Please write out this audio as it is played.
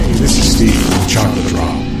Steve from Chocolate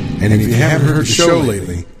Drop. And if you haven't heard the show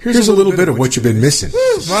lately, here's a little bit of what you've been missing.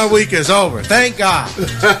 My week is over. Thank God.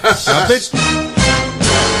 Now, bitch.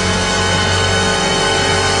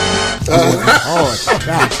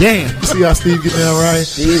 God damn. See how Steve get down right?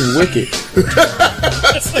 Steve's wicked.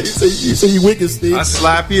 You say you wicked, Steve. I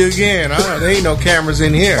slap you again. There ain't no cameras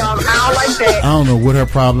in here. I don't like that. I don't know what her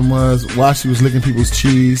problem was, why she was licking people's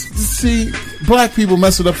cheese. See, black people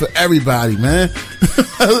mess it up for everybody, man.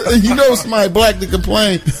 You know somebody black to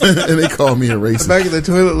complain, and they call me a racist. The back of the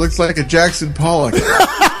toilet looks like a Jackson Pollock.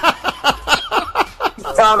 I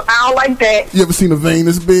don't like that. You ever seen a vein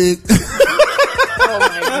this big? Oh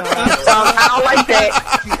my God. I don't like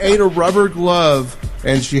that. She ate a rubber glove,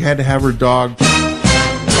 and she had to have her dog.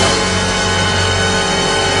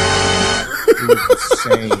 It was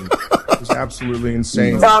insane. It was absolutely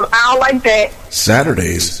insane. I don't like that.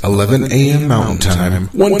 Saturdays, 11 a.m. Mountain Time,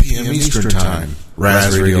 1 p.m. Eastern Time.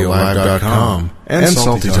 RazRadioLive.com and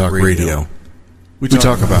Salty Talk Radio. We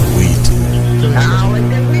talk about weed. I don't like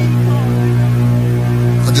that weed.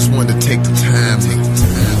 I just wanted to take the time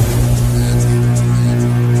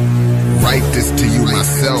write this to you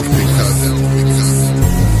myself because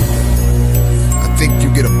I think you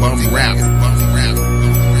get a bum rap.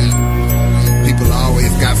 People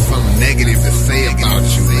always got something negative to say about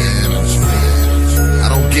you, man. I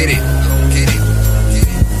don't get it.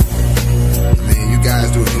 I mean, you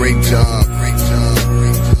guys do a great job.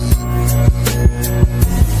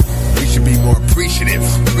 We should be more appreciative.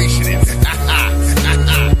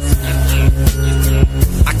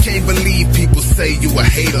 I can't believe people say you a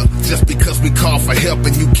hater just because we call for help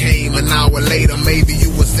and you came an hour later. Maybe you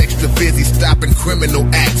was extra busy stopping criminal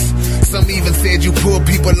acts. Some even said you pull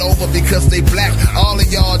people over because they black. All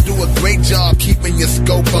of y'all do a great job keeping your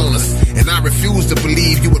scope on us, and I refuse to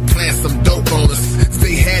believe you would plant some dope on us.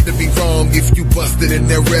 They had to be wrong if you busted in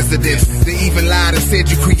their residence. They even lied and said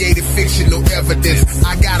you created fictional evidence.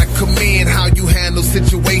 I gotta commend how you handle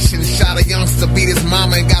situations. Shot a youngster, beat his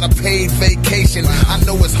mama, and got a paid vacation. I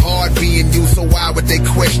know it's hard being you, so why would they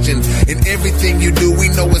question? In everything you do, we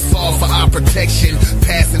know it's all for our protection.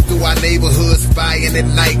 Passing through our neighborhood, spying at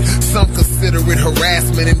night. Some consider it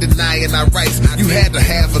harassment and denying our rights. You had to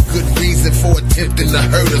have a good reason for attempting to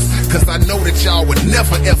hurt us, cause I know that y'all would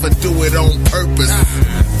never ever do it on purpose.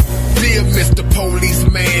 Dear Mr.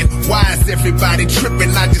 Policeman, why is everybody tripping?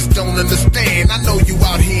 I just don't understand. I know you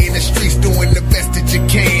out here in the streets doing the best that you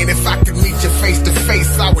can. If I could meet you face to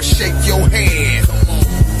face, I would shake your hand.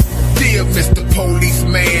 Dear Mr.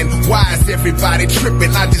 Policeman, why is everybody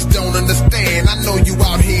tripping? I just don't understand. I know you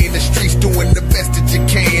out here in the streets doing the best that you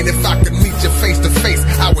can. If I could meet you face to face,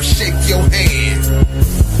 I would shake your hand.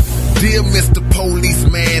 Dear Mr.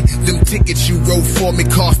 Policeman, them tickets you wrote for me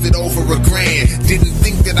costed over $1,000. Didn't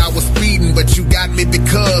think that I was speeding, but you got me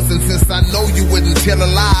because, and since I know you wouldn't tell a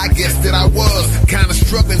lie, I guess that I was kinda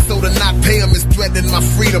struggling, so to not pay them is threatening my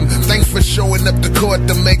freedom. Thanks for showing up to court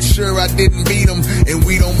to make sure I didn't beat them, and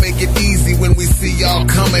we don't make it easy when we see y'all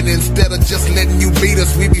coming. Instead of just letting you beat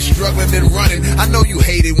us, we be struggling and running. I know you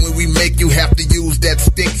hate it when we make you have to use that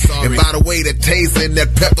stick. And by the way, that taser and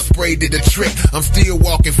that pepper spray did the trick. I'm still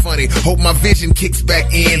walking funny. Hope my vision kicks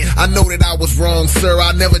back in. I know that I was wrong, sir.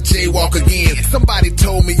 I'll never jaywalk again. Somebody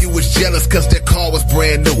told me you was jealous cause their car was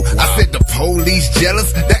brand new. I said, the police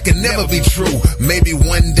jealous? That can never be true. Maybe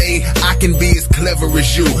one day I can be as clever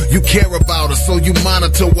as you. You care about us, so you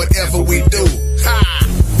monitor whatever we do. Ha!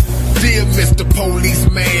 Dear Mr.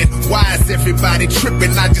 Policeman, why is everybody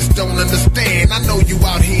tripping? I just don't understand. I know you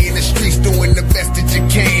out here in the streets doing the best that you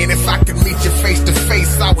can. If I could meet you face to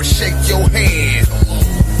face, I would shake your hand.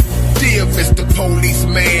 Dear Mr.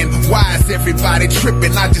 Policeman, why is everybody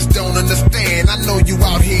tripping? I just don't understand. I know you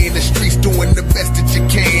out here in the streets doing the best that you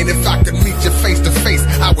can. If I could meet you face to face,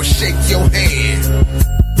 I would shake your hand.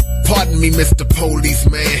 Pardon me, Mr.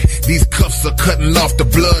 Policeman. These cuffs are cutting off the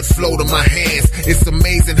blood flow to my hands. It's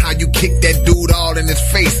amazing how you kicked that dude all in his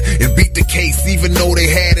face and beat the case, even though they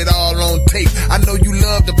had it all on tape. I know you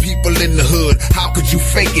love the people in the hood. How could you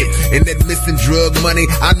fake it? And that missing drug money,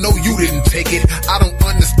 I know you didn't take it. I don't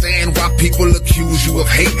understand why people accuse you of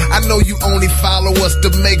hate. I know you only follow us to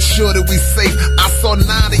make sure that we safe. I saw 9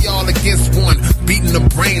 of y'all against 1, beating them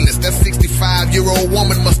brainless. That 65-year-old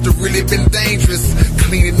woman must have really been dangerous.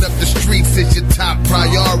 Cleaning up the streets is your top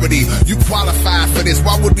priority. You qualify for this,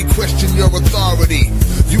 why would we question your authority?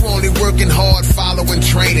 You only working hard, following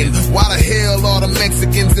training. Why the hell are the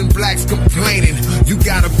Mexicans and blacks complaining? You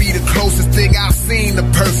gotta be the closest thing I've seen to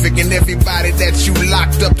perfect, and everybody that you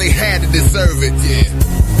locked up, they had to deserve it, yeah.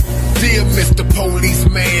 Dear Mr.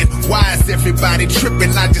 Policeman, why is everybody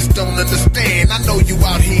tripping? I just don't understand. I know you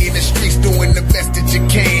out here in the streets doing the best that you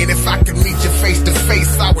can. If I could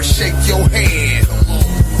shake your hand.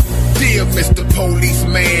 Dear Mr.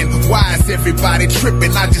 Policeman, why is everybody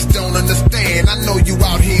tripping? I just don't understand. I know you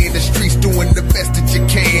out here in the streets doing the best that you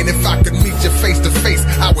can. If I could meet you face to face,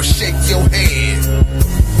 I would shake your hand.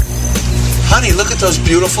 Honey, look at those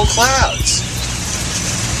beautiful clouds.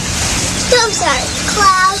 Those aren't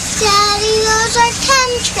clouds, Daddy. Those are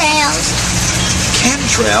chemtrails.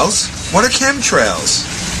 Chemtrails? What are chemtrails?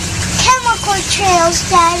 Chemical trails,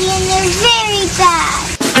 Daddy, and they're very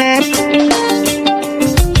bad.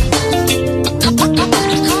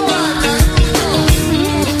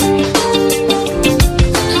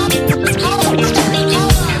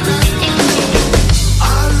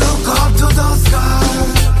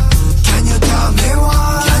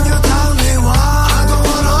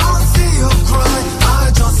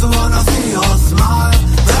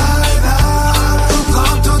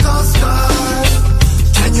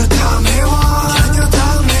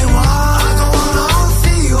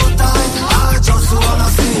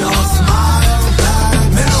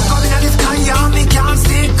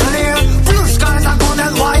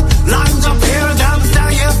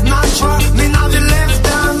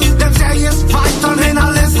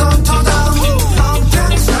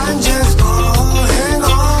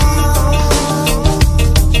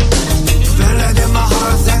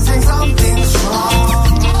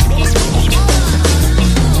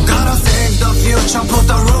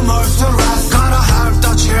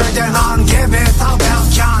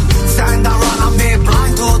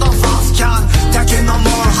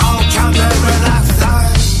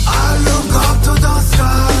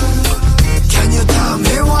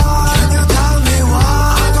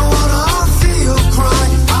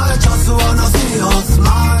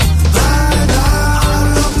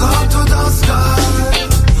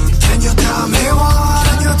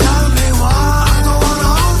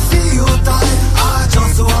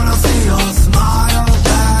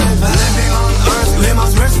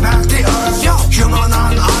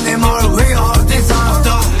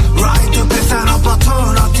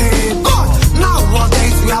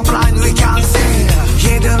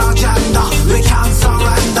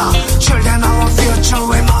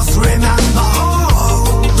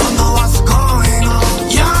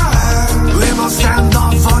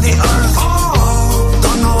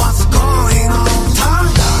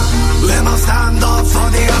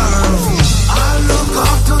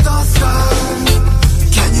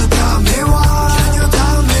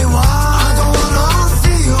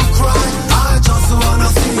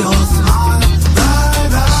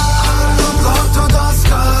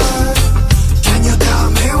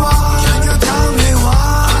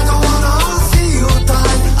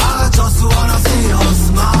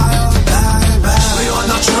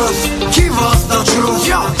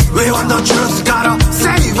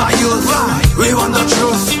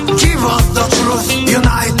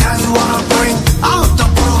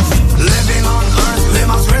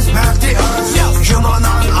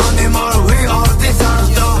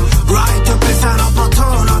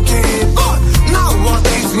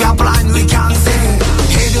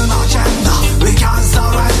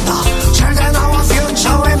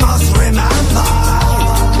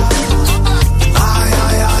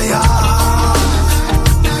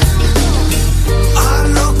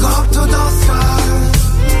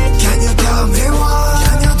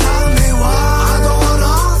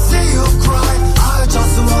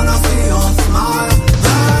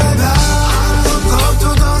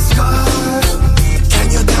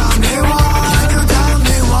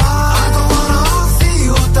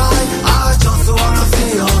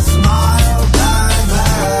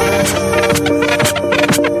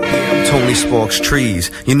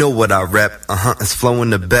 Trees, you know what I rep. It's flowing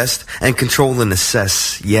the best and controlling the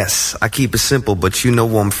cess. Yes, I keep it simple, but you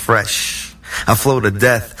know I'm fresh. I flow to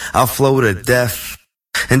death, I'll flow to death,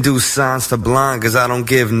 and do signs to blind, cause I don't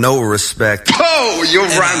give no respect. Oh, you're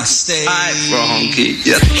right. Stay funky.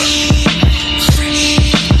 Yes, sir.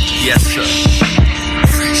 Yes, sir.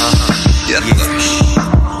 Yes,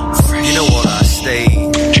 sir. You know what I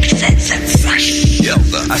stay.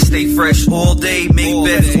 I stay fresh all day, make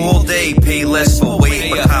bets all day, pay less for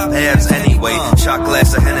weight, but cop halves anyway. Shot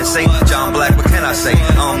glass of Hennessy, John Black, what can I say?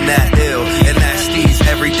 I'm that ill, and that's these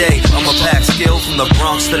every day. I'm a pack skill from the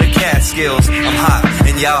Bronx to the Catskills. I'm hot,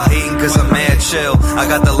 and y'all hating cause I'm mad chill. I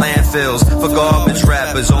got the landfills for garbage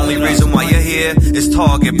rappers. Only reason why you're here is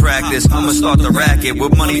target practice. I'ma start the racket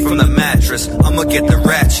with money from the mattress. I'ma get the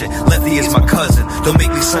ratchet, Lefty is my cousin. Don't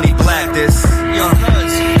make me Sonny Black this.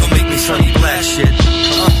 Don't make me Sonny Black shit.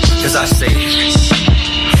 Cause I stay.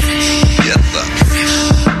 Yes, sir.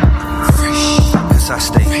 Cause I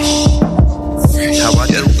stay. How I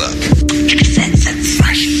do. Yes, sir.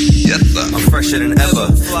 Yes, sir. I'm fresh fresher than ever.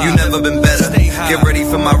 You never been better. Get ready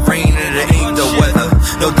for my rain and it ain't the weather.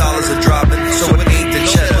 No dollars are dropping, so it ain't the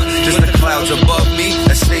cheddar. Just the clouds above me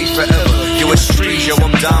that stay forever. Yo, it's street, yo,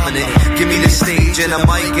 I'm dominant. Give me the stage and a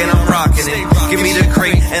mic and I'm rocking it. Give me the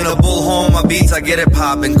crate and a bullhorn, my beats, I get it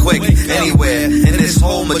popping quick. Anywhere in this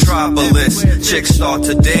whole metropolis, chicks start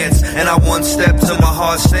to dance, and I one step to my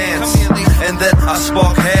hard stance. And then I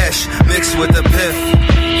spark hash mixed with the piff.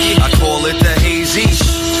 I call it the hazy,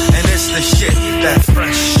 and it's the shit that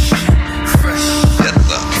fresh. Get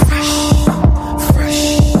the fresh,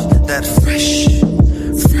 that fresh, get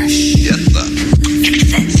the fresh, get the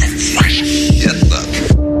fresh, get the fresh, get the.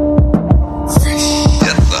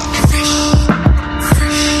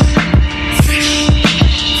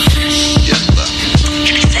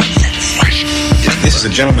 This is a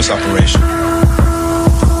gentleman's operation.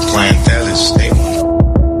 Clientele is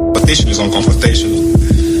stable, but this is on confrontational,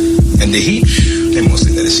 and the heat, they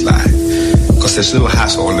mostly let it slide, cause there's little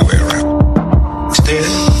hassle all the way around. Stay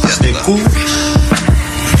cool. You be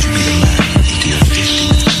the man into your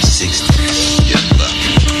 50s, 60s.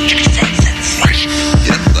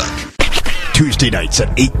 Tuesday nights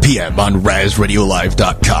at 8 p.m. on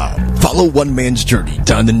RazRadioLive.com. Follow one man's journey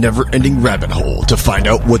down the never-ending rabbit hole to find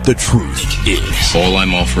out what the truth is. All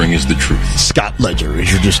I'm offering is the truth. Scott Ledger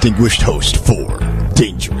is your distinguished host for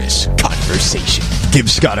Dangerous Conversation. Give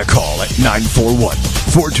Scott a call at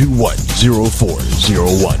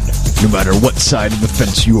 941-421-0401. No matter what side of the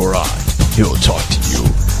fence you are on, he'll talk to you.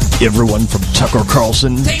 Everyone from Tucker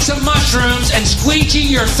Carlson, take some mushrooms and squeegee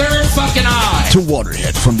your third fucking eye, to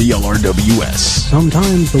Waterhead from the LRWS.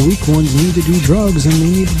 Sometimes the weak ones need to do drugs and they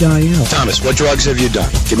need to die out. Thomas, what drugs have you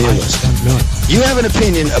done? Give me a list. You have an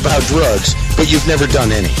opinion about drugs, but you've never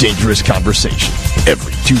done any. Dangerous Conversation,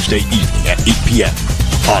 every Tuesday evening at 8 p.m.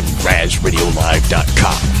 on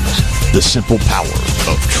RazRadioLive.com. The simple power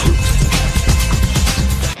of truth.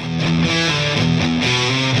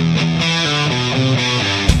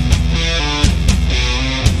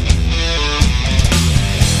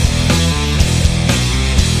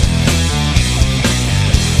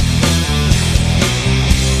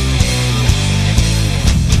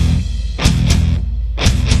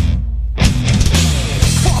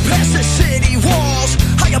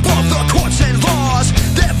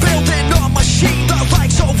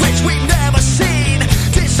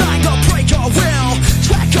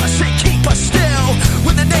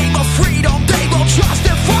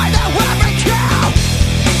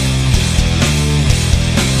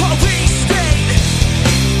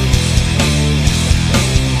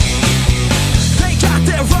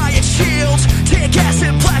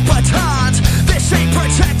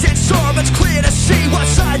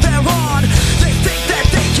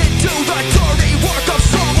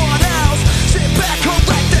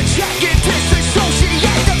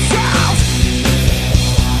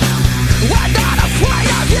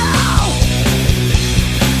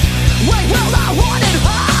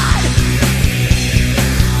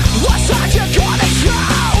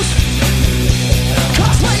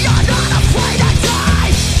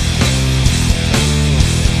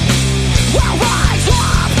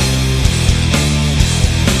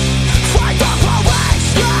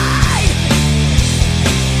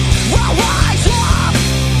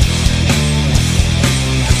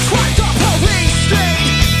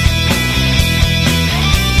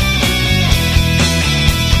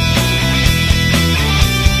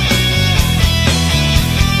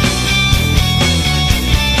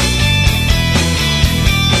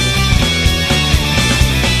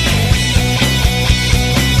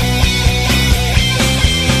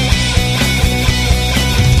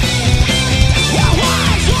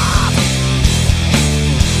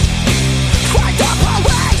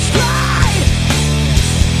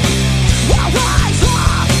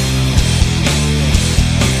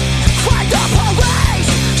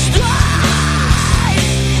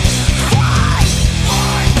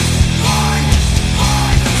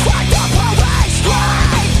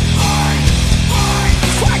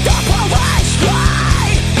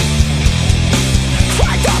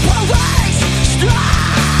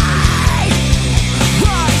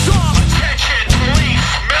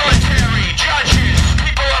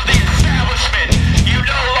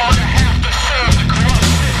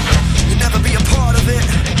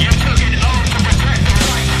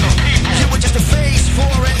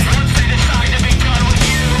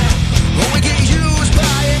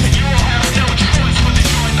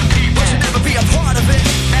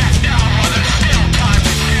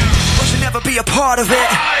 part of it.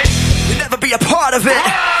 You'll never be a part of it,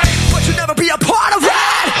 but you'll never be a part of it.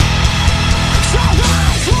 So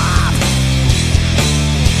rise up,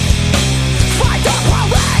 fight the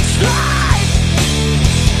parade straight.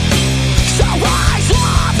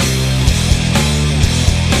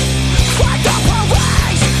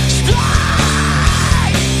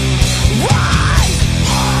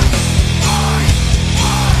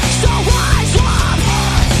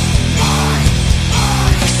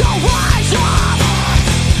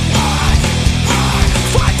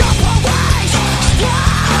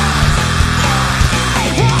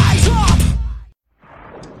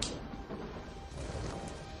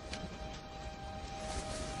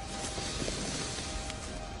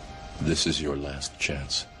 This is your last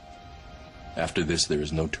chance. After this, there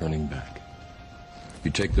is no turning back. You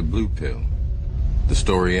take the blue pill. The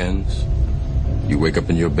story ends. You wake up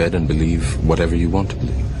in your bed and believe whatever you want to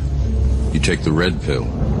believe. You take the red pill.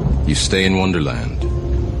 You stay in Wonderland.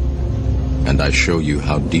 And I show you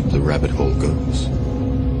how deep the rabbit hole goes.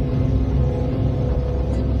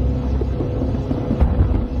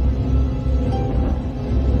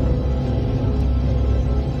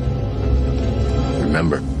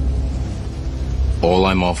 Remember, all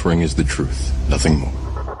I'm offering is the truth, nothing more.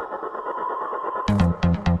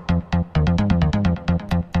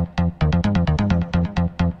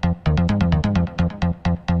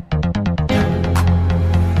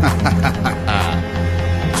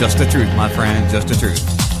 Just the truth, my friend, just the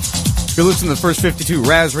truth. You're listening to the First 52,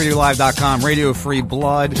 RazRadioLive.com, Radio Free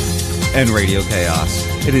Blood, and Radio Chaos.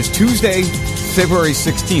 It is Tuesday, February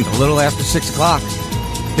 16th, a little after 6 o'clock.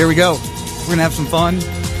 Here we go. We're going to have some fun.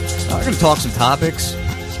 We're going to talk some topics.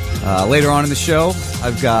 Later on in the show,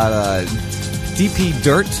 I've got DP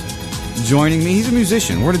Dirt joining me. He's a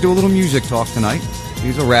musician. We're going to do a little music talk tonight.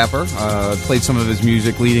 He's a rapper. Played some of his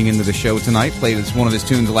music leading into the show tonight. Played one of his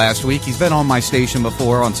tunes last week. He's been on my station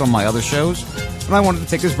before on some of my other shows. And I wanted to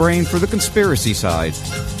take his brain for the conspiracy side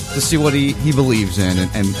to see what he believes in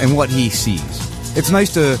and what he sees. It's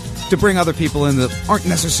nice to bring other people in that aren't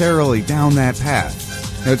necessarily down that path.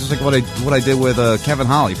 You know, just like what I did with Kevin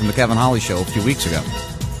Holly from the Kevin Holly Show a few weeks ago.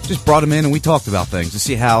 Just brought him in and we talked about things to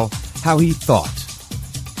see how he thought,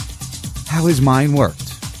 how his mind worked,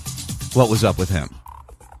 what was up with him.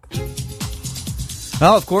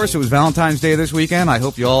 Well, of course, it was Valentine's Day this weekend. I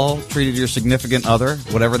hope you all treated your significant other,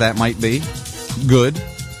 whatever that might be, good.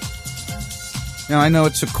 You know, I know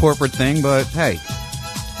it's a corporate thing, but hey,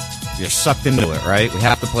 you're sucked into it, right? We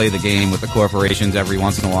have to play the game with the corporations every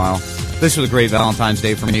once in a while. This was a great Valentine's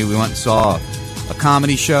Day for me. We went and saw a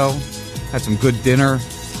comedy show, had some good dinner,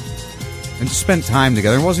 and just spent time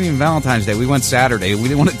together. It wasn't even Valentine's Day. We went Saturday. We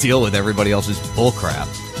didn't want to deal with everybody else's bullcrap.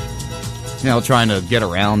 You know, trying to get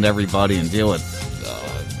around everybody and deal with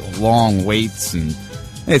long waits, and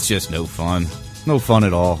it's just no fun. No fun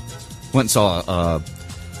at all. Went and saw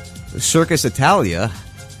Circus Italia.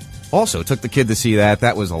 Also took the kid to see that.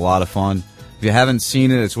 That was a lot of fun. If you haven't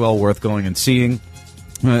seen it, it's well worth going and seeing.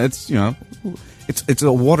 It's, you know, it's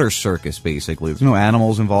a water circus, basically. There's no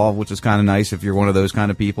animals involved, which is kind of nice if you're one of those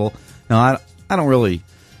kind of people. Now, I don't really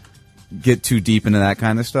get too deep into that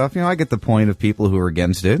kind of stuff. You know, I get the point of people who are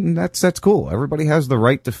against it, and that's cool. Everybody has the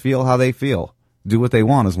right to feel how they feel. Do what they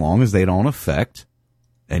want as long as they don't affect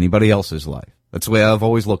anybody else's life. That's the way I've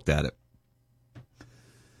always looked at it.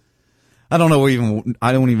 I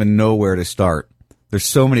don't even know where to start. There's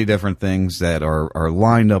so many different things that are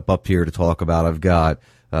lined up here to talk about. I've got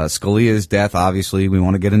Scalia's death, obviously. We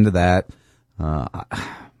want to get into that.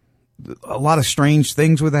 A lot of strange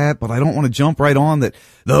things with that, but I don't want to jump right on that,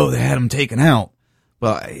 though they had him taken out.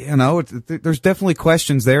 But, you know, there's definitely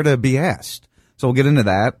questions there to be asked. So we'll get into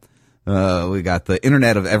that. We got the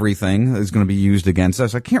Internet of Everything is going to be used against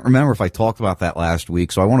us. I can't remember if I talked about that last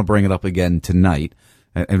week, so I want to bring it up again tonight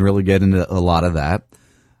and really get into a lot of that.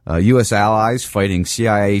 U.S. allies fighting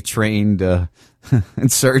CIA-trained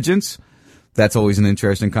insurgents. That's always an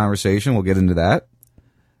interesting conversation. We'll get into that.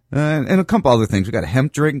 And a couple other things. We got a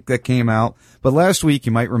hemp drink that came out. But last week,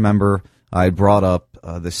 you might remember, I brought up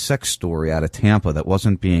the sex story out of Tampa that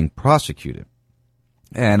wasn't being prosecuted.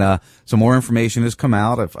 And some more information has come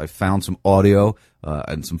out. I've found some audio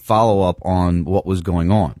and some follow-up on what was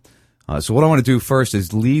going on. So what I want to do first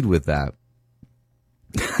is lead with that.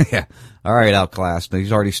 Yeah. All right, Outclass.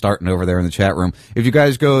 He's already starting over there in the chat room. If you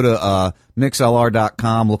guys go to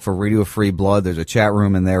mixlr.com, look for Radio Free Blood. There's a chat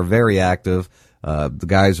room in there, very active. The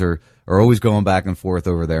guys are always going back and forth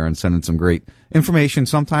over there and sending some great information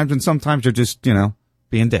sometimes, and sometimes they're just, you know,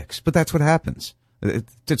 being dicks. But that's what happens.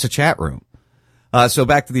 It's a chat room. So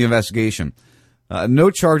back to the investigation.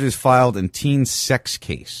 No charges filed in teen sex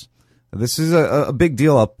case. This is a big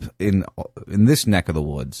deal up in this neck of the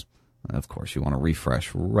woods. Of course, you want to refresh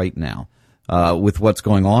right now with what's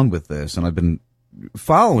going on with this. And I've been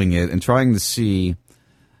following it and trying to see,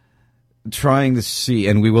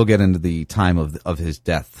 and we will get into the time of his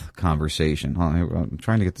death conversation. I'm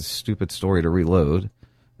trying to get this stupid story to reload.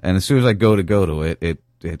 And as soon as I go to it,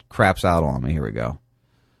 it craps out on me. Here we go.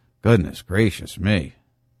 Goodness gracious me.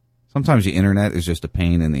 Sometimes the internet is just a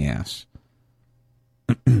pain in the ass.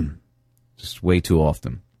 Just way too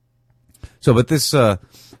often. So, but this, the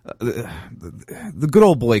Good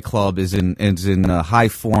Old Boy Club is in high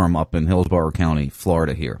form up in Hillsborough County,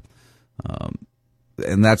 Florida here.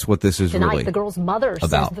 and that's what this is Tonight, really the girl's mother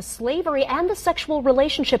about. says the slavery and the sexual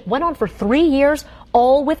relationship went on for 3 years,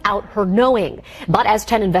 all without her knowing. But as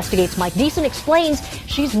 10 investigates, Mike Deason explains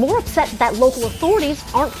she's more upset that local authorities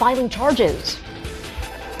aren't filing charges.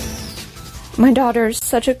 My daughter's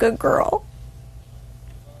such a good girl.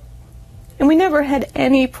 And we never had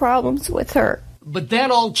any problems with her. But that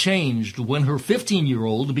all changed when her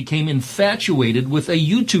 15-year-old became infatuated with a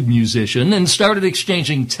YouTube musician and started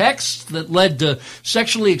exchanging texts that led to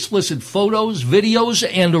sexually explicit photos, videos,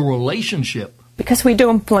 and a relationship. Because we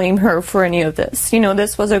don't blame her for any of this. You know,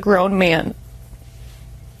 this was a grown man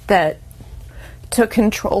that took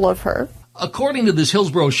control of her. According to this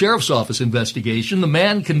Hillsborough Sheriff's Office investigation, the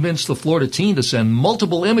man convinced the Florida teen to send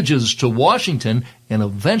multiple images to Washington and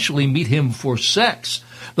eventually meet him for sex.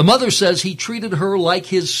 The mother says he treated her like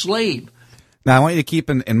his slave. Now, I want you to keep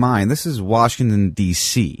in mind, this is Washington,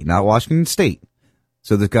 D.C., not Washington State.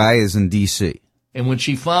 So the guy is in D.C. And when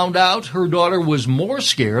she found out, her daughter was more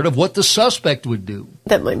scared of what the suspect would do.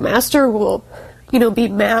 That my master will, be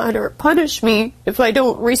mad or punish me if I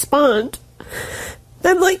don't respond.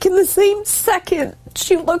 Then, like, in the same second,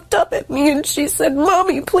 she looked up at me and she said,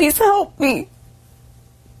 "Mommy, please help me."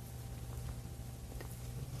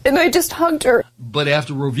 And I just hugged her. But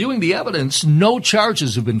after reviewing the evidence, no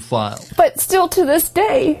charges have been filed. But still to this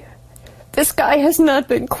day, this guy has not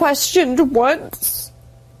been questioned once.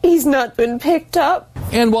 He's not been picked up.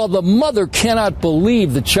 And while the mother cannot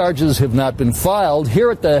believe the charges have not been filed, here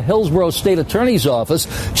at the Hillsborough State Attorney's Office,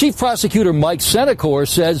 Chief Prosecutor Mike Senecor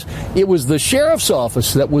says it was the Sheriff's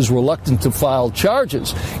Office that was reluctant to file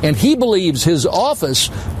charges. And he believes his office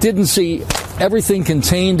didn't see everything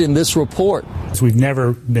contained in this report. We've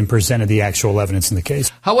never been presented the actual evidence in the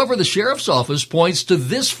case. However, the Sheriff's Office points to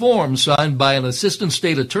this form signed by an assistant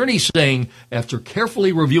state attorney saying, after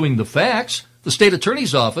carefully reviewing the facts, the state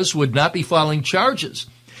attorney's office would not be filing charges,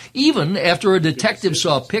 even after a detective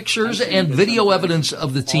saw pictures and video evidence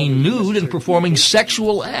of the teen nude and performing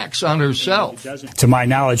sexual acts on herself. To my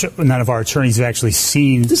knowledge, none of our attorneys have actually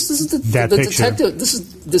seen that picture. Detective. This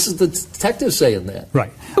is the detective saying that.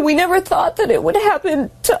 Right. We never thought that it would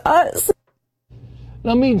happen to us. In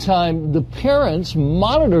the meantime, the parents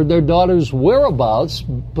monitored their daughter's whereabouts,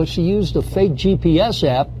 but she used a fake GPS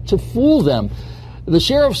app to fool them. The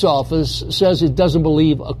Sheriff's Office says it doesn't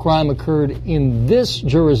believe a crime occurred in this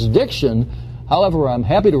jurisdiction. However, I'm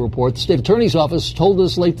happy to report the State Attorney's Office told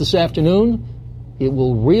us late this afternoon it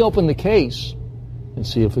will reopen the case and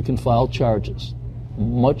see if it can file charges.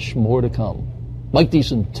 Much more to come. Mike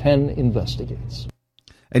Deason, 10 investigates.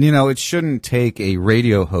 And, it shouldn't take a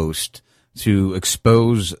radio host to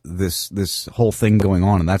expose this whole thing going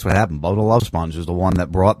on, and that's what happened. Bubba Love Sponge is the one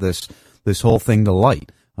that brought this whole thing to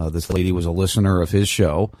light. This lady was a listener of his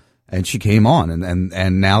show, and she came on,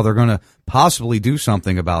 and now they're going to possibly do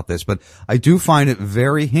something about this. But I do find it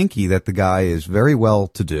very hinky that the guy is very well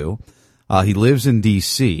to do. He lives in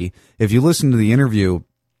D.C. If you listen to the interview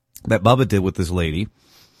that Bubba did with this lady,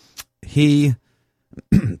 he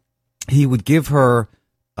would give her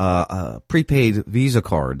prepaid Visa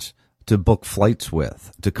cards to book flights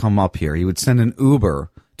with, to come up here. He would send an Uber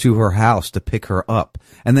to her house to pick her up.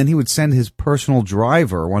 And then he would send his personal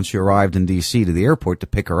driver once she arrived in D.C. to the airport to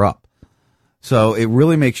pick her up. So it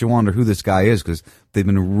really makes you wonder who this guy is, because they've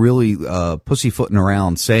been really pussyfooting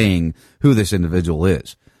around saying who this individual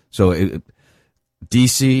is. So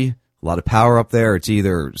D.C., a lot of power up there. It's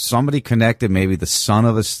either somebody connected, maybe the son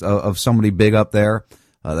of somebody big up there.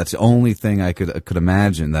 That's the only thing I could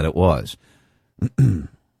imagine that it was.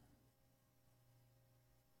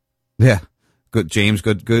 Yeah. Good, James.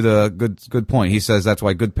 Good point. He says that's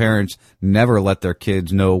why good parents never let their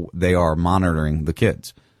kids know they are monitoring the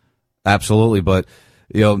kids. Absolutely. But,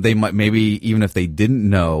 they might, maybe even if they didn't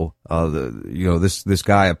know, this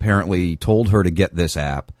guy apparently told her to get this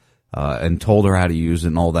app, and told her how to use it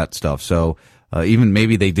and all that stuff. So, even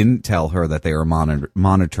maybe they didn't tell her that they were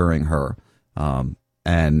monitoring her,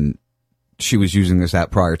 and she was using this app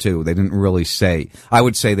prior to. They didn't really say. I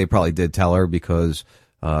would say they probably did tell her, because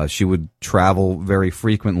she would travel very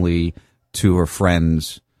frequently to her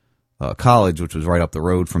friend's college, which was right up the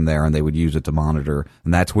road from there, and they would use it to monitor.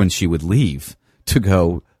 And that's when she would leave to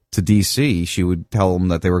go to D.C. She would tell them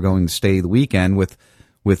that they were going to stay the weekend with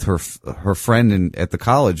her friend at the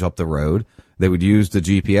college up the road. They would use the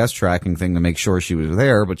GPS tracking thing to make sure she was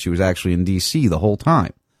there, but she was actually in D.C. the whole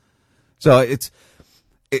time. So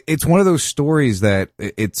it's one of those stories that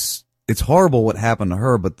it's horrible what happened to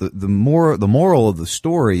her, but the moral of the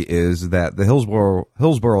story is that the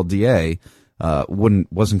Hillsborough DA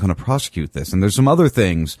wasn't going to prosecute this. And there's some other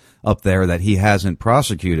things up there that he hasn't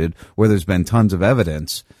prosecuted, where there's been tons of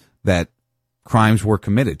evidence that crimes were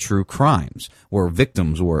committed, true crimes, where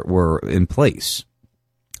victims were in place.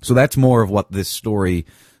 So that's more of what this story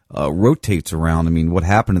rotates around. I mean, what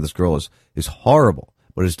happened to this girl is horrible,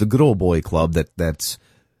 but it's the good old boy club that's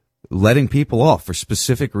letting people off for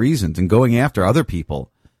specific reasons and going after other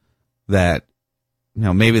people that,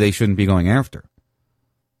 maybe they shouldn't be going after.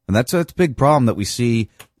 And that's a big problem that we see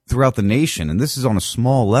throughout the nation. And this is on a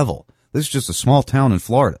small level. This is just a small town in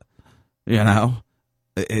Florida.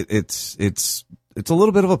 It's a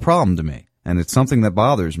little bit of a problem to me, and it's something that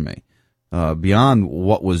bothers me. Beyond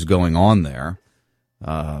what was going on there,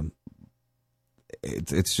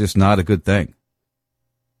 it's just not a good thing.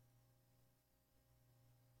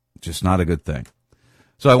 Just not a good thing.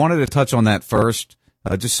 So I wanted to touch on that first.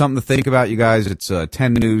 Just something to think about, you guys. It's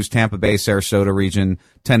 10 News, Tampa Bay, Sarasota region.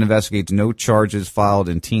 10 investigates no charges filed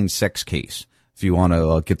in teen sex case. If you want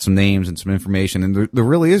to get some names and some information, and there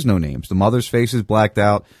really is no names. The mother's face is blacked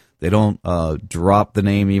out. They don't drop the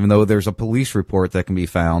name, even though there's a police report that can be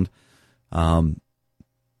found. They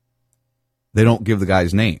don't give the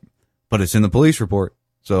guy's name, but it's in the police report.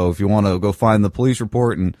 So if you want to go find the police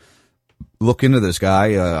report and look into this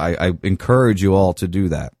guy, I encourage you all to do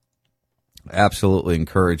that. Absolutely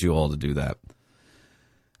encourage you all to do that.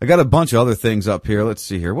 I got a bunch of other things up here. Let's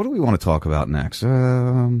see here. What do we want to talk about next?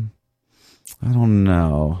 I don't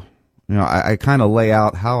know. I kind of lay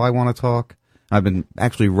out how I want to talk. I've been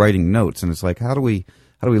actually writing notes, and it's like, how do we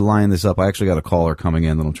line this up? I actually got a caller coming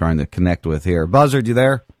in that I'm trying to connect with here. Buzzard, you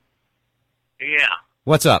there? Yeah.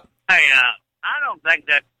 What's up? Hey, I don't think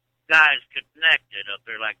that guy's connected up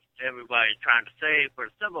there like everybody's trying to say, for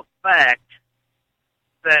the simple fact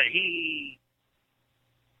that he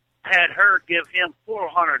had her give him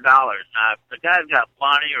 $400. Now, if the guy's got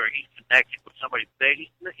money or he's connected with somebody big,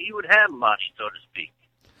 he would have money, so to speak.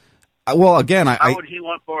 Well, again, How would he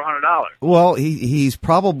want $400? Well, he's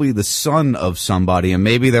probably the son of somebody, and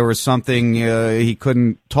maybe there was something he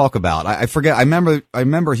couldn't talk about. I forget. I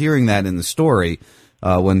remember hearing that in the story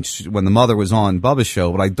when the mother was on Bubba's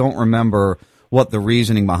show, but I don't remember what the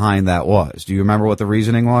reasoning behind that was. Do you remember what the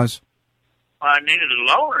reasoning was? I needed a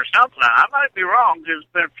loan or something. I might be wrong because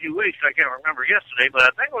it's been a few weeks. I can't remember yesterday, but I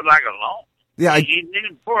think it was like a loan. Yeah, he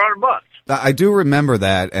needed $400. I do remember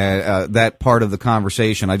that part of the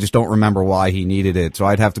conversation. I just don't remember why he needed it. So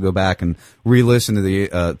I'd have to go back and re-listen to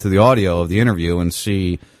the audio of the interview and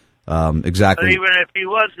see exactly. But even if he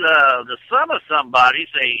was the son of somebody,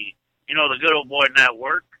 say the good old boy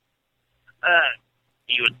network,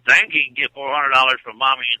 you would think he can get $400 from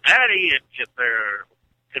mommy and daddy if they're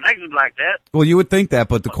connected like that. Well, you would think that,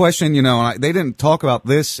 but the question, they didn't talk about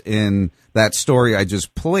this in that story I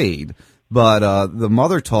just played. But the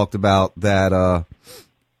mother talked about that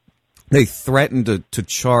they threatened to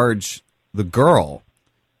charge the girl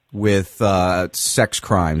with sex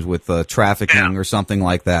crimes, with trafficking or something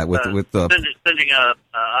like that. With sending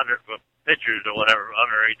pictures or whatever,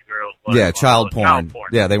 underage girls. Whatever, yeah, child porn.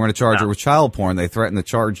 Yeah, they were going to charge her with child porn. They threatened to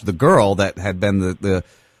charge the girl that had been the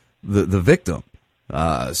victim.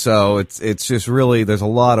 So it's just really, there's a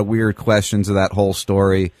lot of weird questions of that whole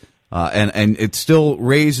story. And it still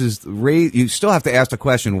you still have to ask the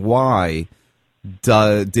question, why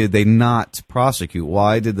did they not prosecute?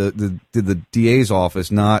 Why did the DA's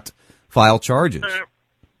office not file charges?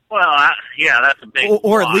 That's a big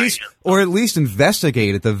or at least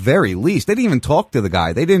investigate at the very least. They didn't even talk to the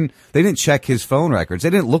guy. They didn't check his phone records. They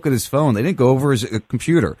didn't look at his phone. They didn't go over his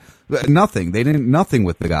computer. Nothing. They didn't nothing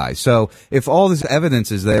with the guy. So if all this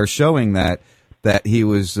evidence is there showing that he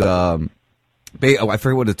was I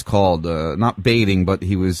forget what it's called, not baiting, but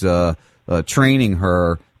he was training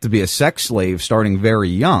her to be a sex slave starting very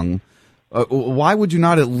young, why would you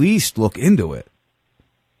not at least look into it?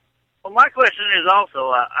 Well, my question is also,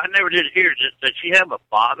 I never did hear, did she have a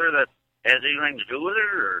father that has anything to do with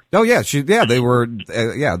her? Or? Oh, yeah, they were,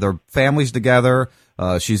 their families together.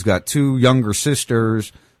 She's got 2 younger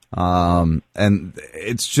sisters, and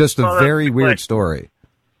it's just a very weird story.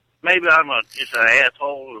 Maybe I'm just an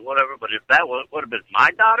asshole or whatever, but if that would have been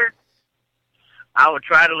my daughter, I would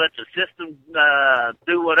try to let the system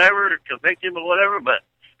do whatever, convict him or whatever, but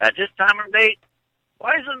at this time and date,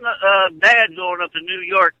 why isn't Dad going up to New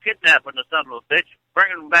York, kidnapping the son of a bitch,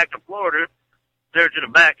 bringing him back to Florida, there to the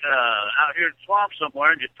back, out here in the swamp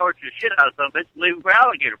somewhere, and just torture the shit out of some bitch and leave him for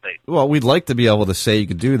alligator bait? Well, we'd like to be able to say you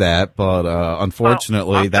could do that, but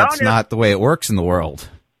unfortunately, that's not the way it works in the world.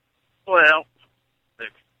 Well,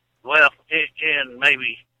 in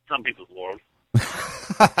maybe some people's world.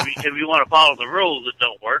 if you want to follow the rules, it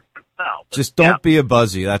don't work. No. Just don't be a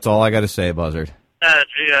buzzy. That's all I got to say, Buzzard. Yeah.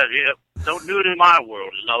 Don't do it in my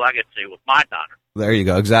world is all I got to say with my daughter. There you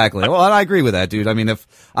go. Exactly. Well, I agree with that, dude. I mean, if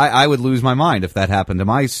I would lose my mind if that happened to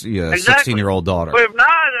my 16-year-old daughter. Well, if not,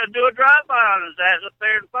 I'd do a drive-by on his ass up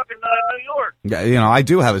there in fucking New York. Yeah, you know, I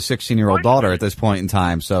do have a 16-year-old daughter at this point in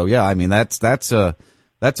time. So yeah, I mean, that's a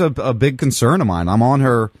big concern of mine. I'm on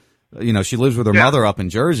her. You know, she lives with her mother up in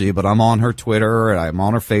Jersey, but I'm on her Twitter and I'm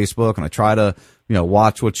on her Facebook, and I try to, you know,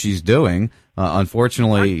 watch what she's doing.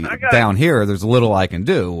 Unfortunately, down here, there's little I can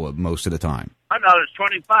do most of the time. My daughter's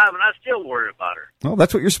 25, and I still worry about her. Well,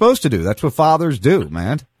 that's what you're supposed to do. That's what fathers do,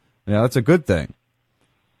 man. Yeah, that's a good thing.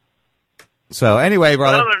 So anyway,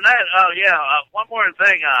 brother. But other than that, one more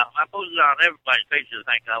thing. I posted on everybody's pages.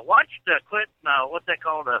 I think watch the Clinton. What's that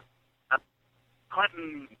called?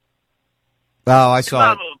 Clinton. Oh, I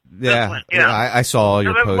saw it. Yeah, I saw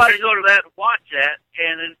your post. Everybody go to that and watch that,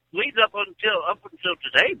 and it leads up until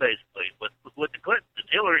today, basically, with the Clintons,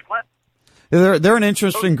 Hillary Clinton. They're an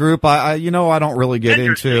interesting group. I don't really get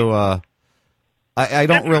into. I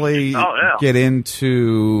don't really get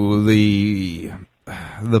into the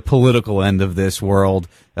political end of this world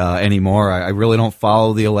anymore. I really don't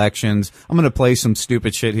follow the elections. I'm going to play some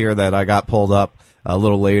stupid shit here that I got pulled up a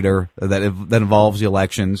little later that involves the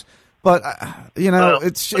elections. But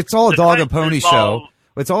it's all a dog and pony show.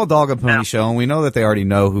 It's all a dog and pony show, and we know that they already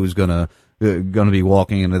know who's gonna be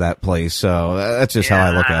walking into that place. So that's just how I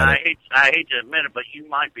look at it. I hate to admit it, but you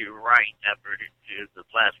might be right after this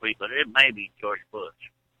last week, but it may be George Bush.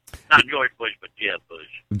 Not George Bush, but Jeb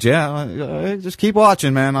Bush. Yeah, just keep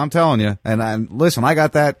watching, man. I'm telling you. And listen, I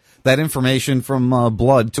got that information from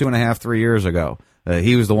Blood 2.5, 3 years ago.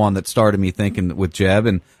 He was the one that started me thinking with Jeb,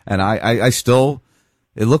 and I still.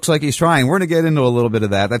 It looks like he's trying. We're going to get into a little bit of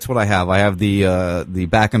that. That's what I have. I have the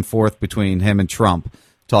back and forth between him and Trump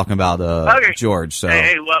talking about George. So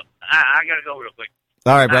hey, well, I got to go real quick.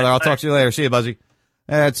 All right, brother. I'll talk to you later. See you, Buzzy.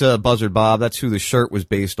 That's Buzzard Bob. That's who the shirt was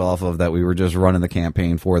based off of that we were just running the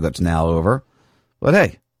campaign for. That's now over. But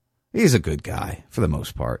hey, he's a good guy for the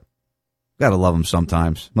most part. Got to love him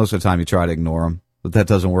sometimes. Most of the time you try to ignore him, but that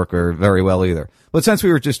doesn't work very well either. But since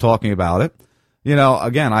we were just talking about it,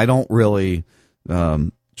 again, I don't really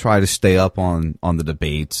try to stay up on the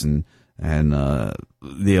debates and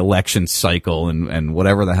the election cycle and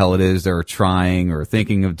whatever the hell it is they're trying or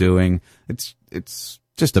thinking of doing. It's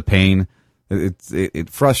just a pain. It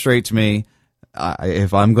frustrates me.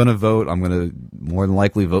 If I'm going to vote, I'm going to more than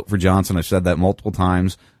likely vote for Johnson. I've said that multiple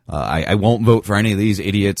times. I won't vote for any of these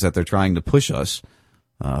idiots that they're trying to push us.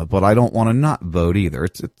 But I don't want to not vote either.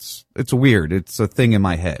 It's weird. It's a thing in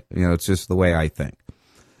my head. It's just the way I think.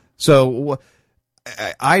 So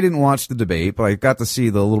I didn't watch the debate, but I got to see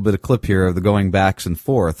the little bit of clip here of the going backs and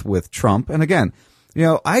forth with Trump. And again,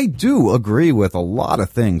 I do agree with a lot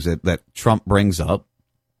of things that Trump brings up.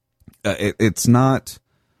 It's not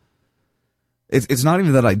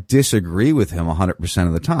even that I disagree with him 100%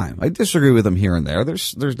 of the time. I disagree with him here and there.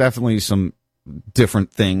 There's definitely some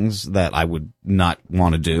different things that I would not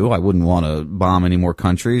want to do. I wouldn't want to bomb any more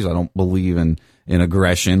countries. I don't believe in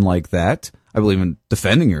aggression like that. I believe in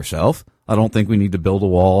defending yourself. I don't think we need to build a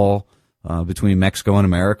wall between Mexico and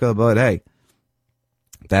America, but hey,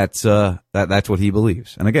 that's what he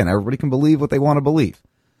believes. And again, everybody can believe what they want to believe.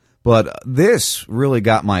 But this really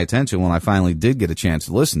got my attention when I finally did get a chance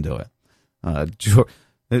to listen to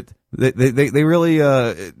it. They really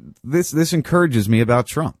this encourages me about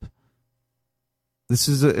Trump. This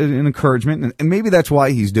is an encouragement, and maybe that's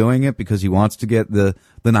why he's doing it, because he wants to get the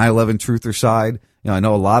 9/11 truther side. I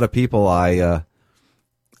know a lot of people I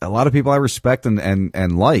respect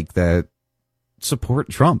and like that support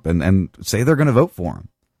Trump and say they're going to vote for him.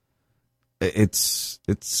 It's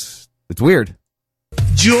weird.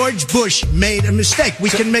 George Bush made a mistake. We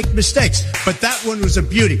can make mistakes, but that one was a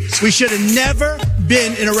beauty. We should have never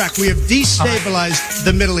been in Iraq. We have destabilized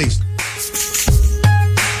the Middle East.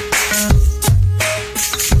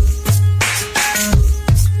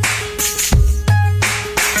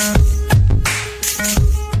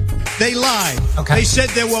 They lied. Okay. They said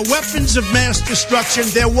there were weapons of mass destruction.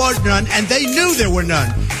 There were none, and they knew there were none.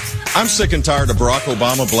 I'm sick and tired of Barack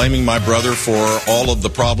Obama blaming my brother for all of the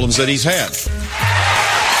problems that he's had.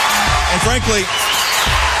 And frankly,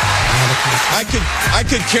 I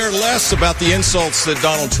could care less about the insults that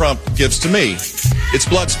Donald Trump gives to me. It's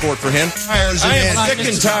blood sport for him. I am sick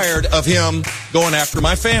and tired of him going after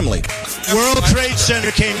my family. World Trade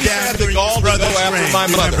Center came down during his brother's reign. My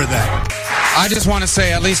mother. Remember that. I just want to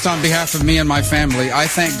say, at least on behalf of me and my family, I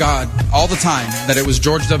thank God all the time that it was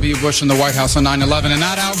George W. Bush in the White House on 9/11 and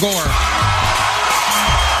not Al Gore.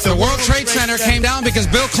 The World Trade Center came down because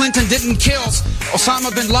Bill Clinton didn't kill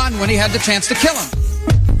Osama bin Laden when he had the chance to kill him.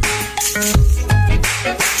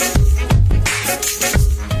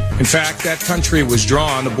 In fact, that country was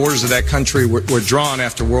drawn, the borders of that country were drawn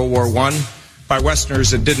after World War I by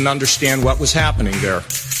Westerners that didn't understand what was happening there.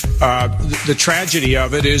 The tragedy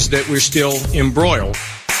of it is that we're still embroiled.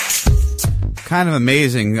 Kind of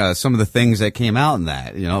amazing, some of the things that came out in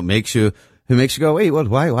that. You know, it makes you go, wait, what?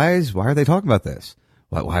 Why are they talking about this?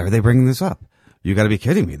 Why are they bringing this up? You got to be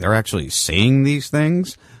kidding me. They're actually saying these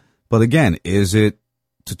things. But again, is it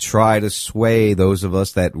to try to sway those of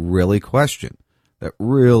us that really question, that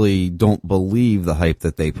really don't believe the hype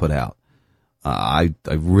that they put out? I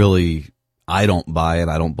don't buy it.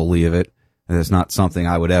 I don't believe it. And it's not something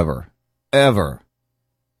I would ever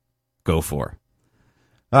go for.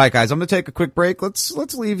 All right, guys, I'm going to take a quick break. Let's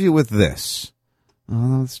leave you with this.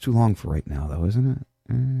 It's too long for right now, though, isn't it?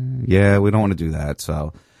 Yeah, we don't want to do that.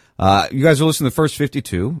 So, you guys are listening to First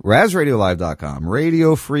 52, RazRadioLive.com,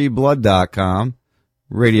 RadioFreeBlood.com,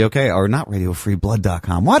 not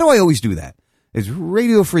RadioFreeBlood.com. Why do I always do that? It's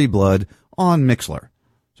Radio Free Blood on Mixlr.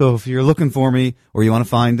 So if you're looking for me or you want to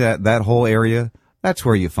find that whole area, that's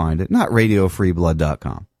where you find it, not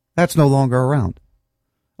RadioFreeBlood.com. That's no longer around.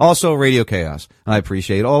 Also, Radio Chaos. And I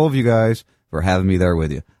appreciate all of you guys for having me there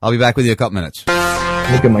with you. I'll be back with you in a couple minutes.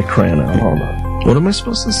 Look at my crayon now. Hold on. What am I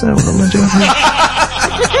supposed to say? What am I doing?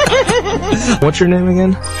 What's your name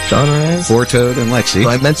again? Sean Raz? Four Toad and Lexi.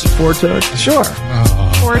 I mentioned Four Toad? Sure.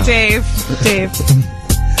 Or Dave.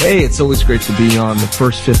 Hey, it's always great to be on the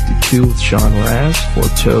First 52 with Sean Raz, Four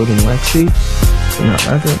Toad and Lexi. You know,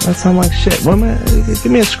 that sounds like shit. What am I?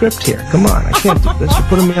 Give me a script here. Come on, I can't do this. You're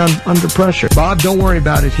putting me under pressure. Bob, don't worry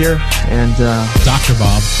about it here. And Dr.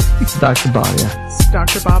 Bob. Dr. Bob, yeah. It's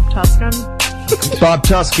Dr. Bob Tuscan. Bob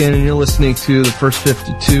Tuscan, and you're listening to the First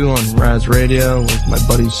 52 on Raz Radio with my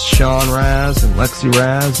buddies Sean Raz and Lexi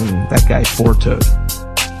Raz and that guy Four Toad.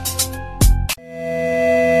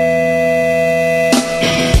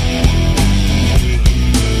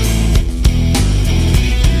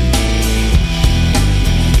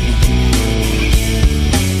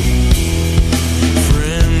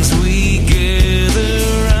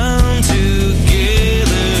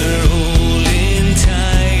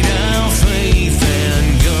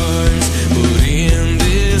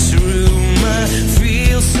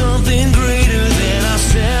 Something greater than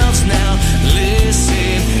ourselves now. Listen.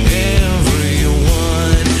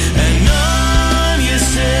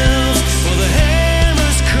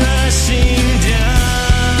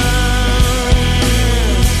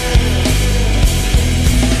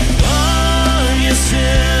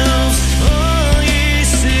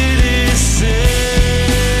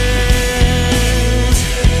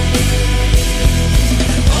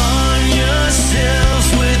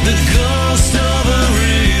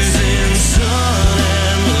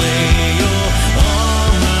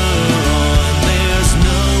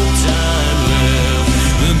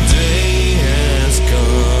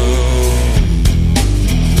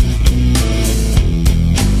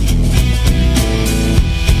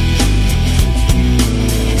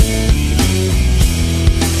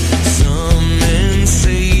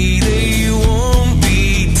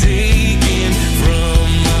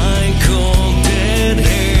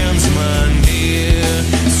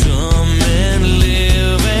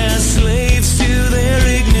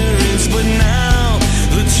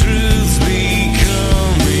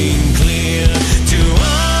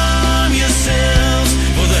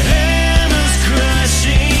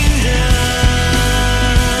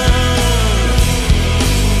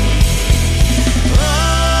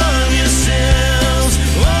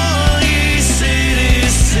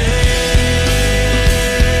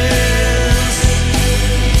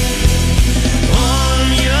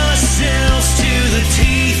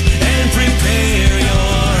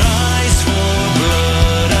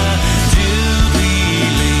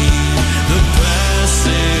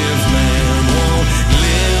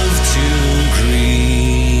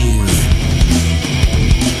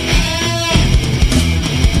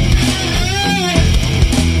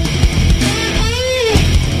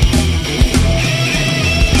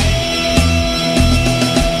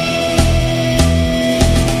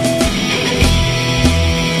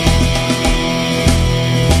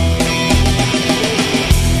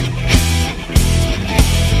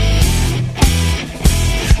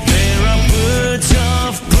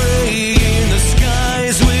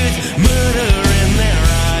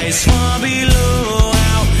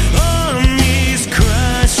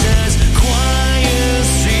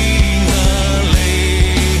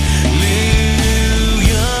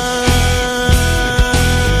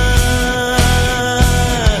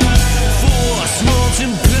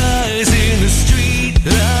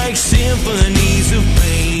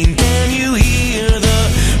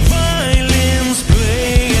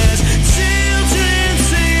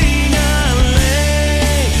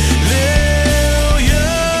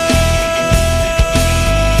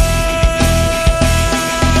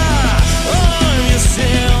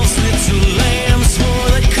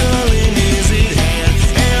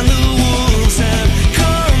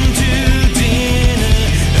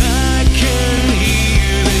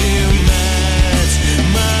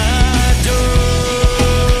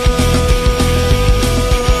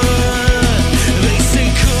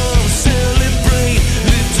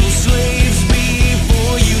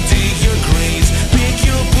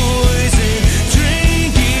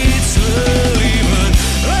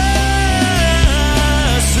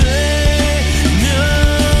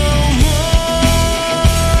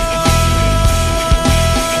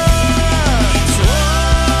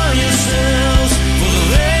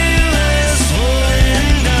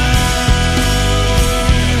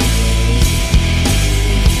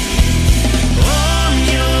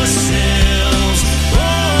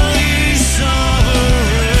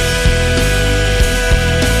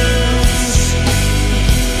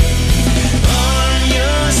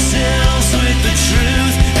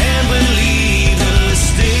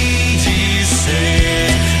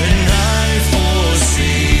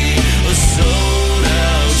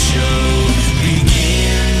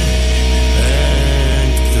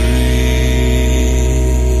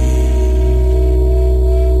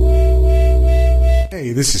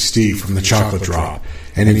 this is Steve from the Chocolate Drop.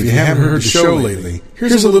 And if you haven't heard the show lately,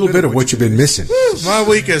 here's a little bit of what you've been missing. My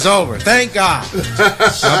week is over. Thank God.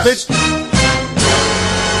 Now, bitch.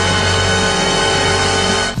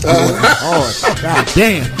 God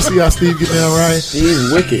damn. See how Steve get down right?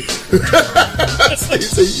 He's wicked.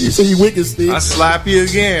 You say you wicked, Steve. I slap you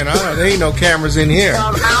again. There ain't no cameras in here.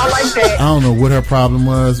 I don't like that. I don't know what her problem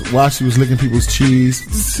was, why she was licking people's cheese.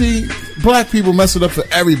 See, black people mess it up for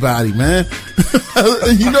everybody, man.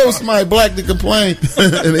 You know somebody black to complain,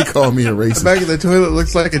 and they call me a racist. The back of the toilet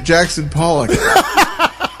looks like a Jackson Pollock. I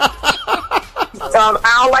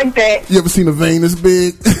don't like that. You ever seen a vein this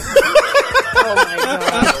big?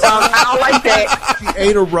 I don't like that. She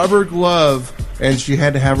ate a rubber glove, and she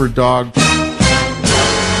had to have her dog. It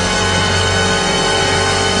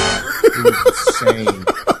was insane.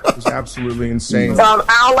 It was absolutely insane. I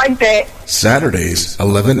don't like that. Saturdays,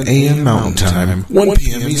 11 a.m. Mountain Time, 1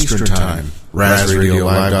 p.m. Eastern Time.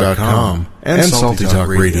 RazRadioLive.com and Salty Talk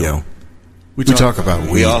Radio. We talk about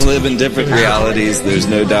weed. We all live in different realities. There's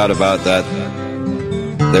no doubt about that.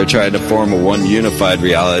 They're trying to form a one unified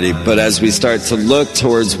reality. But as we start to look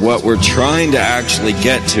towards what we're trying to actually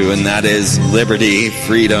get to, and that is liberty,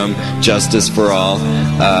 freedom, justice for all,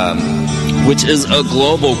 which is a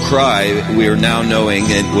global cry. We are now knowing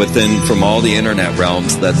from all the internet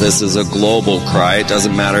realms that this is a global cry. It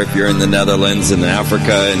doesn't matter if you're in the Netherlands, in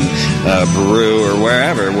Africa, in Peru, or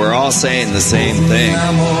wherever. We're all saying the same thing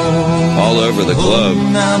all over the globe.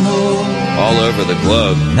 All over the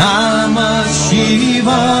globe. Namah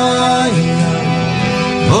Shivaya.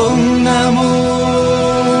 Om Namo,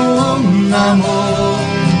 Om Namo,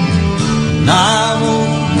 Namo,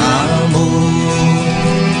 Namo.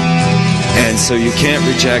 And so you can't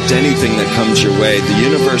reject anything that comes your way. The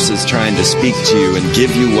universe is trying to speak to you and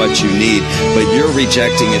give you what you need, but you're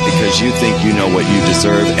rejecting it because you think you know what you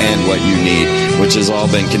deserve and what you need, which has all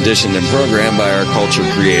been conditioned and programmed by our culture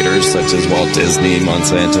creators such as Walt Disney,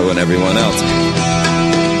 Monsanto, and everyone else.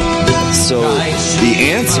 So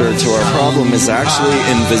the answer to our problem is actually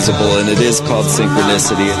invisible, and it is called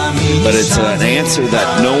synchronicity, but it's an answer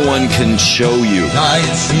that no one can show you.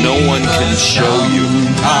 No one can show you.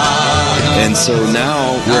 And so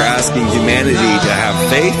now we're asking humanity to have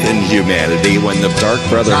faith in humanity when the Dark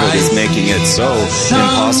Brotherhood is making it so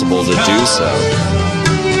impossible to do so.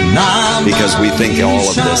 Because we think all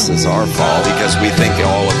of this is our fault. Because we think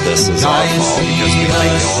all of this is our fault. Because we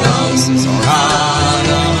think all of this is our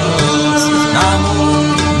fault.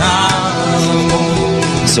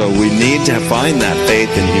 So we need to find that faith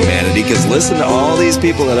in humanity, because listen to all these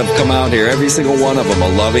people that have come out here, every single one of them, a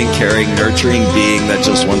loving, caring, nurturing being that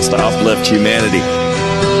just wants to uplift humanity.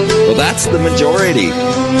 Well, that's the majority.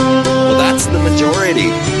 Well, that's the majority.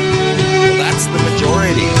 Well, that's the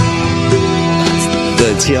majority.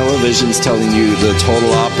 The television's telling you the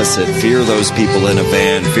total opposite. Fear those people in a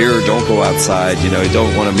van. Fear, don't go outside. You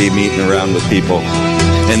don't want to be meeting around with people.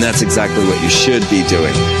 And that's exactly what you should be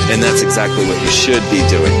doing. And that's exactly what you should be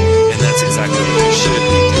doing. And that's exactly what you should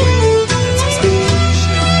be doing. And that's exactly what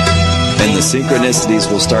you should be. And the synchronicities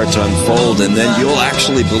will start to unfold, and then you'll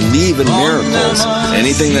actually believe in miracles.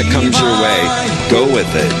 Anything that comes your way, go with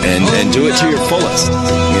it and do it to your fullest.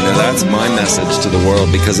 That's my message to the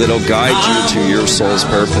world, because it'll guide you to your soul's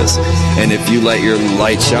purpose. And if you let your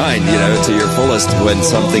light shine, to your fullest when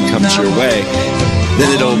something comes your way, then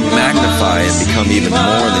it'll magnify and become even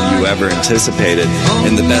more than you ever anticipated.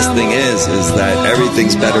 And the best thing is that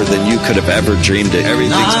everything's better than you could have ever dreamed it.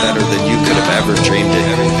 Everything's better than you could have ever dreamed it.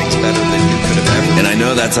 Everything's better than you could have ever. And I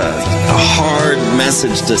know that's a hard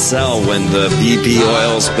message to sell when the BP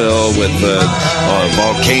oil spill, with the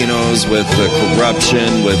volcanoes, with the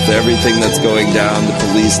corruption, with everything that's going down, the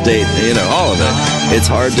police state, all of it. It's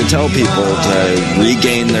hard to tell people to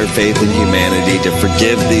regain their faith in humanity, to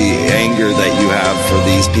forgive the anger that you have for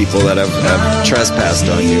these people that have trespassed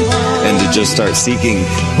on you, and to just start seeking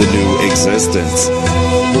the new existence.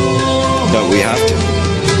 But we have to.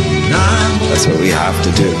 That's what we have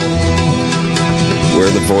to do. We're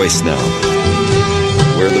the voice now.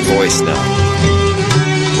 We're the voice now.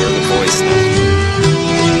 We're the voice now.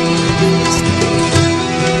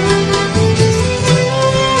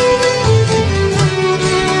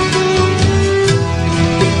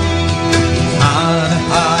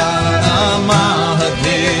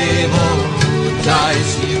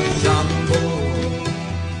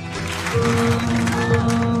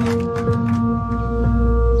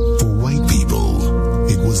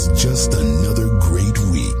 Just another great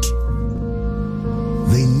week.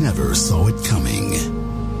 They never saw it coming.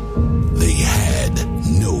 They had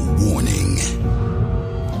no warning.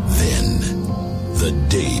 Then, the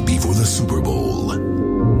day before the Super Bowl,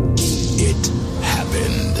 it happened.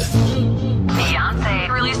 happened. Beyonce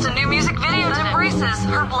released a new music video that embraces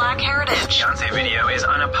her black heritage. Beyonce video is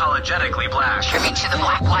unapologetically black. Tribute to the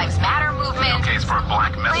Black Lives Matter movement. Showcase for a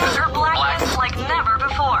black message. Claims her blackness like never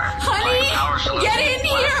before. Honey, get in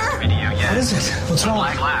here! Video, yes. What is it? What's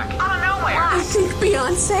wrong? Black. Out of nowhere. I think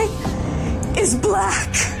Beyonce is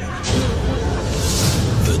black.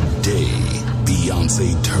 The day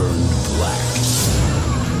Beyonce turned black.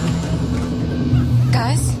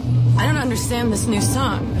 Guys, I don't understand this new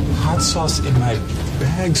song. Hot sauce in my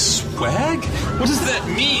bag swag? What does that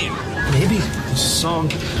mean? Maybe the song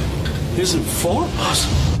isn't for us.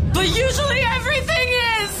 But usually everything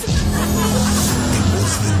is! It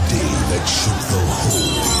was the day that shook the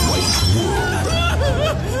whole white world.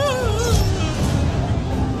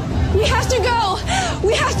 We have to go.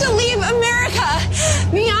 We have to leave America.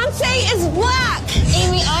 Beyonce is black.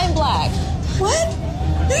 Amy, I'm black. What?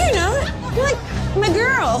 No, you're not. You're like my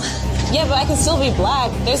girl. Yeah, but I can still be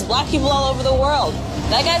black. There's black people all over the world.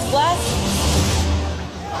 That guy's black.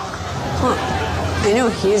 Huh. I know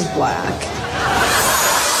he's black.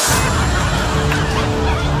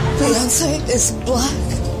 Beyonce is black.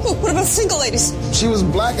 What about Single Ladies? She was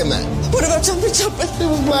black in that. What about Jumpin' Jumpin'? She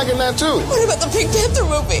was black in that too. What about the Pink Panther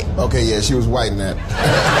movie? Okay, yeah, she was white in that.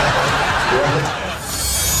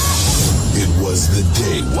 It was the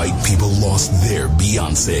day white people lost their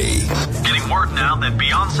Beyonce. Getting word now that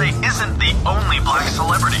Beyonce isn't the only black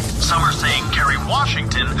celebrity. Some are saying Kerry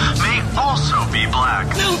Washington may also be black.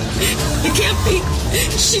 No, it can't be.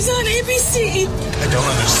 She's on ABC. I don't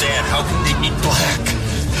understand. How can they be black?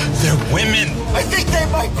 They're women. I think they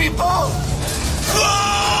might be both.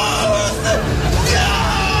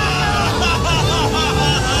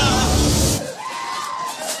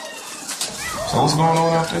 So what's going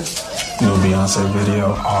on out there? New Beyonce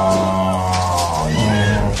video. Oh,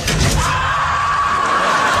 yeah.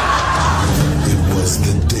 It was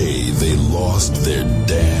the day they lost their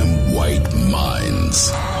damn white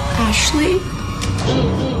minds. Ashley?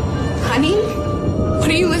 Honey? What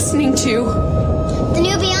are you listening to? The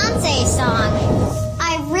new Beyonce song.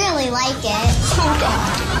 I really like it. Oh,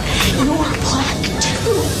 God. You're black,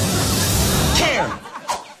 too. Karen,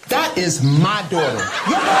 that is my daughter.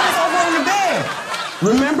 Your daughter's over in the bed.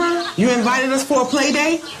 Remember, you invited us for a play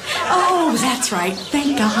date? Oh, that's right.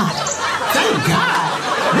 Thank God. Thank God.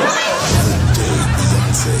 Really? The day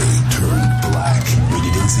Beyonce turned black.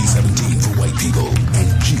 Rated NC-17 for white people and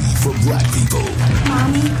G for black people.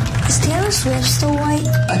 Mommy, is Taylor Swift still white?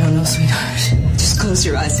 I don't know, sweetheart. Just close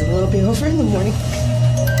your eyes and it'll be over in the morning.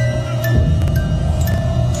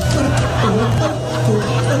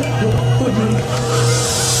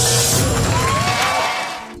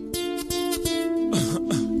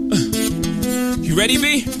 You ready,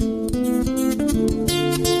 B?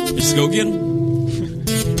 Let's go get him.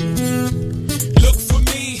 Look for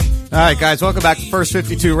me. All right, guys, welcome back to First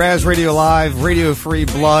 52 Raz Radio Live, Radio Free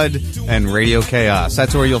Blood, and Radio Chaos.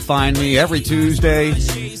 That's where you'll find me every Tuesday,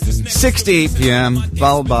 6 to 8 p.m.,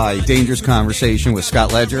 followed by Dangerous Conversation with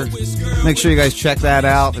Scott Ledger. Make sure you guys check that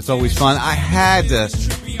out. It's always fun. I had to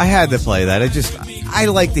play that. I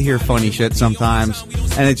like to hear funny shit sometimes,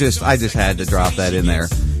 and I just had to drop that in there.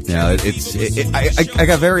 You know, I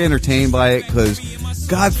got very entertained by it because,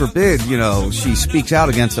 God forbid, you know, she speaks out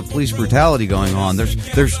against the police brutality going on.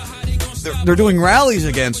 They're doing rallies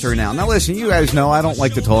against her now. Now, listen, you guys know I don't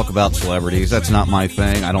like to talk about celebrities. That's not my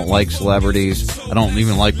thing. I don't like celebrities. I don't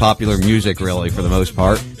even like popular music, really, for the most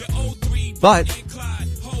part. But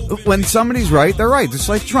when somebody's right, they're right. Just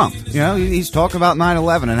like Trump. You know, he's talking about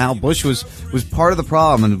 9/11 and how Bush was part of the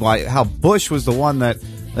problem and how Bush was the one that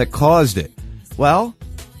caused it. Well,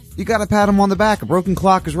 you got to pat him on the back. A broken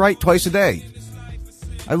clock is right twice a day.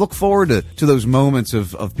 I look forward to those moments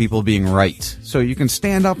of people being right. So you can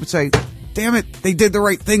stand up and say, damn it, they did the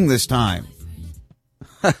right thing this time.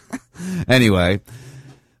 Anyway,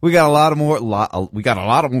 we got a lot more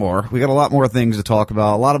things to talk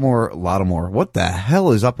about. A lot more. What the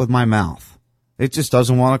hell is up with my mouth? It just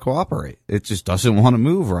doesn't want to cooperate. It just doesn't want to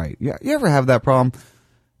move right. Yeah, you ever have that problem?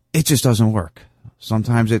 It just doesn't work.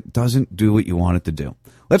 Sometimes it doesn't do what you want it to do.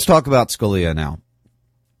 Let's talk about Scalia now.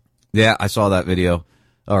 Yeah, I saw that video.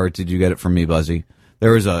 Or did you get it from me, Buzzy?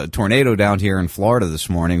 There was a tornado down here in Florida this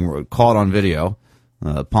morning, caught on video.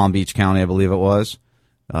 Palm Beach County, I believe it was.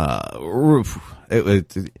 I live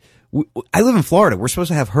in Florida. We're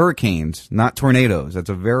supposed to have hurricanes, not tornadoes. That's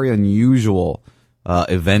a very unusual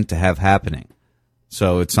event to have happening.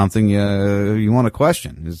 So it's something you want to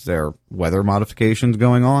question. Is there weather modifications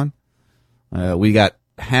going on? We got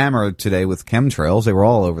hammered today with chemtrails. They were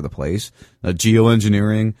all over the place.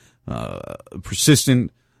 Geoengineering,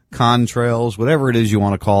 persistent contrails, whatever it is you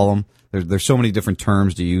want to call them. There's so many different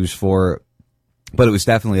terms to use for it, but it was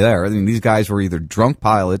definitely there. I mean, these guys were either drunk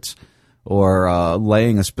pilots or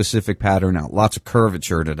laying a specific pattern out. Lots of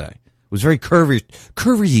curvature today. It was very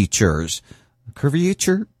curvatures.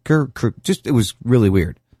 Curvature? Just, it was really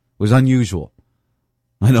weird. It was unusual.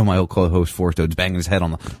 I know my old co-host Fortoad's banging his head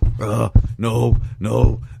on the, no.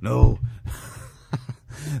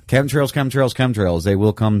 Chemtrails, they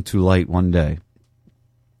will come to light one day.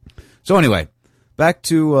 So anyway, back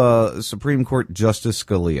to Supreme Court Justice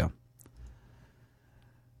Scalia.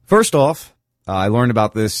 First off, I learned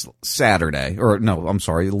about this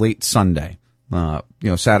late Sunday.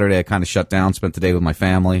 Saturday I kind of shut down, spent the day with my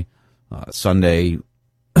family. Sunday,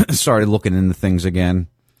 started looking into things again.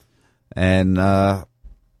 And the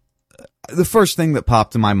first thing that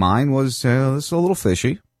popped in my mind was, this is a little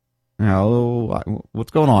fishy.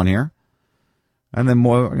 What's going on here? And then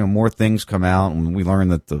more things come out, and we learn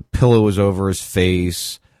that the pillow was over his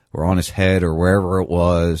face or on his head or wherever it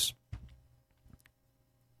was.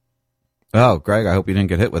 Oh, Greg, I hope you didn't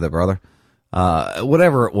get hit with it, brother.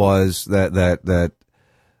 Whatever it was that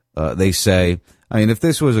they say. I mean, if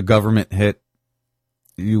this was a government hit,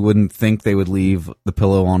 you wouldn't think they would leave the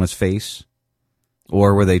pillow on his face.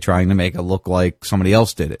 Or were they trying to make it look like somebody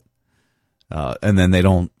else did it? And then they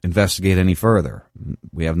don't investigate any further.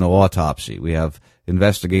 We have no autopsy. We have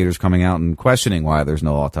investigators coming out and questioning why there's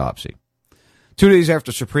no autopsy. 2 days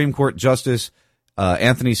after Supreme Court Justice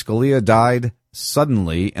Anthony Scalia died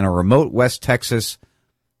suddenly in remote West Texas,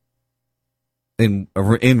 a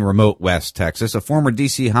former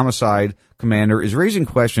D.C. homicide commander is raising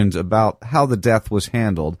questions about how the death was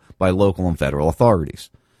handled by local and federal authorities.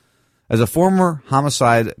 As a former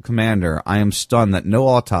homicide commander, I am stunned that no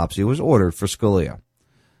autopsy was ordered for Scalia.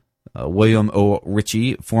 William O.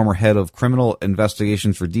 Ritchie, former head of criminal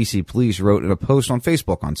investigations for D.C. police, wrote in a post on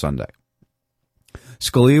Facebook on Sunday.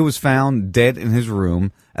 Scalia was found dead in his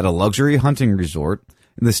room at a luxury hunting resort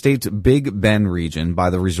in the state's Big Bend region by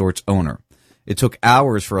the resort's owner. It took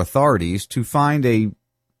hours for authorities to find a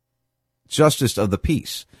justice of the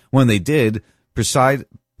peace. When they did, Presidio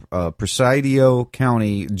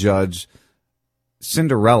County Judge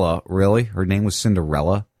Cinderella, really? Her name was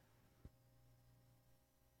Cinderella?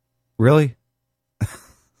 Really?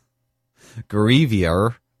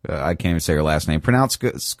 Garivier, I can't even say her last name, pronounced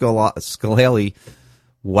Scalali,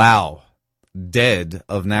 wow, dead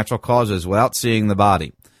of natural causes without seeing the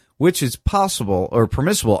body, which is possible or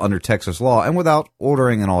permissible under Texas law and without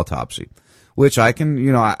ordering an autopsy, which I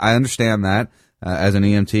can, I understand that. As an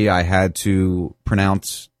EMT, I had to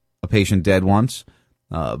pronounce a patient dead once,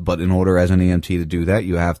 but in order as an EMT to do that,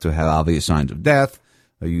 you have to have obvious signs of death.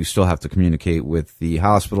 You still have to communicate with the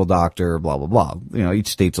hospital doctor, blah, blah, blah. Each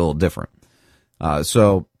state's a little different.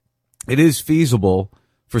 So it is feasible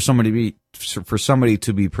for somebody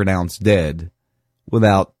to be pronounced dead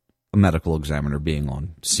without a medical examiner being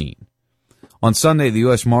on scene. On Sunday, the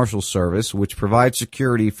U.S. Marshals Service, which provides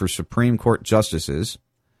security for Supreme Court justices,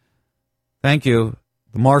 thank you,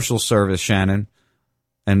 the Marshals Service, Shannon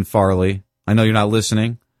and Farley. I know you're not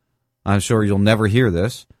listening. I'm sure you'll never hear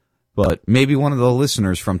this, but maybe one of the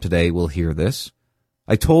listeners from today will hear this.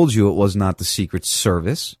 I told you it was not the Secret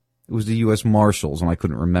Service. It was the U.S. Marshals, and I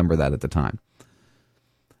couldn't remember that at the time.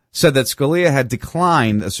 Said that Scalia had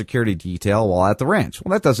declined a security detail while at the ranch.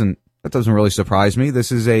 Well, that doesn't really surprise me.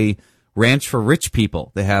 This is a ranch for rich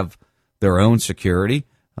people. They have their own security.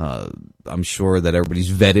 I'm sure that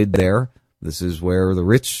everybody's vetted there. This is where the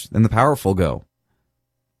rich and the powerful go.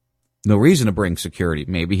 No reason to bring security.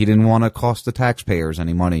 Maybe he didn't want to cost the taxpayers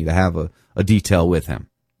any money to have a detail with him.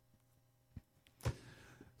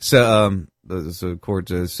 So, the court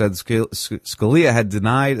said Scalia had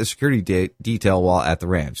denied a security detail while at the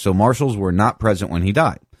ranch. So marshals were not present when he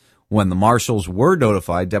died. When the marshals were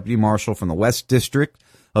notified, Deputy Marshal from the West District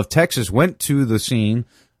of Texas went to the scene,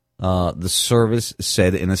 the service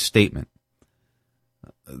said in a statement.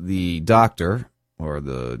 The doctor, or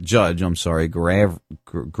the judge, I'm sorry,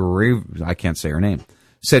 I can't say her name,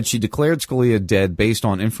 said she declared Scalia dead based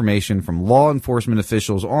on information from law enforcement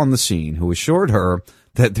officials on the scene who assured her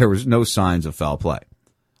that there was no signs of foul play.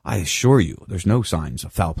 I assure you, there's no signs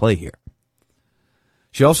of foul play here.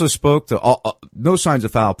 She also spoke to no signs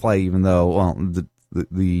of foul play, even though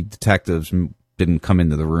the detectives didn't come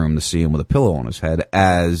into the room to see him with a pillow on his head,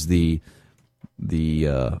 as the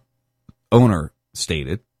owner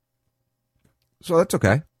stated. So that's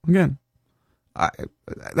okay. Again,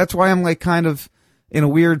 that's why I'm kind of in a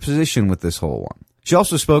weird position with this whole one. She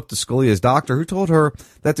also spoke to Scalia's doctor, who told her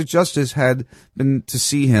that the justice had been to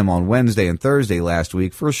see him on Wednesday and Thursday last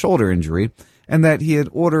week for a shoulder injury, and that he had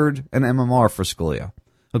ordered an MMR for Scalia.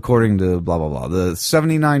 according to blah, blah, blah. The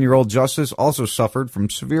 79-year-old justice also suffered from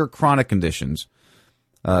severe chronic conditions.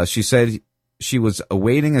 She said she was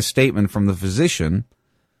awaiting a statement from the physician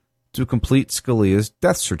to complete Scalia's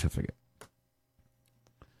death certificate.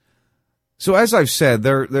 So as I've said,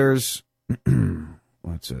 there's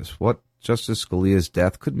what's this? What Justice Scalia's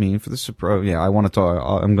death could mean for the Supreme. Yeah, I want to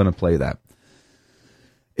talk. I'm going to play that.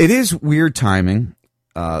 It is weird timing.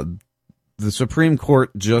 The Supreme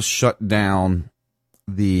Court just shut down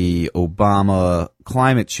the Obama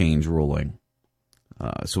climate change ruling.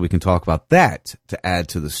 So we can talk about that to add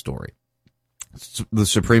to the story. The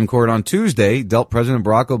Supreme Court on Tuesday dealt President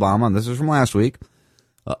Barack Obama, and this is from last week,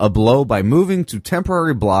 a blow by moving to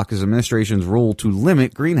temporarily block his administration's rule to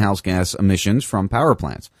limit greenhouse gas emissions from power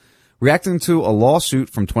plants. Reacting to a lawsuit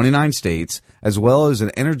from 29 states, as well as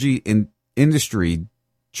an energy industry,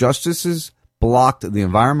 justices blocked the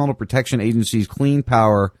Environmental Protection Agency's Clean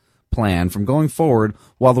Power Plan from going forward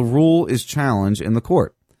while the rule is challenged in the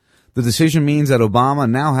court. The decision means that Obama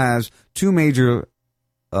now has two major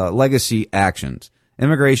legacy actions,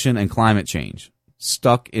 immigration and climate change,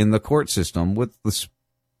 stuck in the court system with the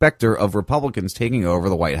specter of Republicans taking over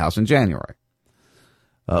the White House in January.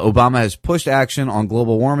 Obama has pushed action on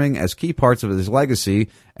global warming as key parts of his legacy,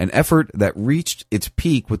 an effort that reached its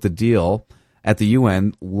peak with the deal at the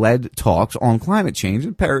UN led talks on climate change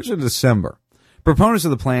in Paris in December. Proponents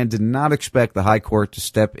of the plan did not expect the High Court to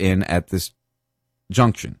step in at this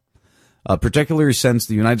junction. Particularly since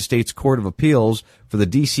the United States Court of Appeals for the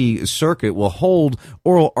D.C. Circuit will hold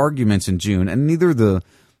oral arguments in June, and neither the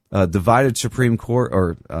divided Supreme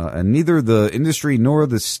Court and neither the industry nor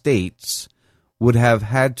the states would have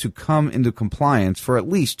had to come into compliance for at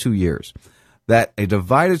least 2 years. That a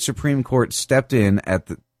divided Supreme Court stepped in at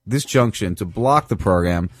this junction to block the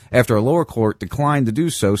program after a lower court declined to do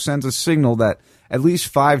so sends a signal that at least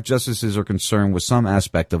 5 justices are concerned with some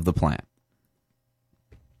aspect of the plan.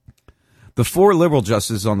 The 4 liberal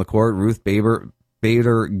justices on the court, Ruth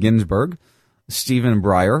Bader Ginsburg, Stephen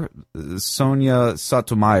Breyer, Sonia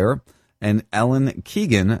Sotomayor, and Ellen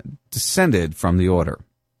Keegan, dissented from the order.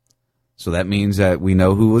 So that means that we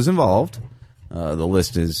know who was involved. The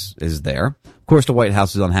list is there. Of course, the White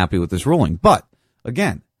House is unhappy with this ruling. But,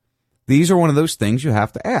 again, these are one of those things you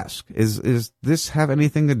have to ask. Is this have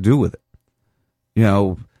anything to do with it? You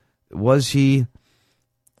know, was he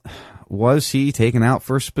taken out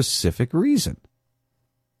for a specific reason?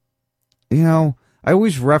 You know, I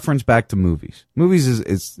always reference back to movies. Movies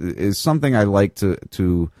is something I like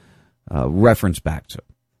to reference back to,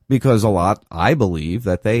 because I believe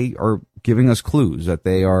that they are giving us clues, that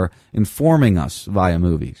they are informing us via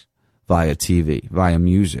movies, via TV, via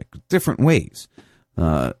music, different ways.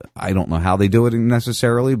 I don't know how they do it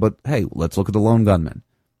necessarily, but hey, let's look at The Lone Gunman.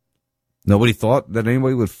 Nobody thought that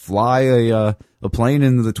anybody would fly a plane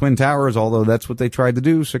into the Twin Towers, although that's what they tried to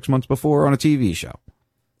do 6 months before on a TV show.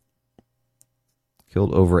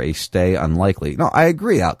 Killed over a stay unlikely. No, I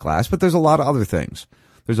agree, Outclass, but there's a lot of other things.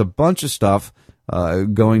 There's a bunch of stuff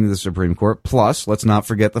going to the Supreme Court. Plus, let's not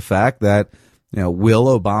forget the fact that, you know, will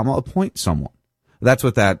Obama appoint someone? That's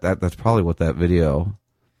what that's probably what that video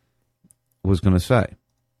was going to say.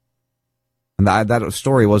 And that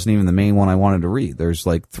story wasn't even the main one I wanted to read. There's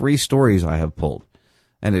like 3 stories I have pulled,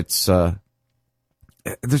 and it's there's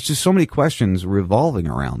just so many questions revolving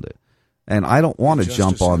around it. And I don't want to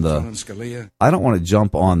jump on the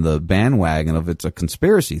bandwagon of it's a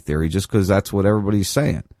conspiracy theory just because that's what everybody's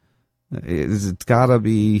saying. It's got to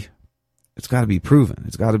be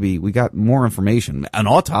proven. We got more information. An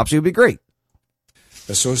autopsy would be great.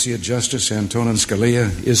 Associate Justice Antonin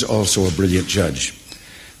Scalia is also a brilliant judge.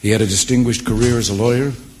 He had a distinguished career as a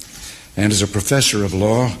lawyer and as a professor of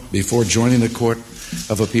law before joining the Court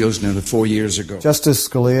of Appeals nearly 4 years ago. Justice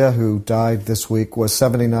Scalia, who died this week, was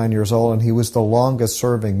 79 years old, and he was the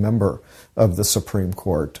longest-serving member of the Supreme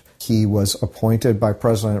Court. He was appointed by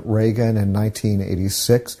President Reagan in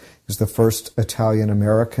 1986. He was the first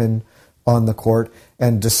Italian-American on the court,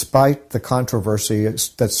 and despite the controversy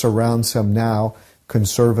that surrounds him now,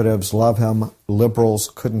 conservatives love him, liberals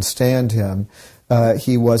couldn't stand him,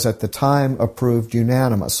 he was at the time approved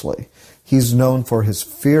unanimously. He's known for his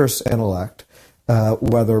fierce intellect,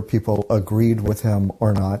 whether people agreed with him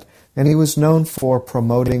or not. And he was known for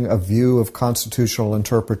promoting a view of constitutional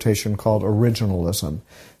interpretation called originalism.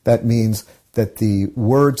 That means that the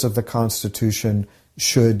words of the Constitution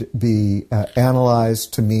should be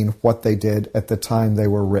analyzed to mean what they did at the time they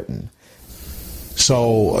were written.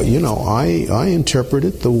 So, I interpret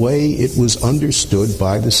it the way it was understood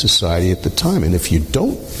by the society at the time. And if you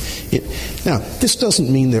don't... Now, this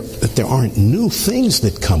doesn't mean that there aren't new things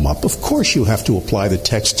that come up. Of course you have to apply the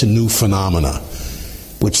text to new phenomena.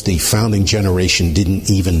 which the founding generation didn't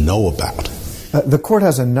even know about. The court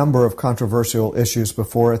has a number of controversial issues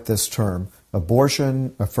before it this term: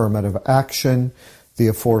 abortion, affirmative action, the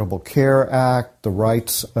Affordable Care Act, the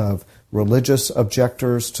rights of religious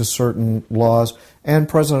objectors to certain laws, and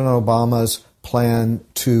President Obama's plan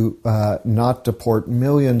to not deport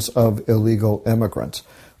millions of illegal immigrants.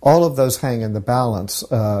 All of those hang in the balance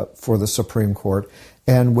for the Supreme Court,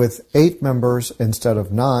 and with 8 members instead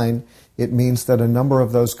of 9, it means that a number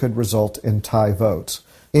of those could result in tie votes.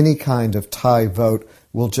 Any kind of tie vote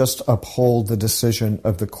will just uphold the decision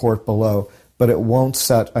of the court below, but it won't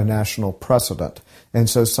set a national precedent. And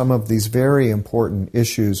so some of these very important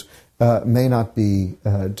issues may not be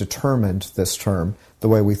determined this term the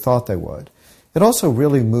way we thought they would. It also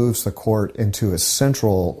really moves the court into a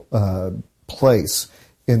central place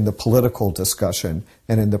in the political discussion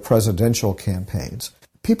and in the presidential campaigns.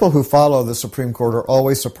 People who follow the Supreme Court are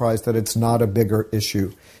always surprised that it's not a bigger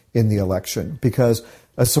issue in the election, because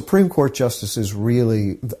a Supreme Court justice is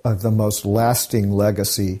really the most lasting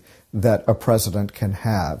legacy that a president can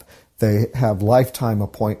have. They have lifetime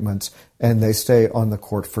appointments, and they stay on the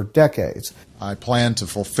court for decades. I plan to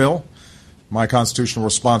fulfill my constitutional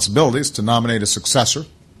responsibilities to nominate a successor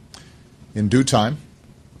in due time.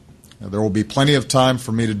 There will be plenty of time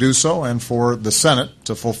for me to do so and for the Senate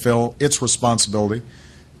to fulfill its responsibility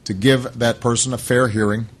to give that person a fair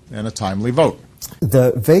hearing and a timely vote.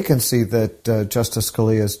 The vacancy that Justice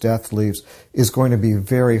Scalia's death leaves is going to be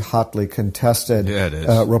very hotly contested. Yeah, it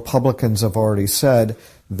is. Republicans have already said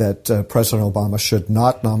that President Obama should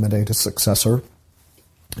not nominate a successor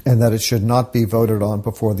and that it should not be voted on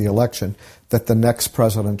before the election, that the next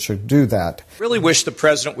president should do that. Really wish the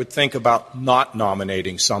president would think about not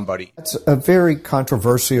nominating somebody. It's a very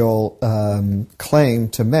controversial claim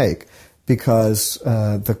to make, because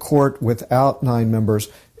the court without 9 members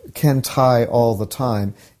can tie all the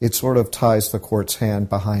time. It sort of ties the court's hand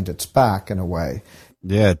behind its back in a way.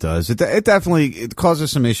 Yeah, it does. It definitely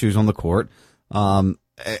causes some issues on the court.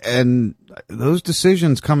 And those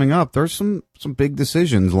decisions coming up, there's some big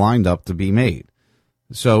decisions lined up to be made.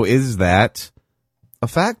 So is that a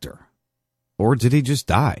factor? Or did he just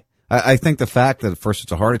die? I think the fact that at first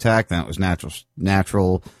it's a heart attack, then it was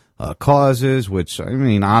natural causes, which, I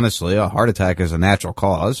mean, honestly, a heart attack is a natural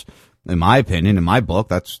cause. In my opinion, in my book,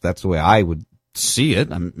 that's the way I would see it.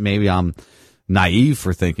 Maybe I'm naive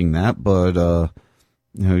for thinking that, but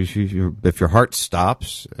if your heart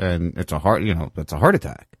stops and it's a heart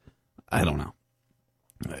attack. I don't know.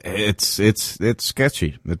 It's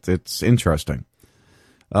sketchy. It's interesting.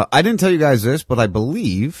 I didn't tell you guys this, but I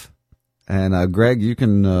believe, and Greg, you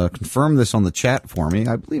can confirm this on the chat for me.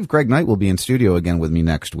 I believe Greg Knight will be in studio again with me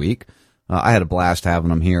next week. I had a blast having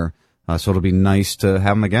him here, so it'll be nice to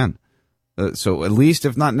have him again. So at least,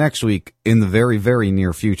 if not next week, in the very, very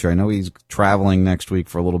near future. I know he's traveling next week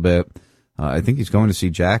for a little bit. I think he's going to see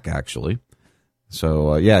Jack, actually.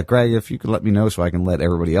 So, yeah, Greg, if you could let me know so I can let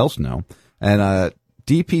everybody else know. And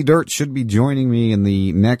DP Dirt should be joining me in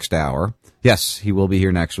the next hour. Yes, he will be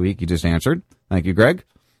here next week. He just answered. Thank you, Greg.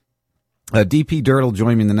 DP Dirt will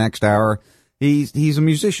join me in the next hour. He's a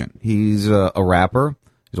musician. He's a rapper.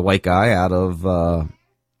 He's a white guy out of,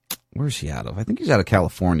 where's he out of? I think he's out of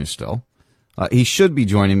California still. He should be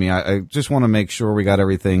joining me. I just want to make sure we got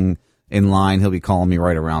everything in line. He'll be calling me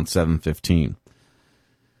right around 7:15.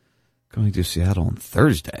 Going to Seattle on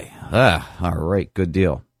Thursday. All right, good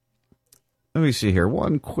deal. Let me see here.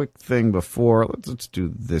 One quick thing before. Let's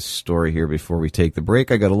do this story here before we take the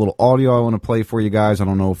break. I got a little audio I want to play for you guys. I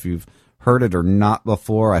don't know if you've heard it or not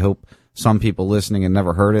before. I hope some people listening have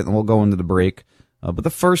never heard it, and we'll go into the break. But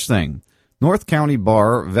the first thing, North County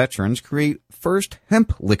Bar veterans create first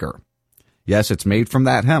hemp liquor. Yes, it's made from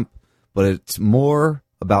that hemp, but it's more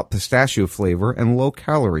about pistachio flavor and low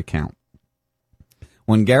calorie count.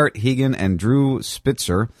 When Garrett Hegan and Drew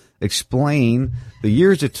Spitzer explain the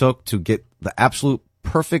years it took to get the absolute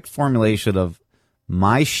perfect formulation of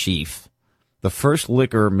My Sheaf, the first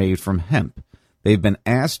liquor made from hemp, they've been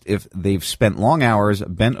asked if they've spent long hours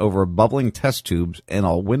bent over bubbling test tubes in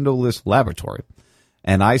a windowless laboratory.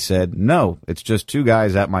 And I said, no, it's just 2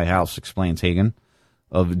 guys at my house, explains Hagan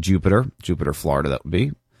of Jupiter, Florida, that would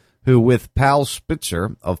be, who with Pal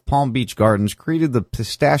Spitzer of Palm Beach Gardens created the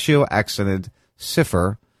pistachio-accented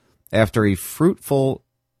cipher after a fruitful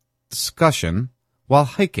discussion while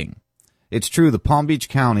hiking. It's true, the Palm Beach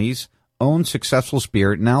County's own successful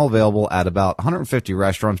spirit, now available at about 150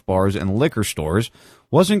 restaurants, bars, and liquor stores,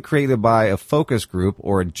 wasn't created by a focus group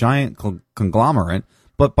or a giant conglomerate,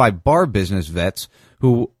 but by bar business vets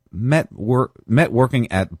who met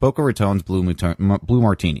working at Boca Raton's Blue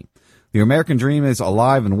Martini. The American dream is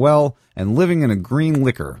alive and well and living in a green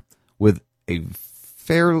liquor with a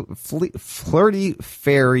flirty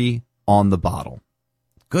fairy on the bottle.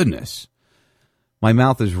 Goodness. My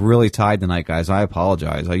mouth is really tied tonight, guys. I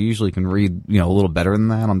apologize. I usually can read, a little better than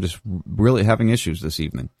that. I'm just really having issues this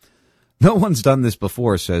evening. No one's done this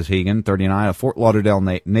before, says Hagen, 39, a Fort Lauderdale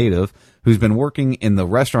native who's been working in the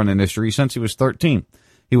restaurant industry since he was 13.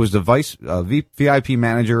 He was the VIP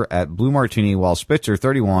manager at Blue Martini, while Spitzer,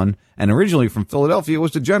 31, and originally from Philadelphia,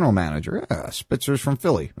 was the general manager. Yeah, Spitzer's from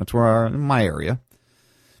Philly. That's where in my area.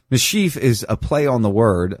 Mischief is a play on the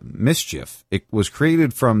word mischief. It was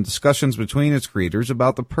created from discussions between its creators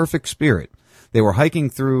about the perfect spirit. They were hiking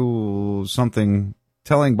through something,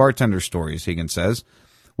 telling bartender stories, Hagen says.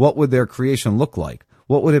 What would their creation look like?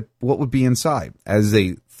 What would be inside? As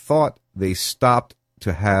they thought, they stopped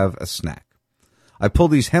to have a snack. I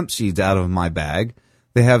pulled these hemp seeds out of my bag.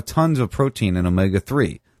 They have tons of protein and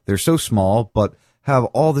omega-3. They're so small, but have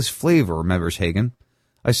all this flavor, remembers Hagen.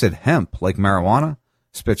 I said, hemp, like marijuana?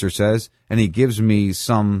 Spitzer says, and he gives me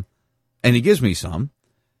some.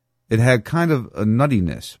 It had kind of a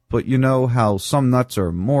nuttiness, but you know how some nuts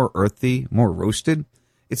are more earthy, more roasted?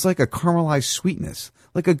 It's like a caramelized sweetness,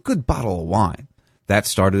 like a good bottle of wine. That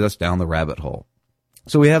started us down the rabbit hole.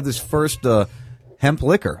 So we have this first hemp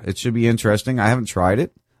liquor. It should be interesting. I haven't tried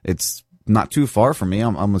it. It's not too far from me.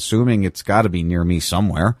 I'm assuming it's got to be near me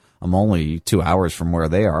somewhere. I'm only 2 hours from where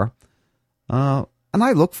they are. And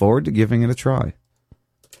I look forward to giving it a try.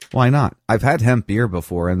 Why not? I've had hemp beer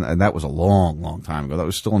before, and that was a long, long time ago. That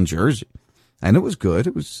was still in Jersey. And it was good.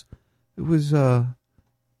 It was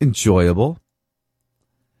enjoyable.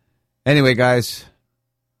 Anyway, guys,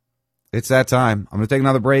 it's that time. I'm going to take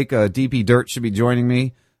another break. DP Dirt should be joining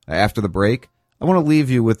me after the break. I want to leave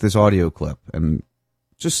you with this audio clip, and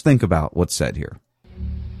just think about what's said here.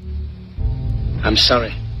 I'm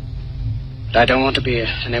sorry, but I don't want to be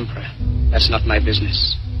an emperor. That's not my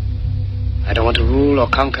business. I don't want to rule or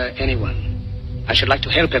conquer anyone. I should like to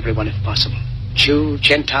help everyone if possible. Jew,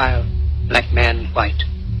 Gentile, black man, white.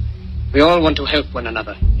 We all want to help one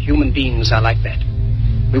another. Human beings are like that.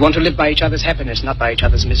 We want to live by each other's happiness, not by each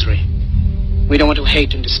other's misery. We don't want to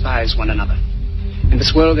hate and despise one another. In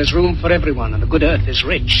this world there's room for everyone, and the good earth is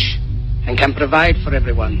rich and can provide for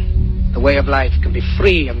everyone. The way of life can be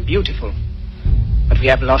free and beautiful, but we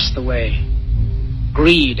have lost the way.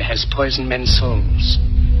 Greed has poisoned men's souls,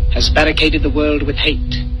 has barricaded the world with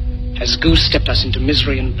hate, has goose-stepped us into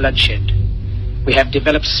misery and bloodshed. We have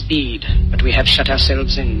developed speed, but we have shut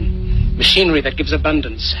ourselves in. Machinery that gives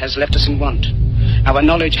abundance has left us in want. Our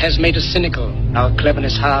knowledge has made us cynical, our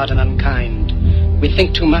cleverness hard and unkind. We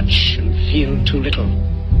think too much and feel too little.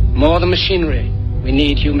 More than machinery, we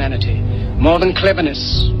need humanity. More than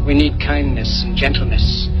cleverness, we need kindness and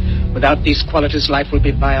gentleness. Without these qualities, life will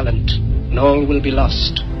be violent, and all will be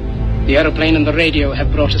lost. The aeroplane and the radio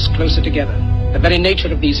have brought us closer together. The very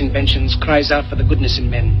nature of these inventions cries out for the goodness in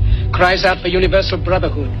men, cries out for universal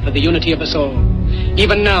brotherhood, for the unity of us all.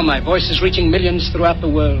 Even now, my voice is reaching millions throughout the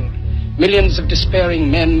world. Millions of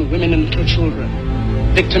despairing men, women, and little children,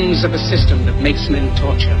 victims of a system that makes men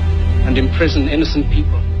torture and imprison innocent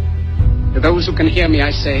people. To those who can hear me,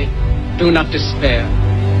 I say, do not despair.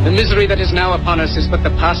 The misery that is now upon us is but the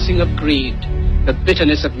passing of greed, the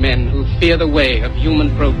bitterness of men who fear the way of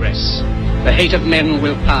human progress. The hate of men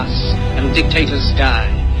will pass, and dictators die,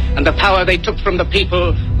 and the power they took from the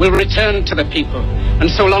people will return to the people, and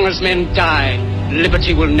so long as men die,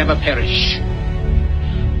 liberty will never perish.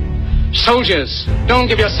 Soldiers, don't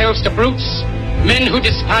give yourselves to brutes, men who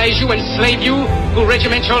despise you, enslave you, who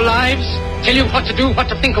regiment your lives, tell you what to do, what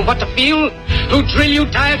to think, and what to feel, who drill you,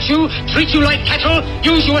 diet you, treat you like cattle,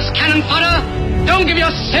 use you as cannon fodder. Don't give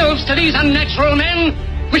yourselves to these unnatural men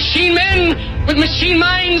with machine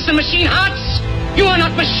minds and machine hearts. You are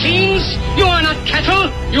not machines, you are not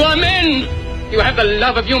cattle, you are men. You have the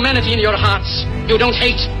love of humanity in your hearts. You don't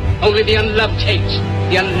hate, only the unloved hate,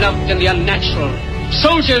 the unloved and the unnatural.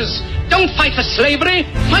 Soldiers, don't fight for slavery,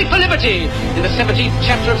 fight for liberty. In the 17th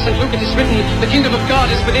chapter of St. Luke it is written, the kingdom of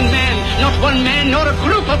God is within man, not one man nor a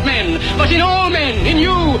group of men, but in all men, in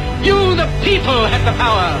you. You, the people, have the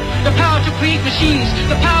power to create machines,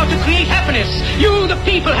 the power to create happiness. You, the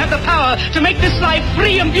people, have the power to make this life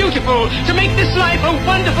free and beautiful, to make this life a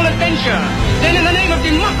wonderful adventure. Then in the name of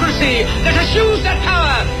democracy, let us use that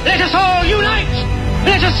power. Let us all unite.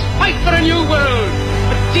 Let us fight for a new world,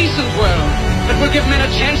 a decent world, that will give men a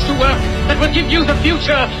chance to work, that will give youth a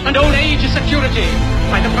future and old age a security.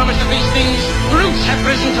 By the promise of these things, brutes have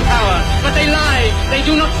risen to power, but they lie. They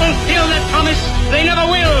do not fulfill that promise. They never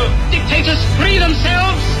will. Dictators free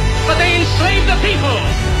themselves, but they enslave the people.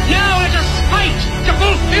 Now let us fight. To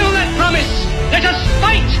fulfill that promise, let us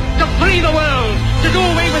fight to free the world, to do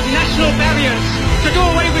away with national barriers, to do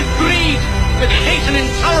away with greed, with hate and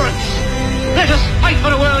intolerance. Let us fight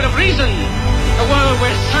for a world of reason, a world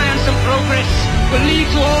where science and progress will lead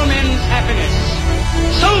to all men's happiness.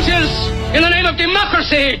 Soldiers, in the name of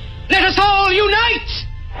democracy, let us all unite!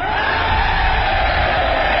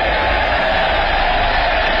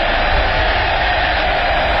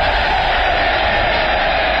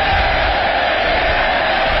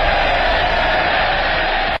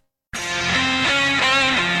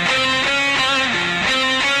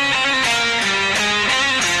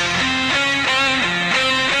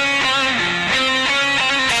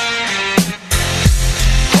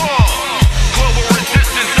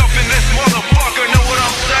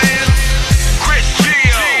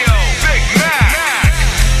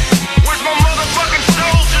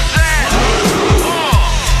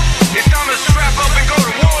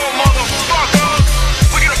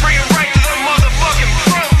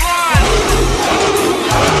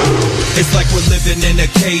 In a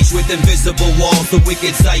cage with invisible walls, the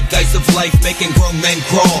wicked zeitgeist of life making grown men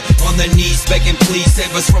crawl on their knees begging please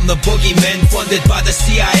save us from the boogeymen funded by the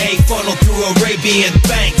CIA, funneled through Arabian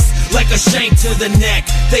banks like a shank to the neck.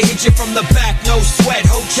 They hit you from the back, no sweat,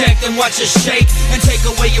 hold check and watch us shake and take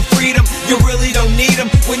away your freedom. You really don't need them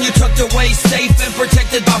when you're tucked away safe and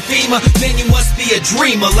protected by FEMA. Man, you must be a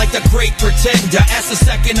dreamer like the great pretender. Ask the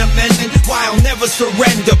Second Amendment, why I'll never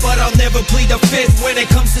surrender, but I'll never plead the Fifth. When it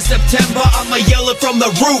comes to September, I'ma yell it from the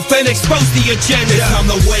roof and expose the agenda. It's time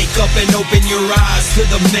to wake up and open your eyes to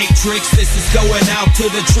the matrix. This is going out to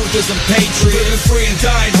the truthers and patriots. Living free and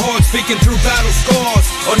dying hard, speaking through battle scars.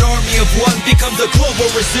 An army of one becomes a global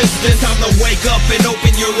resistance. Time to wake up and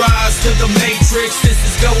open your eyes to the matrix. This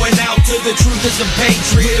is going out to the truthers and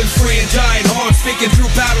patriots. Living free and dying hard, speaking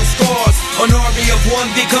through battle scars. An army of one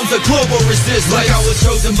becomes a global resistance. Like I was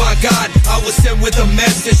chosen by God, I was sent with a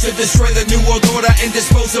message to destroy the New World Order and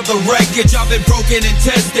dispose of the wreckage. I've been broken and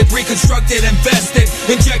tested, reconstructed, invested,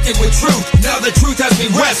 injected with truth. Now the truth has me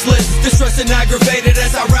restless, distressed and aggravated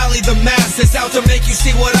as I rally the masses. Out to make you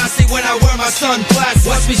see what I see when I wear my sunglasses.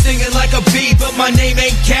 Watch me singing like a bee, but my name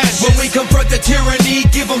ain't Cassius. When we confront the tyranny,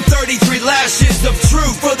 give them 33 lashes of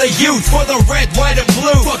truth for the youth, for the red, white, and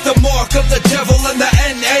blue. Fuck the mark of the devil and the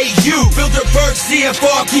NAU. Bilderberg,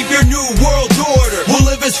 CFR, keep your new world order. We'll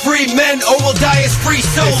live as free men or we'll die as free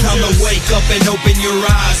soldiers. It's time to wake up and open your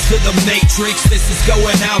eyes to the matrix. This is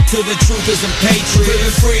going out to the truthers and patriots.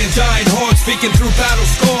 Living free and dying hard, speaking through battle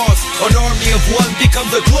scars. An army of one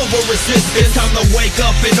becomes a global resistance. It's time to wake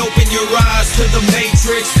up and open your eyes to the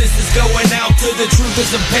matrix. This is going out to the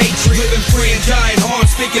truthers and patriots. Living free and dying hard,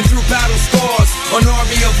 speaking through battle scars. An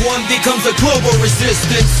army of one becomes a global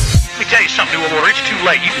resistance. Let me tell you something, New War, it's too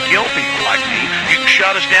late. You can kill people like me. You can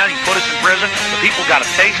shut us down. You can put us in prison. The people got to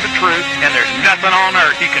taste the truth, and there's nothing on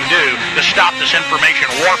earth you can do to stop this information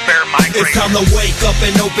warfare migration. It's time to wake up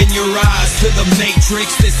and open your eyes to the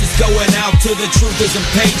matrix. This is going out to the truthers and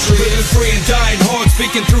patriots. Living free and dying hard,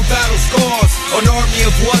 speaking through battle scars. An army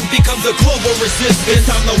of one becomes a global resistance. It's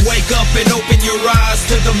time to wake up and open your eyes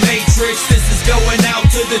to the matrix. This is going out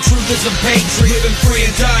to the truthers and patriots. Living free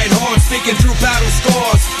and dying hard, speaking through battle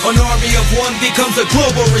scars. An army of one becomes a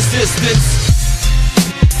global resistance.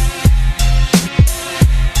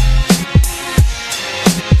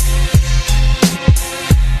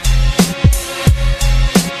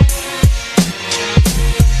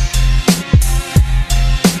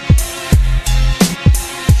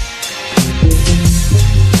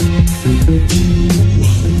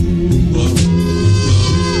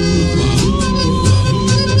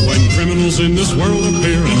 In this world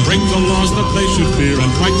appear and break the laws that they should fear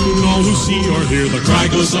and frighten all who see or hear. The cry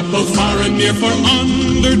goes up both far and near for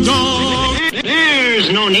underdog.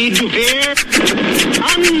 There's no need to fear.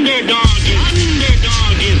 Underdog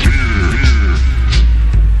is here.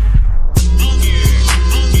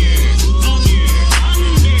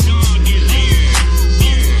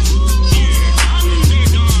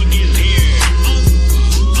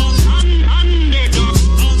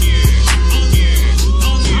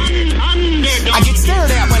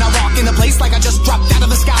 Like I just dropped out of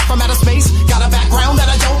the sky from outer space. Got a background that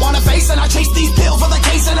I don't wanna face, and I chase these pills for the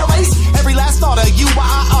case and a race. Every last thought of you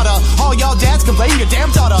I utter. All y'all dads can blame your damn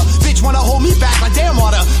daughter. Bitch wanna hold me back like damn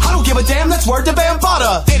water. I don't give a damn, that's word to Van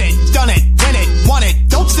Butter. Did it, done it, win it, won it.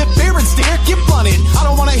 Don't sit there and stare, get blunted. I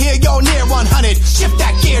don't wanna hear y'all near 100. Shift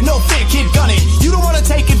that gear, no fear, kid, gun it. You don't wanna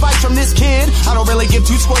take advice from this kid. I don't really give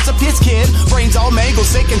two squirts of piss, kid. Brains all mangled,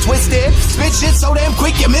 sick and twisted. Spit shit so damn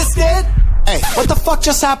quick you missed it. Hey, what the fuck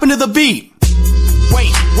just happened to the beat?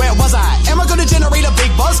 Wait, where was I? Am I gonna generate a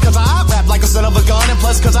big buzz? Cause I rap like a son of a gun, and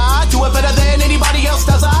plus cause I do it better than anybody else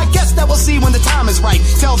does. I guess that we'll see when the time is right.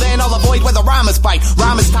 Till then I'll avoid where the rhymers bite.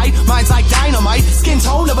 Rhyme is tight, mine's like dynamite. Skin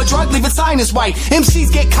tone of a drug, leave its sinus white.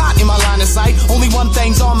 MCs get caught in my line of sight. Only one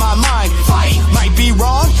thing's on my mind. Fight, might be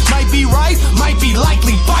wrong, might be right, might be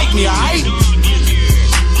likely, bite me, alright?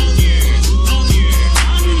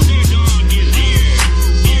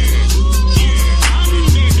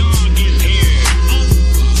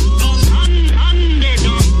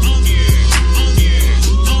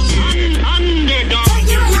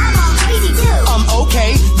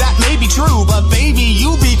 Okay, that may be true, but baby,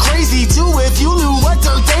 you'd be crazy too if you knew what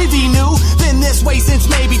Dirt Davy knew. Been this way since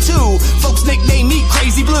maybe 2. Folks nickname me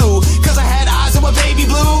Crazy Blue, cause I had eyes that were baby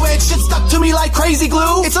blue, and shit stuck to me like crazy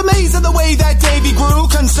glue. It's amazing the way that Davy grew,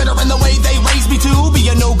 considering the way they raised me to be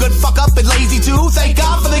a no good fuck up and lazy too. Thank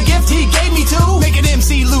God for the gift he gave me to make an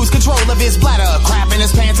MC lose control of his bladder, crap in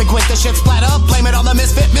his pants and quit the shit splatter. Blame it on the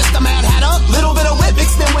misfit Mr. Mad Hatter, little bit of wit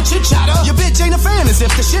mixed in with chit chatter. Your bitch ain't a fan as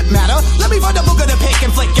if the shit matter. Let me run the book of the pick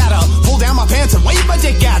and flick at her, pull down my pants and wave my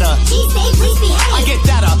dick at her. Please behave. I get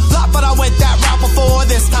that a lot, but I went that route before.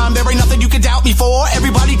 This time there ain't nothing you can doubt me for.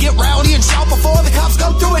 Everybody get rowdy and shout before the cops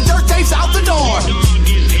come through and Dirt Dave's out the door.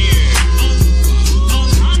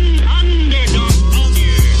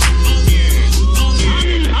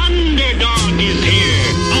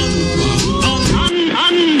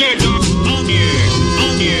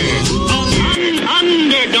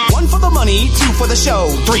 One for the money, 2 for the show,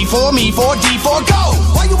 3 for me, 4 D for go.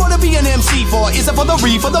 Why you wanna be an MC for? Is it for the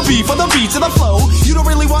re, for the B, for the beat, to the flow? You don't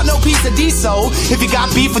really want no piece of D, so if you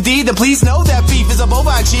got beef with D, then please know that beef is a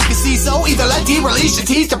bovine sheep, you see, so either let D release your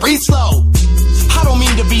teeth to breathe slow. I don't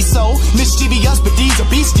mean to be so mischievous, but D's a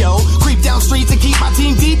beast, yo. Creep down streets and keep my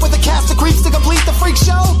team deep with a cast of creeps to complete the freak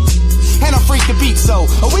show. And I freak the beat, so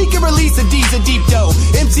a week can release a D's a deep dough.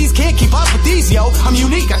 MCs can't keep up with these, yo. I'm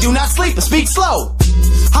unique, I do not sleep, I speak slow.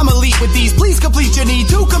 I'm elite with these, please complete your need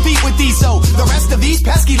to compete with these, so the rest of these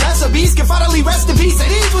pesky lesser beasts can finally rest in peace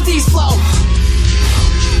at ease with these flow.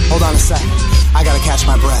 Hold on a sec, I gotta catch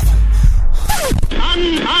my breath.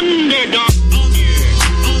 Underdog.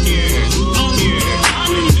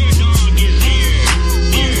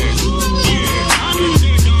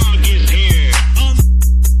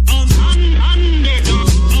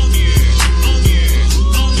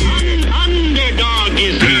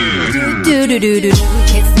 Do-do-do-do. It's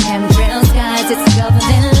the chemtrail skies, it's the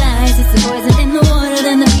government lies, it's the poison in the water,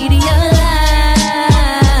 then the media lies.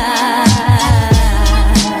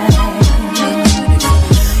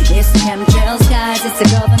 It's the chemtrail skies, it's the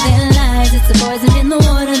government lies, it's the poison in the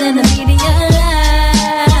water, then the media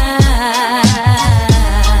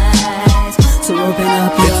lies. So open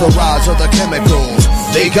up your It's the rise of the chemicals.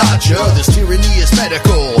 They got ya, this tyranny is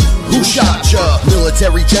medical. Who shot ya?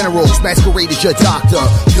 Military generals masquerade as your doctor.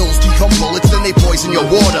 Pills become bullets, then they poison your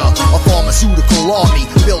water. A pharmaceutical army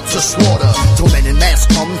built to slaughter. Till men in masks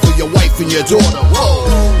come for your wife and your daughter. Whoa,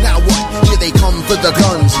 now what? Here they come for the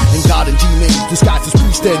guns. And God and demons disguised as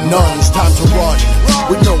priests and nuns. Time to run,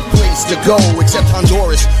 with no place to go except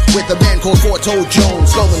Honduras, with a man called Forto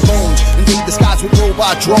Jones. Skull and bones, invade the skies with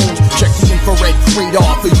robot drones. Check the infrared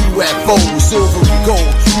radar for UFOs. Silvery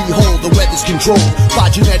gold, behold the weather's controlled by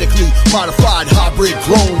genetically modified hybrid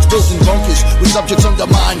clones. Built in bunkers with subjects under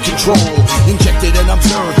mind control. Injected and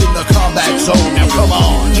observed in the combat zone. Now come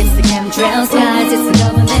on. It's the chemtrail skies, it's the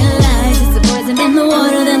government lies, it's the poison in the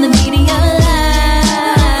water, then the media lies.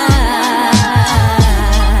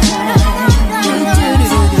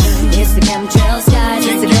 It's the chemtrail skies,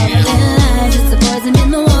 it's the government lies, it's the poison in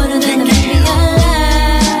the water, then the media lies.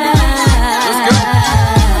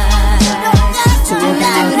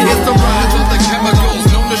 It's the rise of the chemicals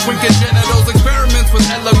known as shrinking genitals. Experiments with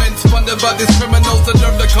elements funded by these criminals that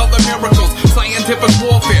learn to call them miracles. Scientific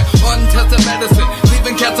warfare, untested medicine,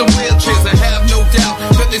 leaving cats in wheelchairs. I have no doubt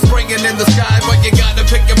that they're spraying in the sky, but you gotta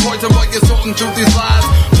pick your poison while you're sorting through these lies.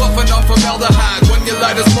 Puffing off formaldehyde when you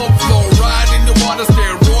light a smoke flow. Ride in your water,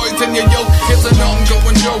 steroids in your yoke. It's an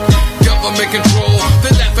ongoing joke. Government control,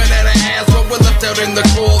 they're laughing at our ass, but we're left out in the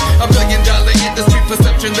cold. $1 billion industry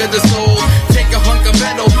perception that is sold. Take a hunk of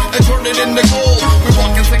metal and turn it into gold. We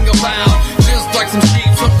walk and sing a file, just like some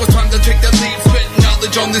sheep. So it's time to take that lead, spit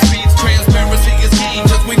knowledge on these beats. Transparency is key,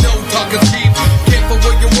 cause we know talk is cheap. Careful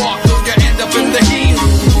where you walk, or you end up in the heat.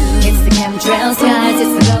 It's the chemtrail skies,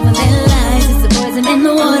 it's the government lies, it's the poison in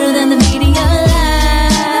the water, then the media lies.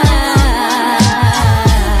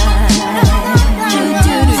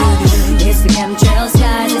 It's the chemtrail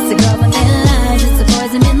skies, it's the government lies, it's the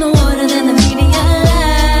poison in the water, then the media lies.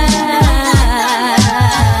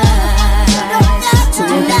 So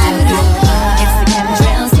it's the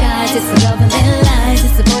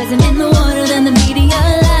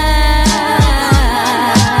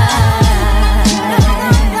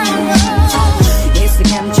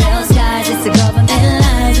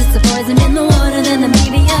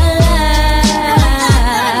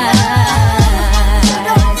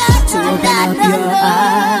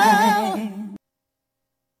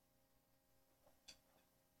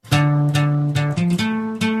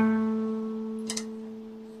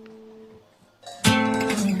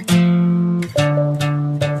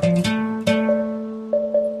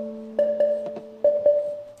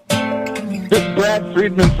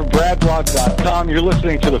Friedman from BradBlog.com. You're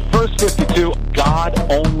listening to the First 52.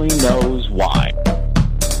 God only knows why.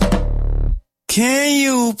 Can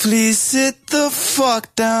you please sit the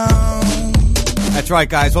fuck down? That's right,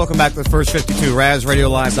 guys. Welcome back to the First 52,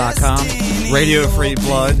 RazRadioLive.com, Radio Free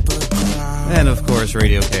Blood, and, of course,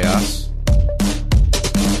 Radio Chaos.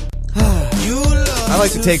 I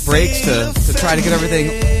like to take breaks to try to get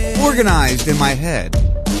everything organized in my head.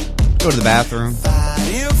 Go to the bathroom.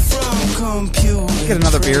 Get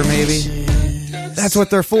another beer, maybe. That's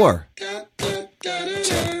what they're for.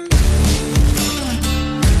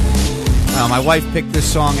 My wife picked this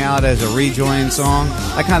song out as a rejoin song.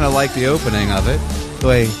 I kind of like the opening of it. The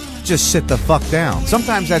way, just sit the fuck down.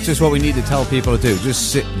 Sometimes that's just what we need to tell people to do.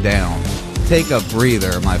 Just sit down. Take a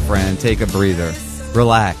breather, my friend. Take a breather.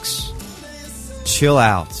 Relax. Chill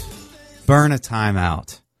out. Burn a time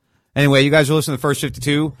out. Anyway, you guys are listening to the First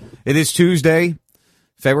 52. It is Tuesday,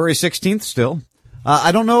 February 16th still.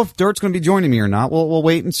 I don't know if Dirt's going to be joining me or not. We'll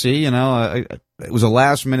wait and see. You know, it was a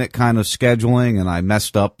last-minute kind of scheduling, and I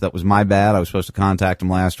messed up. That was my bad. I was supposed to contact him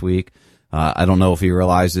last week. I don't know if he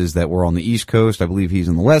realizes that we're on the East Coast. I believe he's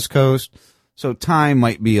on the West Coast. So time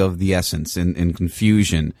might be of the essence in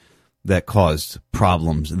confusion that caused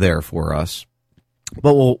problems there for us.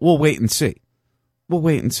 But we'll wait and see. We'll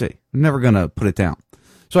wait and see. I'm never going to put it down.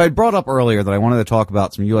 So I brought up earlier that I wanted to talk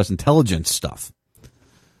about some U.S. intelligence stuff.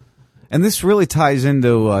 And this really ties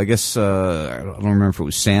into, I guess, I don't remember if it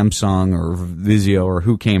was Samsung or Vizio or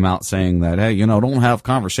who came out saying that, hey, don't have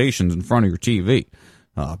conversations in front of your TV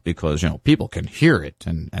because, people can hear it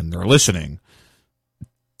and they're listening.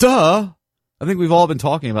 Duh! I think we've all been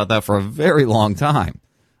talking about that for a very long time.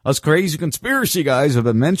 Us crazy conspiracy guys have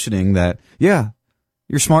been mentioning that, yeah,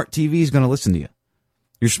 your smart TV is going to listen to you.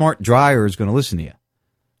 Your smart dryer is going to listen to you.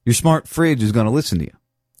 Your smart fridge is going to listen to you.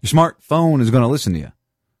 Your smart phone is going to listen to you.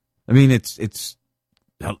 I mean, it's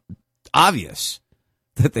obvious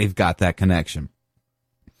that they've got that connection.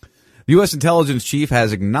 The U.S. intelligence chief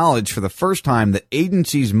has acknowledged for the first time that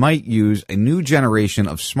agencies might use a new generation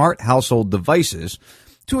of smart household devices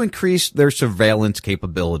to increase their surveillance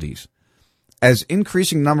capabilities. As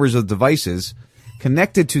increasing numbers of devices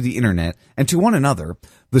connected to the internet and to one another,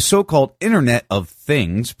 the so-called Internet of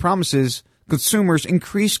Things promises consumers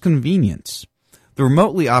increased convenience. The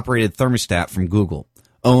remotely operated thermostat from Google,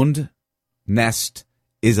 owned Nest,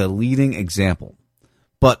 is a leading example.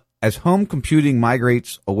 But as home computing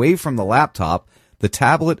migrates away from the laptop, the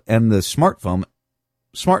tablet, and the smartphone,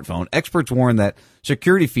 experts warn that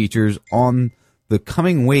security features on the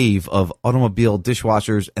coming wave of automobile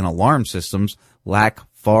dishwashers and alarm systems lag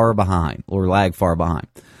far behind.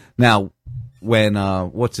 Now, when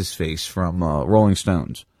what's his face from Rolling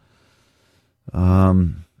Stones?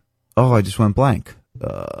 I just went blank.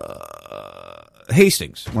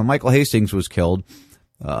 Hastings. When Michael Hastings was killed,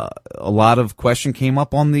 a lot of question came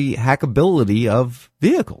up on the hackability of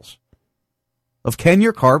vehicles. Of can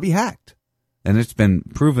your car be hacked? And it's been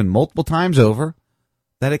proven multiple times over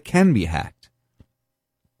that it can be hacked.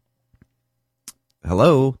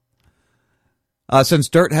 Hello? Since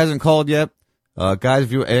Dirt hasn't called yet,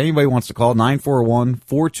 guys, if anybody wants to call,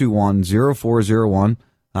 941-421-0401.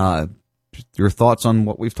 Your thoughts on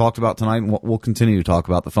what we've talked about tonight and what we'll continue to talk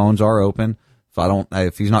about. The phones are open.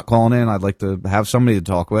 If he's not calling in, I'd like to have somebody to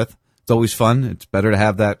talk with. It's always fun. It's better to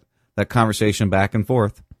have that conversation back and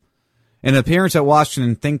forth. In an appearance at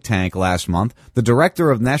Washington think tank last month, the director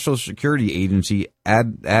of National Security Agency,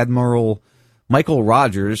 Admiral Michael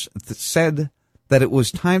Rogers, said that it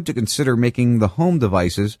was time to consider making the home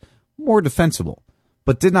devices more defensible,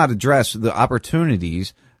 but did not address the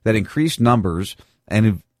opportunities that increased numbers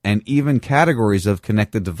and even categories of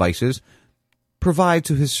connected devices provide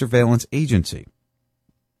to his surveillance agency.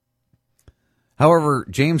 However,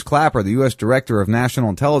 James Clapper, the U.S. Director of National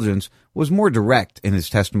Intelligence, was more direct in his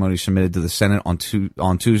testimony submitted to the Senate on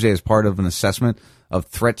Tuesday as part of an assessment of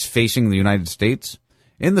threats facing the United States.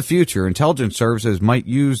 In the future, intelligence services might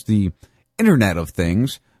use the Internet of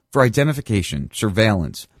Things for identification,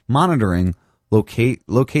 surveillance, monitoring,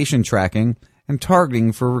 location tracking, and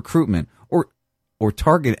targeting for recruitment, or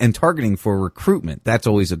targeting for recruitment. That's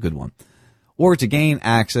always a good one. Or to gain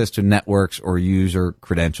access to networks or user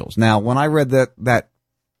credentials. Now, when I read that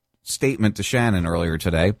statement to Shannon earlier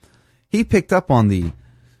today, he picked up on the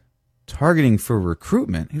targeting for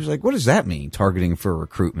recruitment. He was like, what does that mean, targeting for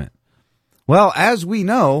recruitment? Well, as we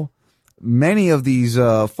know, many of these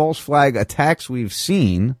false flag attacks we've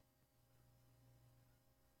seen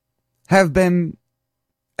have been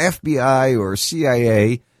FBI or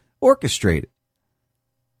CIA orchestrated,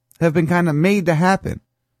 have been kind of made to happen,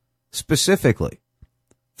 specifically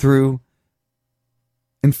through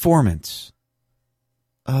informants,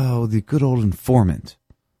 the good old informant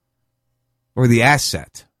or the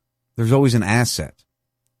asset. There's always an asset.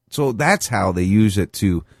 So that's how they use it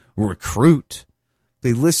to recruit.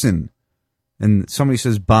 They listen, and somebody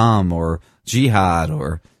says bomb or jihad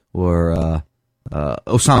or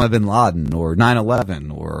Osama bin Laden or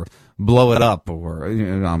 9/11 or blow it up, or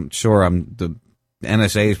I'm sure the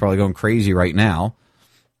NSA is probably going crazy right now.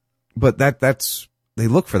 But that's they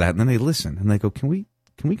look for that, and then they listen and they go, can we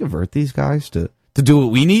convert these guys to do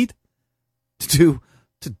what we need to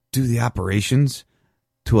do the operations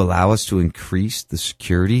to allow us to increase the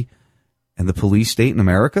security and the police state in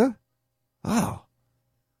America? Oh,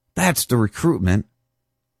 that's the recruitment.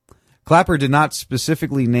 Clapper did not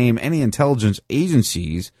specifically name any intelligence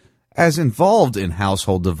agencies as involved in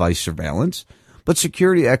household device surveillance, but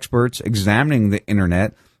security experts examining the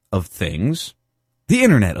Internet of Things,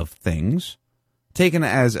 taken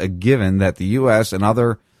as a given that the U.S. and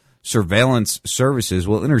other surveillance services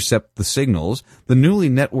will intercept the signals the newly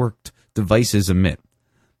networked devices emit,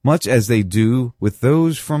 much as they do with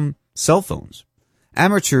those from cell phones.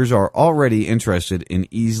 Amateurs are already interested in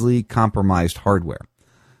easily compromised hardware.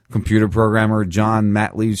 Computer programmer John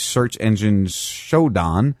Matley's search engine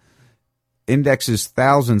Shodan indexes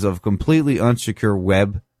thousands of completely unsecure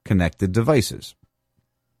web-connected devices.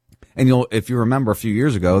 And if you remember a few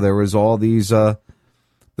years ago, there was all these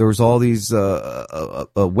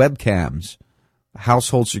webcams,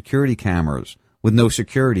 household security cameras with no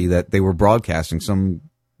security that they were broadcasting. Some,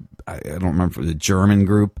 I don't remember, the German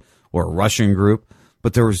group or a Russian group,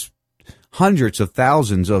 but there was hundreds of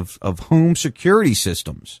thousands of home security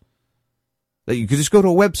systems that you could just go to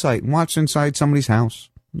a website and watch inside somebody's house.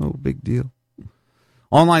 No big deal.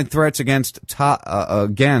 Online threats against topped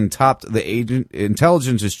the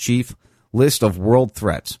intelligence's chief list of world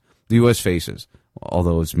threats the U.S. faces,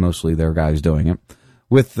 although it's mostly their guys doing it,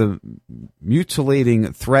 with the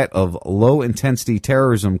mutilating threat of low-intensity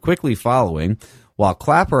terrorism quickly following, while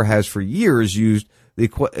Clapper has for years used the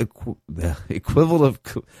equivalent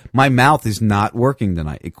of... My mouth is not working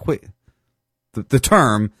tonight. The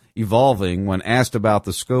term evolving when asked about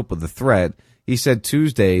the scope of the threat. He said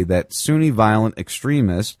Tuesday that Sunni violent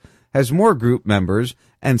extremist has more group members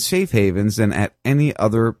and safe havens than at any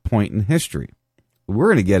other point in history. We're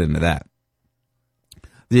going to get into that.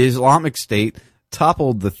 The Islamic State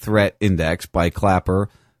toppled the threat index by Clapper,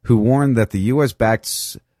 who warned that the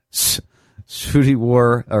U.S.-backed Saudi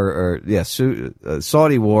war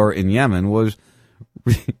in Yemen was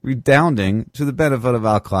redounding to the benefit of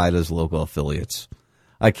Al-Qaeda's local affiliates.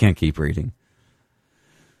 I can't keep reading.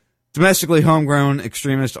 Domestically homegrown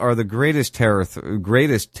extremists are the greatest terror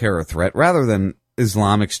threat, rather than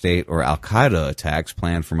Islamic State or Al-Qaeda attacks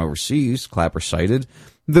planned from overseas. Clapper cited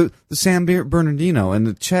the San Bernardino and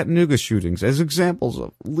the Chattanooga shootings as examples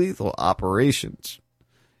of lethal operations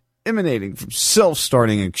emanating from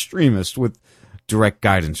self-starting extremists with direct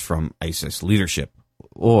guidance from ISIS leadership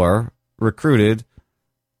or recruited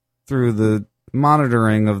through the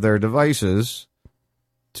monitoring of their devices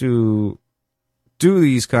to do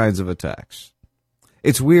these kinds of attacks.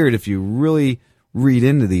 It's weird if you really read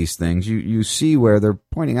into these things. You see where they're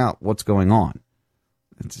pointing out what's going on.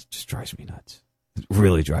 It just drives me nuts. It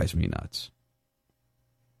really drives me nuts.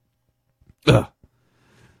 Ugh.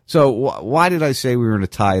 So why did I say we were going to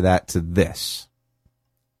tie that to this?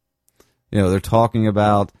 They're talking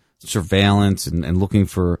about surveillance and looking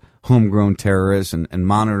for homegrown terrorists and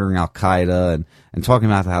monitoring Al-Qaeda and talking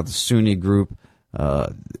about how the Sunni group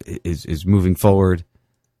is moving forward.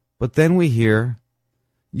 But then we hear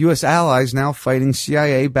U.S. allies now fighting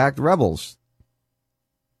CIA-backed rebels.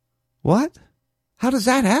 What? How does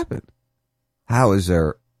that happen? How is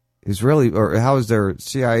there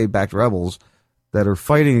CIA-backed rebels that are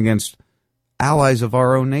fighting against allies of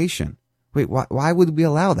our own nation? Wait, why would we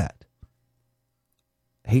allow that?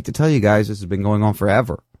 I hate to tell you guys, this has been going on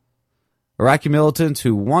forever. Iraqi militants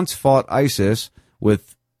who once fought ISIS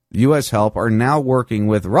with U.S. help are now working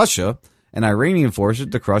with Russia and Iranian forces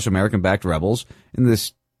to crush American-backed rebels in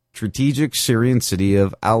the strategic Syrian city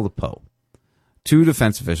of Aleppo. 2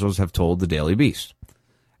 defense officials have told the Daily Beast.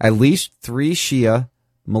 At least 3 Shia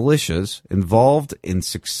militias involved in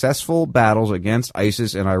successful battles against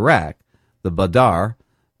ISIS in Iraq, the Badr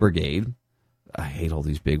Brigade, I hate all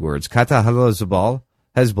these big words, Hezbollah,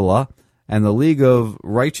 and the League of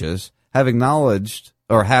Righteous have acknowledged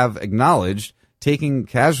taking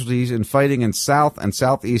casualties in fighting in South and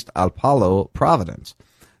Southeast Aleppo province.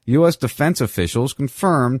 U.S. defense officials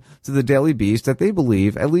confirmed to the Daily Beast that they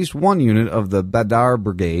believe at least one unit of the Badr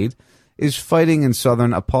Brigade is fighting in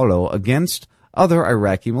southern Aleppo against other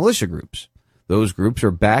Iraqi militia groups. Those groups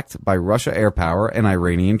are backed by Russia air power and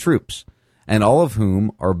Iranian troops. and all of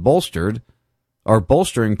whom are bolstering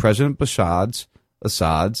President Bashar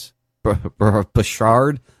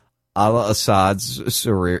al-Assad's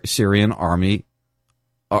Syrian army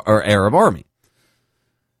or Arab army.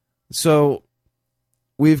 So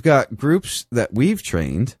we've got groups that we've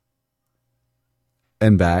trained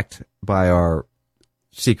and backed by our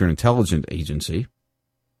secret intelligence agency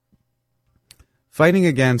fighting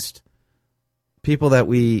against people that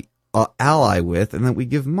we ally with and that we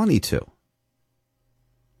give money to.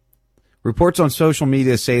 Reports on social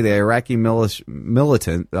media say the Iraqi militia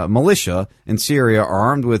in Syria are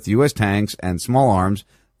armed with U.S. tanks and small arms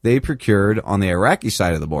they procured on the Iraqi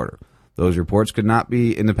side of the border. Those reports could not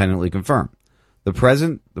be independently confirmed. The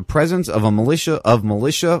presence of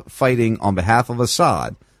militia fighting on behalf of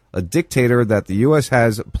Assad, a dictator that the U.S.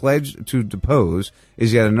 has pledged to depose,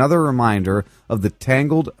 is yet another reminder of the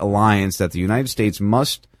tangled alliance that the United States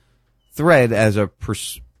must thread as it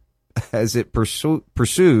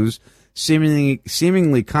pursues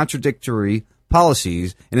seemingly contradictory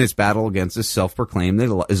policies in its battle against the self-proclaimed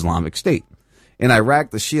Islamic State. In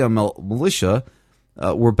Iraq, the Shia militia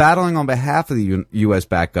were battling on behalf of the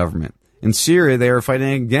U.S.-backed government. In Syria, they are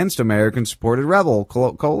fighting against American-supported rebel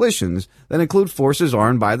coalitions that include forces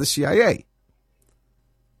armed by the CIA.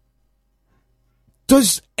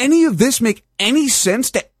 Does any of this make any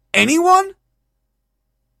sense to anyone?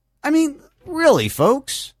 I mean, really,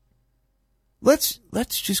 folks? Let's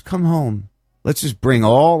just come home. Let's just bring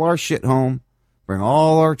all our shit home, bring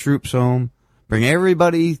all our troops home, bring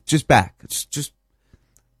everybody just back. Just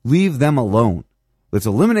leave them alone. Let's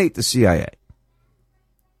eliminate the CIA.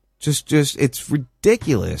 Just, it's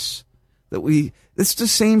ridiculous that it's the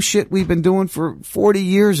same shit we've been doing for 40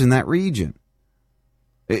 years in that region.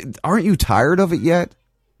 Aren't you tired of it yet?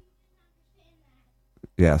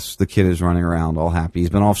 Yes, the kid is running around all happy.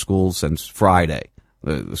 He's been off school since Friday.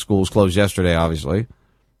 The school was closed yesterday, obviously.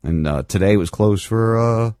 And today was closed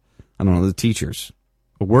for, the teachers.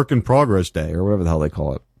 A work in progress day or whatever the hell they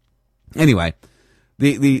call it. Anyway,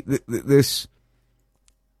 this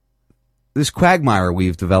quagmire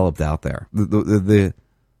we've developed out there,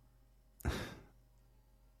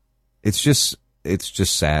 it's just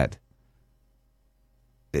sad.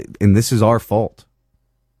 And this is our fault.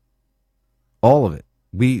 All of it.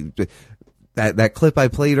 That clip I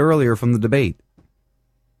played earlier from the debate,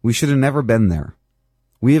 we should have never been there.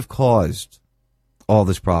 We have caused all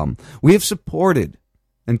this problem. We have supported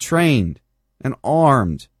and trained and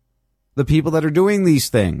armed the people that are doing these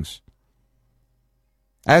things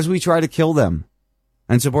as we try to kill them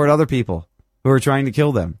and support other people who are trying to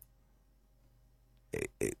kill them.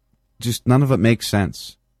 Just none of it makes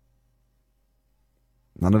sense.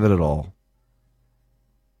 None of it at all.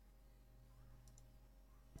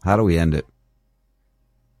 How do we end it?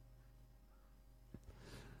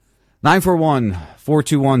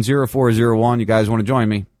 941-421-0401. You guys want to join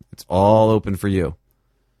me? It's all open for you.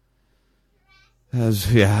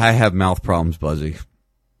 I have mouth problems, Buzzy.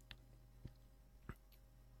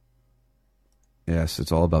 Yes,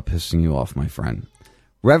 it's all about pissing you off, my friend.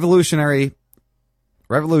 Revolutionary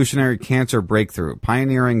cancer breakthrough.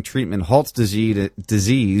 Pioneering treatment halts disease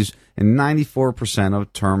in 94%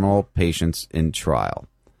 of terminal patients in trial.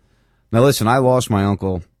 Now, listen, I lost my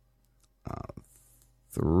uncle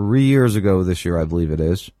 3 years ago this year, I believe it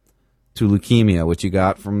is, to leukemia, which he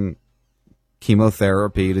got from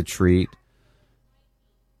chemotherapy to treat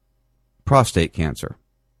prostate cancer.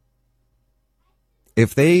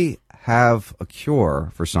 If they have a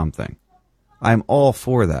cure for something, I'm all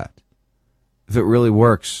for that. If it really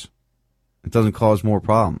works, it doesn't cause more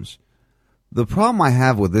problems. The problem I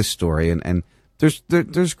have with this story, and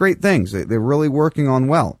there's great things. They're really working on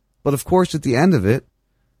well. But, of course, at the end of it,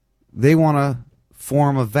 they want to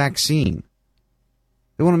form a vaccine.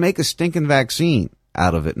 They want to make a stinking vaccine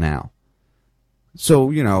out of it now.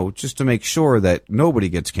 So, just to make sure that nobody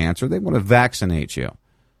gets cancer, they want to vaccinate you.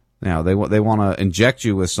 Now, they want to inject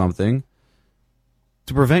you with something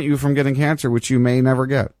to prevent you from getting cancer, which you may never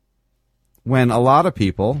get. When a lot of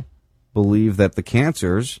people believe that the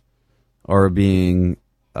cancers are being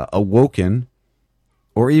awoken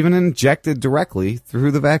or even injected directly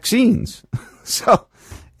through the vaccines. So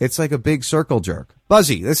it's like a big circle jerk.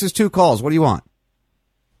 Buzzy, this is 2 calls. What do you want?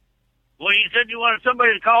 Well, you said you wanted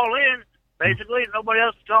somebody to call in. Basically, nobody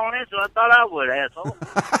else is calling in, so I thought I would, asshole.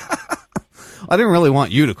 I didn't really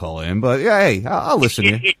want you to call in, but yeah, hey, I'll listen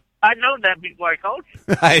to you. I know that before I called you.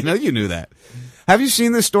 I know you knew that. Have you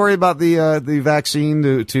seen this story about the vaccine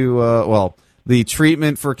to the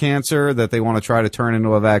treatment for cancer that they want to try to turn into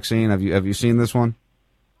a vaccine? Have you seen this one?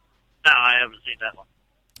 No, I haven't seen that one.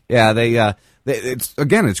 Yeah,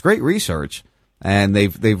 it's great research, and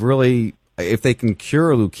they've really if they can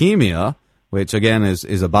cure leukemia, which again is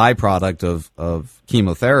a byproduct of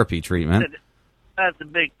chemotherapy treatment. That's a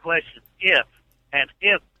big question. If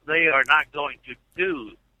they are not going to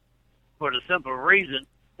do, for the simple reason,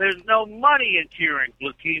 there's no money in curing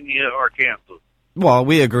leukemia or cancer. Well,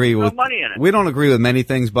 we agree with. No money in it. We don't agree with many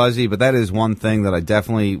things, Buzzy, but that is one thing that I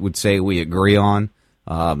definitely would say we agree on.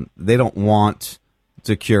 They don't want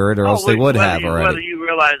to cure it, or else they would have already. Whether you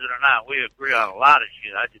realize it or not, we agree on a lot of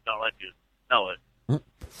shit. I just don't let you know it.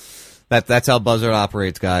 That's how Buzzard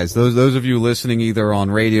operates, guys. Those of you listening either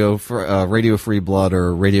on Radio Free Blood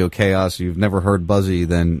or Radio Chaos, you've never heard Buzzy,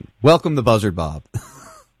 then welcome to Buzzard Bob.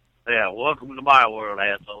 Yeah, welcome to my world,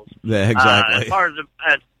 assholes. Yeah, exactly. As far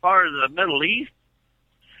as the Middle East,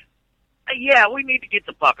 yeah, we need to get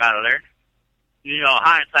the fuck out of there. You know,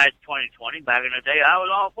 hindsight's 20/20. Back in the day, I was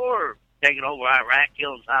all for taking over Iraq,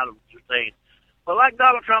 killing Saddam Hussein. But like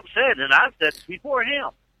Donald Trump said, and I've said before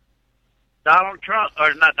him, Saddam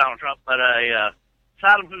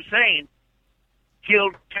Hussein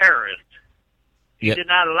killed terrorists. He did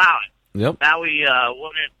not allow it. Yep. Now we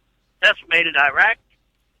went and decimated Iraq,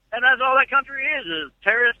 and that's all that country is a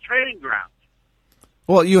terrorist training ground.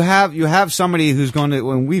 Well, you have somebody who's going to,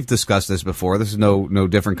 when we've discussed this before, this is no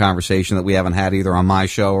different conversation that we haven't had either on my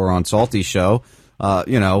show or on Salty's show.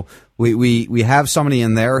 We have somebody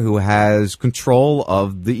in there who has control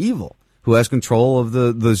of the evil, who has control of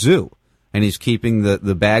the zoo, and he's keeping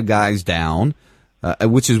the bad guys down,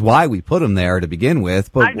 which is why we put him there to begin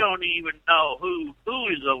with. But I don't even know who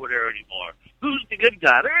is over there anymore. Who's the good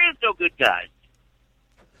guy? There is no good guys.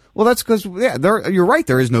 Well, that's because, you're right,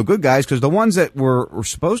 there is no good guys, because the ones that were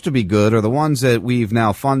supposed to be good are the ones that we've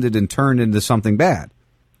now funded and turned into something bad.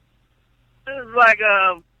 It's like,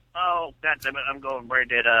 oh, goddammit, I'm going brain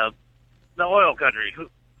dead. The oil country.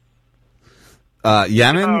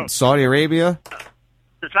 Yemen? Saudi Arabia?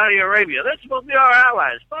 Saudi Arabia. They're supposed to be our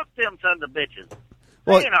allies. Fuck them sons of bitches.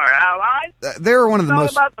 They ain't our allies. They're one of the it's all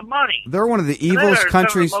most... about the money. They're one of the evilest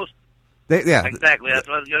countries... Exactly, that's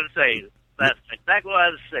what I was going to say. That's exactly what I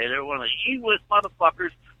was going to say. They're one of the evilest motherfuckers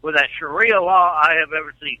with that Sharia law I have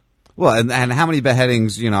ever seen. Well, and how many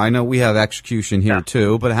beheadings, I know we have execution here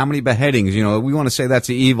too, but how many beheadings, we want to say that's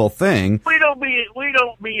an evil thing. We don't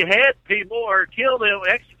behead people or kill them,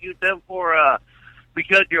 execute them for,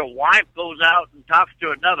 because your wife goes out and talks to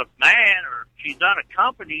another man or she's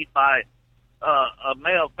unaccompanied by, a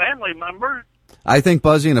male family member. I think,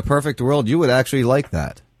 Buzzy, in a perfect world, you would actually like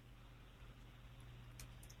that.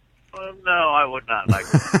 No, I would not like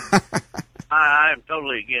that. I am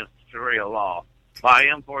totally against Sharia law.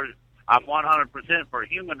 I'm 100% for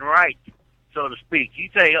human rights, so to speak. You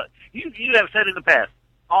say you have said in the past,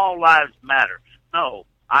 all lives matter. No,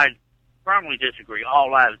 I firmly disagree. All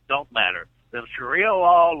lives don't matter. The Sharia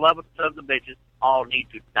law, loving sons of bitches, all need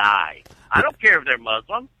to die. I don't care if they're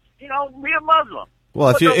Muslim. Be a Muslim.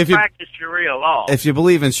 Well, if you practice Sharia law, if you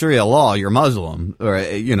believe in Sharia law, you're Muslim, or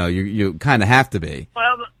you kind of have to be.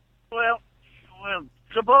 Well,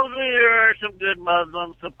 supposedly there are some good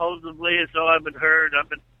Muslims, supposedly, so I've been heard. I've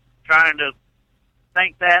been trying to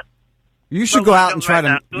think that. You should go out and try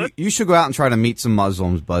to. You should go out and try to meet some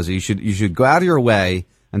Muslims, Buzzy. You should go out of your way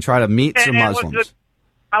and try to meet some Muslims.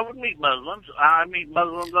 I would meet Muslims. I meet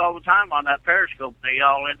Muslims all the time on that Periscope. They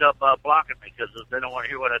all end up blocking me because they don't want to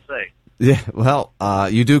hear what I say. Yeah, well,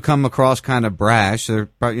 you do come across kind of brash, Buzzy.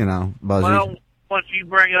 Well, once you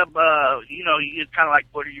bring up, it's kind of like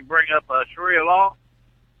when you bring up Sharia law,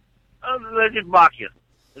 they just block you.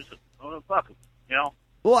 They say, fuck them,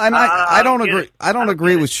 Well, and I don't agree. I don't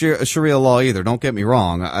agree with Sharia law either. Don't get me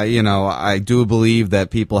wrong. I do believe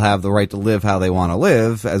that people have the right to live how they want to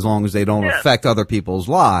live, as long as they don't affect other people's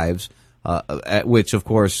lives. Which, of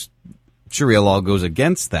course, Sharia law goes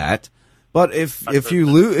against that. But if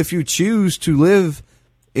you choose to live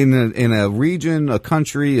in a region, a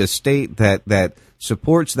country, a state that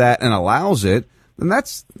supports that and allows it, then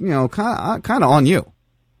that's kind of on you.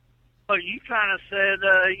 But you kind of said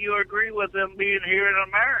you agree with them being here in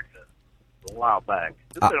America a while back.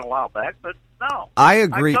 It's been a while back, but no, I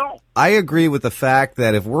agree. I don't. I agree with the fact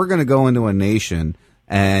that if we're going to go into a nation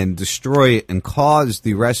and destroy it and cause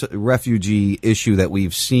the refugee issue that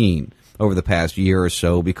we've seen over the past year or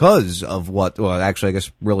so because of I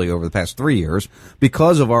guess really over the past 3 years,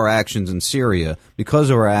 because of our actions in Syria, because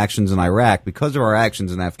of our actions in Iraq, because of our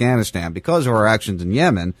actions in Afghanistan, because of our actions in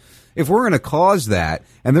Yemen, if we're going to cause that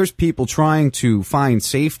and there's people trying to find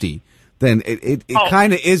safety, then it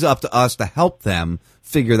kind of is up to us to help them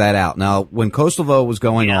figure that out. Now, when Kosovo was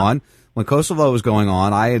going on,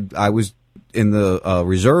 I was in the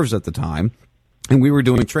reserves at the time, and we were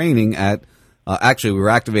doing training at actually, we were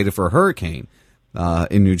activated for a hurricane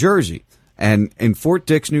in New Jersey. And in Fort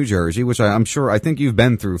Dix, New Jersey, which I think you've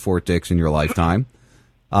been through Fort Dix in your lifetime.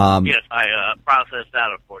 Yes, I processed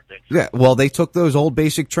out of Fort Dix. Yeah, well, they took those old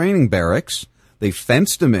basic training barracks, they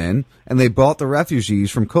fenced them in, and they brought the refugees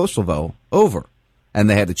from Kosovo over. And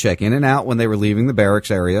they had to check in and out when they were leaving the barracks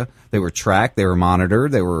area. They were tracked, they were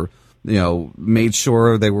monitored, they were, made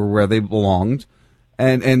sure they were where they belonged.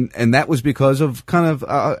 And that was because of kind of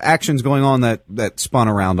actions going on that spun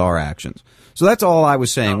around our actions. So that's all I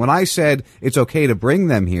was saying. When I said it's okay to bring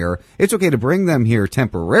them here, it's okay to bring them here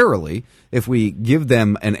temporarily if we give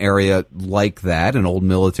them an area like that, an old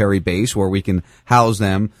military base where we can house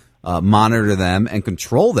them, monitor them, and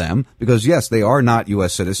control them. Because, yes, they are not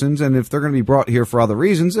U.S. citizens, and if they're going to be brought here for other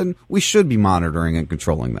reasons, then we should be monitoring and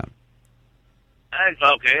controlling them.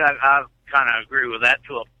 Okay, I kind of agree with that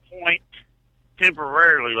to a point.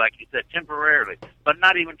 Temporarily, like you said, temporarily, but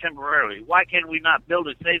not even temporarily. Why can't we not build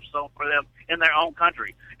a safe zone for them in their own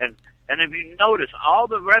country? And if you notice, all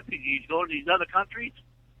the refugees going to these other countries,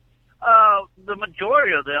 the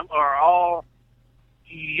majority of them are all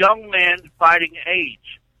young men fighting AIDS.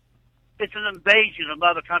 It's an invasion of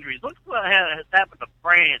other countries. Look what has happened to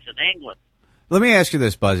France and England. Let me ask you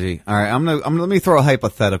this, Buzzy. All right, let me throw a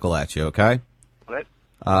hypothetical at you, okay? Okay.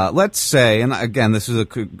 Let's say, and again, this is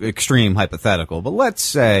an extreme hypothetical, but let's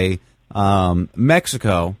say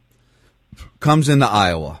Mexico comes into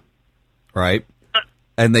Iowa, right?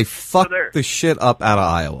 And they fuck the shit up out of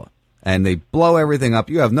Iowa. And they blow everything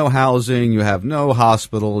up. You have no housing, you have no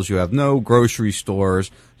hospitals, you have no grocery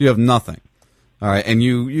stores, you have nothing. All right, and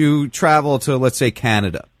you travel to, let's say,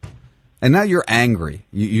 Canada. And now you're angry.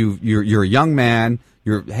 You're a young man,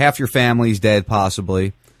 half your family's dead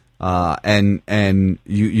possibly. And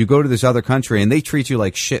you go to this other country and they treat you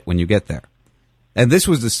like shit when you get there. And this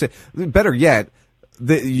was better yet,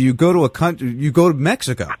 you go to a country, you go to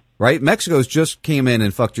Mexico, right? Mexico's just came in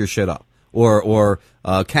and fucked your shit up. Or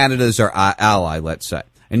Canada's our ally, let's say.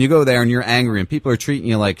 And you go there and you're angry and people are treating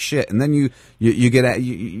you like shit. And then you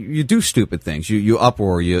do stupid things. You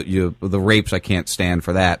uproar, the rapes, I can't stand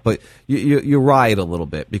for that. But you riot a little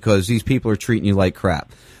bit because these people are treating you like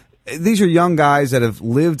crap. These are young guys that have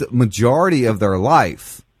lived majority of their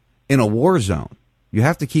life in a war zone. You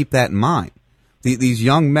have to keep that in mind. These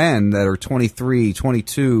young men that are 23,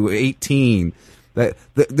 22, 18,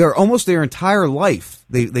 they're almost their entire life.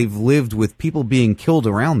 They've lived with people being killed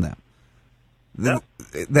around them. Yep.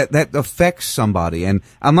 That affects somebody. And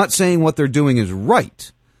I'm not saying what they're doing is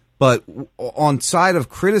right, but on side of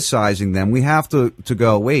criticizing them, we have to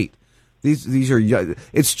go, wait. These are,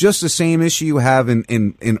 it's just the same issue you have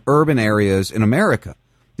in urban areas in America.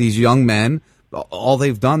 These young men, all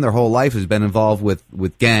they've done their whole life has been involved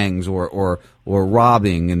with gangs or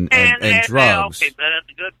robbing and drugs. Okay, that's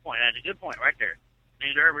a good point. That's a good point right there.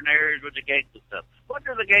 These urban areas with the gangs and stuff. What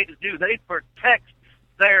do the gangs do? They protect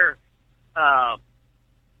their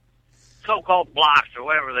so-called blocks or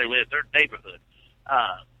wherever they live, their neighborhood.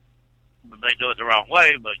 They do it the wrong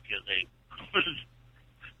way, but because they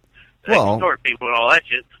extort people and all that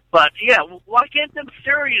shit. But, yeah, why can't them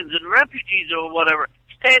Syrians and refugees or whatever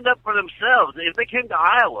stand up for themselves? If they came to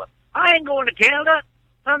Iowa, I ain't going to Canada.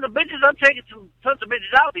 Sons of bitches, I'm taking some sons of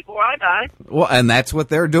bitches out before I die. Well, and that's what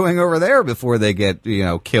they're doing over there before they get,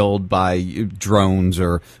 killed by drones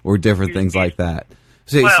or different things like that.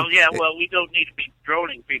 We don't need to be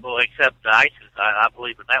droning people except ISIS. I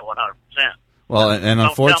believe in that 100%. Well, and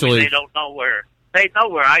unfortunately, they don't know where. They know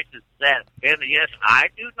where ISIS is at. And yes, I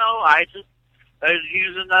do know ISIS is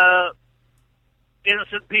using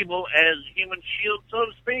innocent people as human shields, so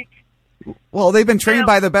to speak. Well, they've been trained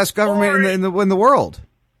by the best government in the world.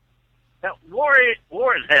 Now, war is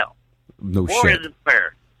hell. No war shit. Isn't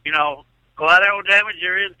fair. Collateral damage.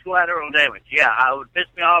 There is collateral damage. Yeah, I would piss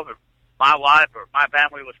me off if my wife or my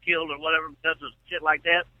family was killed or whatever because of shit like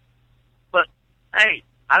that. But hey,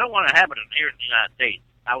 I don't want to happen here in the United States.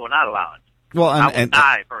 I will not allow it. Well, I will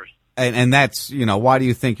die first. And that's, why do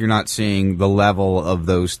you think you're not seeing the level of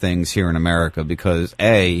those things here in America? Because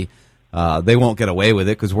they won't get away with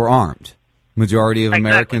it because we're armed. Majority of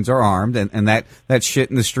Americans are armed, and that shit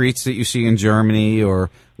in the streets that you see in Germany or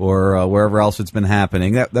wherever else it's been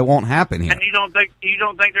happening, that won't happen here. And you don't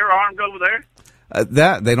think they're armed over there?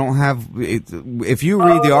 That they don't have. If you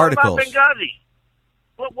read the articles, what about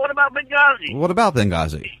Benghazi? What about Benghazi? What about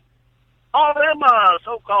Benghazi? All them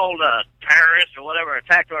so-called terrorists or whatever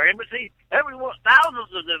attacked our embassy. Thousands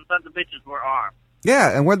of them sons of bitches were armed.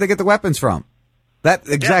 Yeah, and where'd they get the weapons from? That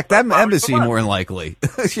embassy, more than likely.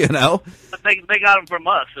 But they got them from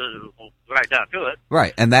us, right down to it.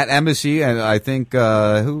 Right, and that embassy, and I think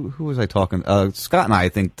who was I talking? Scott and I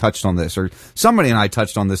think touched on this, or somebody and I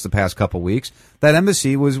touched on this the past couple weeks. That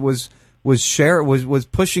embassy was was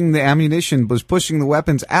pushing the ammunition, was pushing the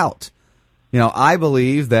weapons out. I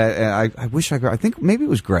believe that I think maybe it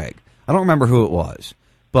was Greg. I don't remember who it was,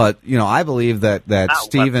 but I believe that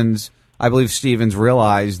Stevens. I believe Stevens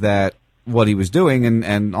realized that what he was doing,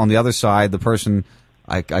 and on the other side, the person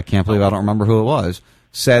I can't believe I don't remember who it was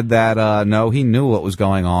said that no, he knew what was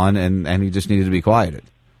going on, and he just needed to be quieted.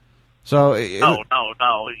 So No.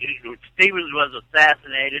 Stevens was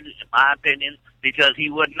assassinated, in my opinion, because he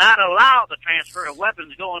would not allow the transfer of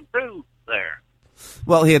weapons going through there.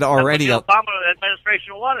 Well, he had already. The Obama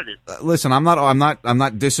administration wanted it. Listen, I'm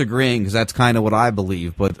not disagreeing, because that's kind of what I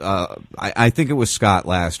believe, but I think it was Scott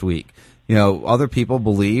last week. Other people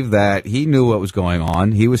believe that he knew what was going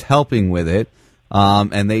on. He was helping with it,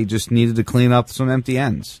 and they just needed to clean up some empty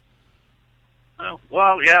ends.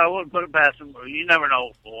 Well, yeah, I wouldn't put it past him. You never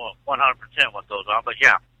know 100% what goes on, but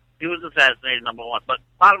yeah, he was assassinated, number one. But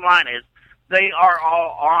bottom line is, they are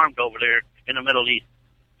all armed over there in the Middle East.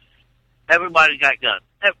 Everybody's got guns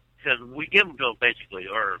because we give them to them, basically,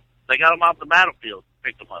 or they got them off the battlefield,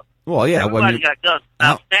 picked them up. Well, yeah, everybody's got guns.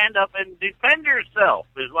 Now stand up and defend yourself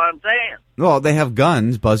is what I'm saying. Well, they have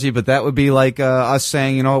guns, Buzzy, but that would be like us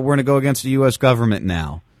saying, we're going to go against the U.S. government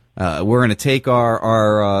now. We're going to take our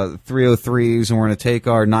 303s and we're going to take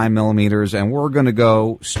our 9mm and we're going to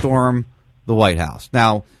go storm the White House.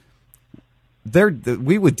 Now,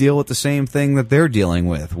 we would deal with the same thing that they're dealing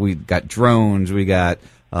with. We got drones, we got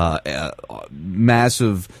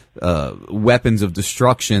massive weapons of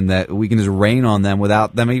destruction that we can just rain on them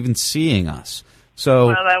without them even seeing us. So,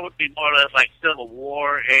 well, that would be more or less like Civil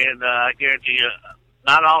War, and I guarantee you,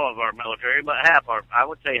 not all of our military, but half of our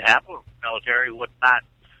military would not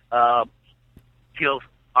kill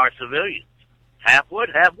our civilians. Half would,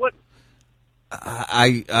 half wouldn't.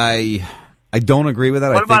 I don't agree with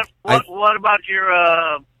that. What about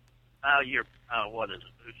your what is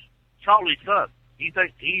it? Charlie's son. You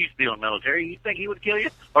think he used to be in the military? You think he would kill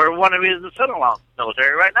you? Or one of his son-in-law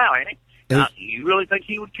military right now, ain't he? You really think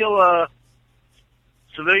he would kill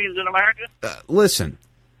civilians in America? Listen,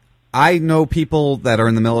 I know people that are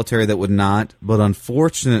in the military that would not, but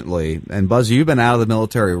unfortunately, and Buzz, you've been out of the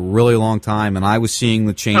military a really long time, and I was seeing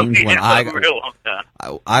the change when I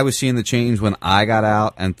was seeing the change when I got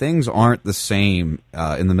out, and things aren't the same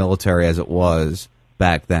in the military as it was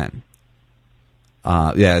back then.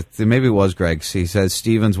 Yeah, maybe it was Greg. He says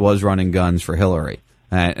Stevens was running guns for Hillary,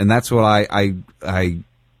 and that's what I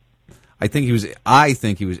think he was. I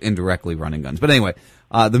think he was indirectly running guns. But anyway,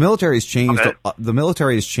 the military has changed. Okay. The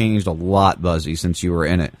military has changed a lot, Buzzy, since you were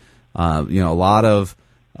in it. A lot of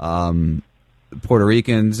Puerto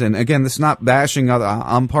Ricans, and again, this is not bashing other.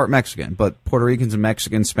 I'm part Mexican, but Puerto Ricans and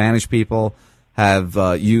Mexican, Spanish people have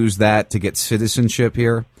used that to get citizenship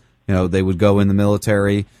here. They would go in the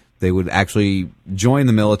military. They would actually join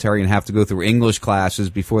the military and have to go through English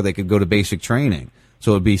classes before they could go to basic training.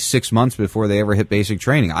 So it would be 6 months before they ever hit basic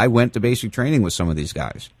training. I went to basic training with some of these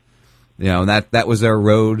guys. That was their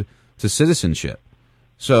road to citizenship.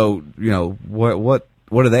 So, what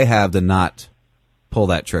do they have to not pull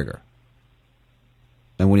that trigger?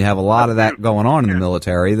 And when you have a lot of that going on in the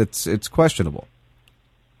military, it's questionable.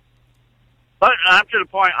 But I'm to the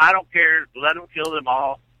point, I don't care. Let them kill them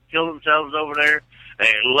all. Kill themselves over there.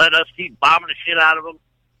 And let us keep bombing the shit out of them.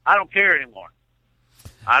 I don't care anymore.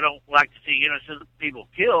 I don't like to see innocent people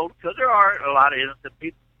killed, because there are a lot of innocent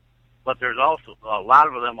people. But there's also a lot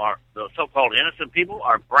of them are, the so-called innocent people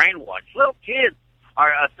are brainwashed. Little kids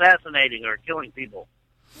are assassinating or killing people.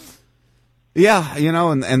 Yeah,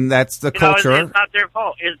 and that's the culture. It's not their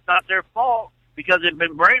fault. It's not their fault because they've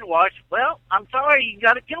been brainwashed. Well, I'm sorry, you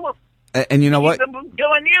got to kill them. And you know what? Keep them from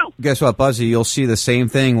killing you. Guess what, Buzzy? You'll see the same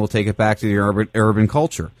thing. We'll take it back to the urban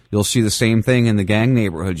culture. You'll see the same thing in the gang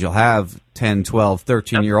neighborhoods. You'll have 10, 12,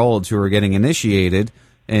 13-year-olds who are getting initiated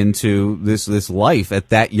into this life at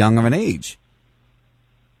that young of an age.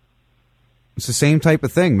 It's the same type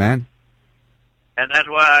of thing, man. And that's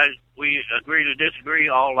why we agree to disagree.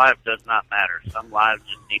 All life does not matter. Some lives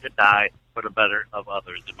just need to die for the better of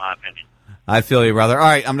others, in my opinion. I feel you, brother. All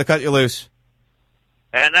right, I'm going to cut you loose.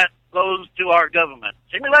 And that goes to our government.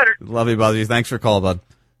 See me later. Love you, Buzzy. Thanks for calling, bud.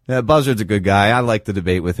 Yeah, Buzzard's a good guy. I like to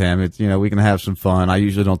debate with him. It's we can have some fun. I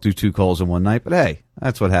usually don't do 2 calls in one night, but hey,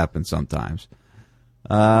 that's what happens sometimes.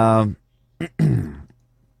 While we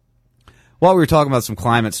were talking about some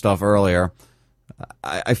climate stuff earlier,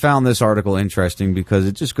 I found this article interesting because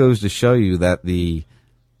it just goes to show you that the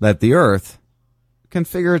Earth can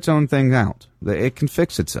figure its own thing out. It can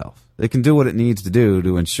fix itself. It can do what it needs to do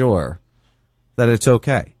to ensure that it's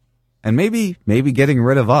okay. And maybe getting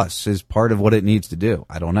rid of us is part of what it needs to do.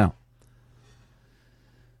 I don't know.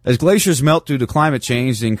 As glaciers melt due to climate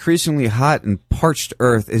change, the increasingly hot and parched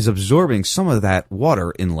Earth is absorbing some of that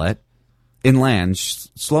water inland,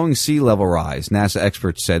 slowing sea level rise, NASA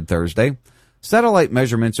experts said Thursday. Satellite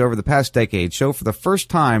measurements over the past decade show for the first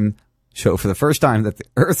time that the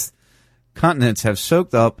Earth's continents have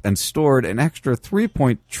soaked up and stored an extra 3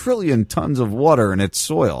 trillion tons of water in its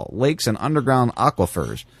soil, lakes, and underground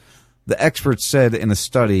aquifers, the experts said in a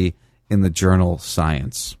study in the journal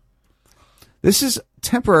Science. This has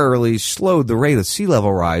temporarily slowed the rate of sea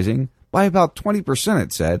level rising by about 20%,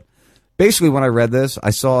 it said. Basically, when I read this,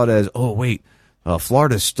 I saw it as, oh, wait,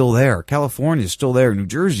 Florida's still there, California's still there, New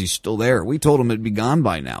Jersey's still there. We told them it'd be gone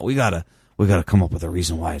by now. We gotta come up with a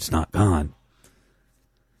reason why it's not gone.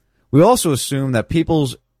 We also assume that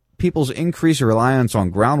people's increased reliance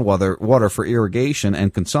on water for irrigation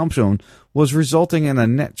and consumption was resulting in a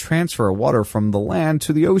net transfer of water from the land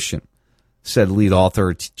to the ocean, said lead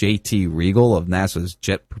author J.T. Regal of NASA's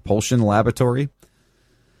Jet Propulsion Laboratory.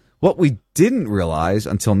 What we didn't realize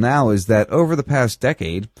until now is that over the past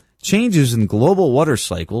decade, changes in global water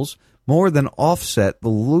cycles more than offset the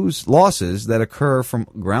losses that occur from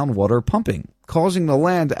groundwater pumping, causing the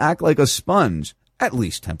land to act like a sponge, at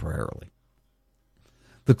least temporarily.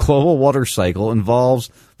 The global water cycle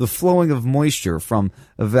involves the flowing of moisture from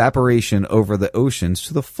evaporation over the oceans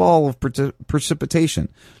to the fall of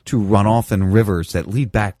precipitation to runoff in rivers that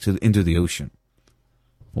lead back into the ocean.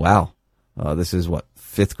 Wow. This is what,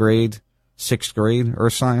 5th grade, 6th grade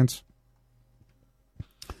Earth science?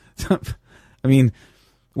 I mean,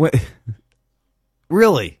 what?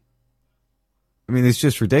 Really? I mean, it's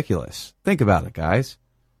just ridiculous. Think about it, guys.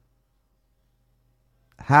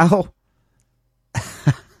 How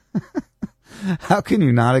can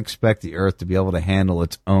you not expect the Earth to be able to handle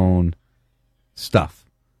its own stuff,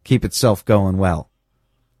 keep itself going well?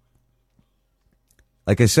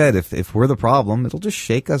 Like I said, if we're the problem, it'll just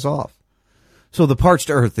shake us off. So the parched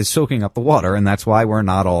Earth is soaking up the water, and that's why we're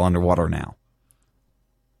not all underwater now.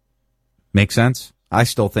 Make sense? I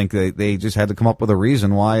still think they just had to come up with a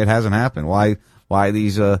reason why it hasn't happened. Why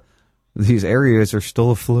these areas are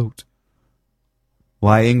still afloat.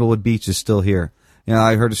 Why Inglewood Beach is still here. You know,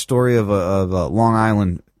 I heard a story of Long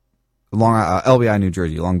Island, LBI, New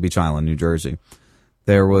Jersey, Long Beach Island, New Jersey.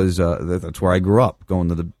 There was that's where I grew up, going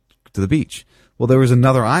to the beach. Well, there was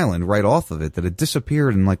another island right off of it that had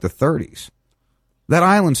disappeared in like the 30s. That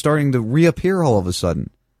island's starting to reappear all of a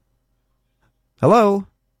sudden. Hello?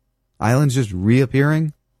 Islands just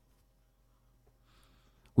reappearing?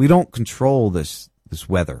 We don't control this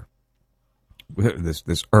weather,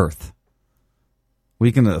 this Earth.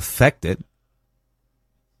 We can affect it.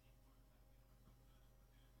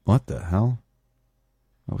 What the hell?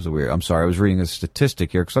 That was weird. I'm sorry, I was reading a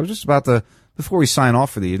statistic here because I was just about to, before we sign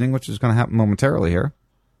off for the evening, which is going to happen momentarily here.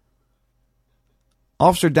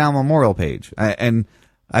 Officer Down Memorial page. And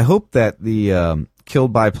I hope that the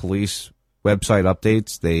Killed by Police website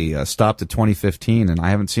updates, they stopped at 2015, and I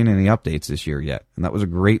haven't seen any updates this year yet. And that was a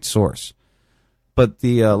great source. But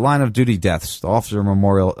the line of duty deaths, the Officer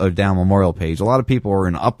Down Memorial page, a lot of people are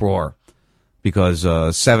in uproar because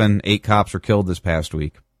 8 cops were killed this past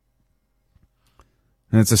week.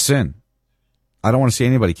 And it's a sin. I don't want to see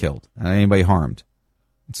anybody killed and anybody harmed.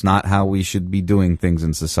 It's not how we should be doing things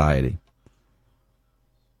in society.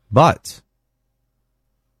 But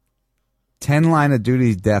 10 line of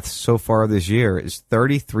duty deaths so far this year is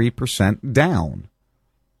 33% down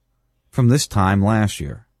from this time last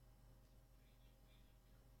year.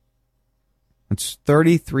 It's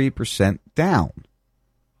 33% down.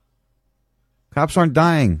 Cops aren't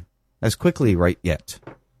dying as quickly right yet.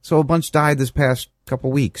 So a bunch died this past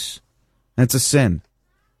couple weeks. And it's a sin.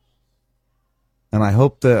 And I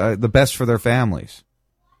hope the best for their families.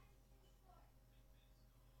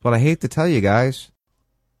 But I hate to tell you guys,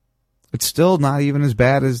 it's still not even as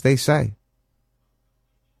bad as they say.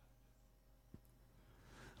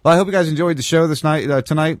 Well, I hope you guys enjoyed the show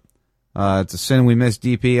tonight. It's a sin we missed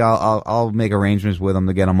DP. I'll make arrangements with him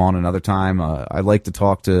to get him on another time. I'd like to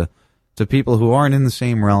talk to people who aren't in the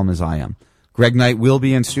same realm as I am. Greg Knight will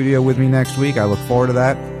be in studio with me next week. I look forward to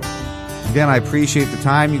that. Again, I appreciate the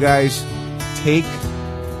time you guys take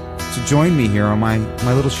to join me here on my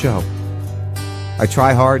little show. I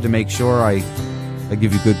try hard to make sure I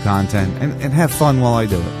give you good content and have fun while I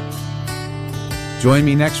do it. Join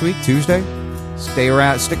me next week, Tuesday.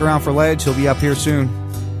 Stick around for Ledge. He'll be up here soon.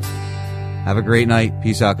 Have a great night.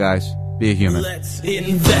 Peace out, guys. Be a human. Let's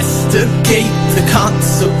investigate the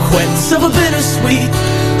consequence of a bittersweet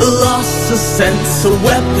loss of sense, a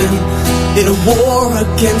weapon in a war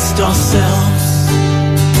against ourselves.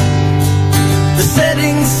 The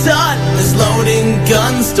setting sun is loading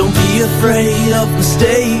guns. Don't be afraid of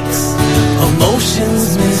mistakes,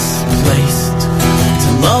 emotions misplaced, to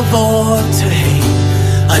love or to hate.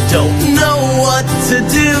 I don't know what to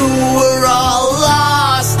do. We're all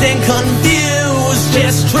lost and confused,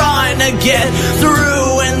 just trying to get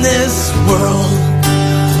through in this world.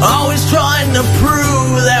 Always trying to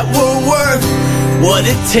prove that we're worth what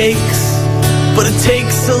it takes, but it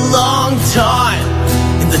takes a long time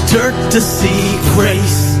in the dirt to see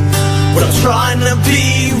grace. When I'm trying to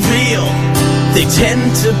be real, they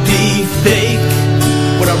tend to be fake.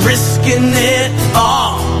 When I'm risking it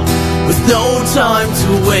all with no time to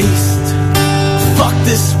waste. Fuck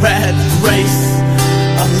this rat race,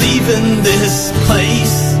 I'm leaving this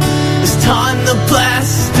place. It's time to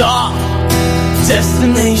blast off,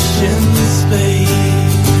 destination space.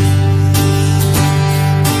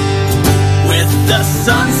 With the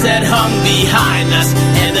sunset hung behind us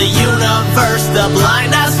and the universe to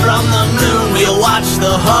blind us, from the moon we'll watch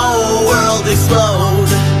the whole world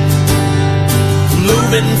explode.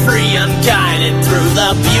 Moving free, unguided through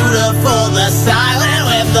the beautiful, the silent,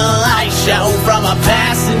 with the light show from a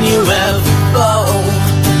passing UFO.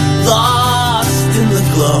 Lost in the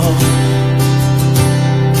glow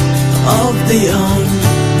of the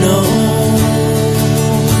unknown.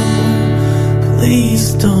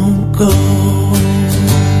 Please don't go.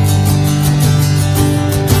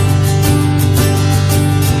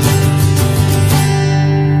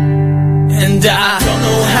 And I don't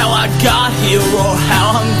know how I got here or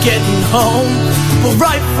how I'm getting home, but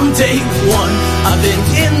right from day one I've been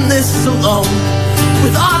in this alone,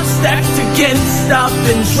 with odds stacked against. I've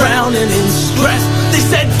been drowning in stress. They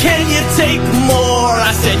said, can you take more? I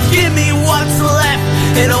said, give me what's left.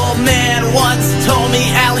 An old man once told me,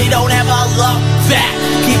 Allie, don't ever look back.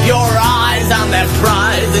 Keep your eyes on that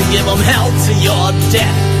prize and give them hell to your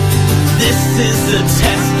death. This is a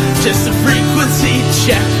test, just a frequency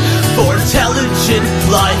check for intelligent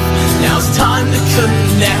life. Now it's time to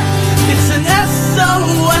connect. It's an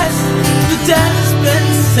SOS, the data's been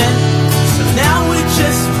sent. So now we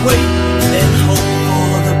just wait and hope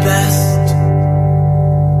for the best.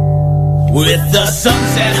 With the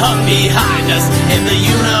sunset hung behind us and the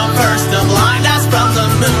universe to blind us, from the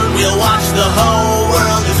moon we'll watch the whole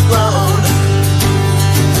world explode.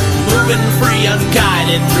 Moving free,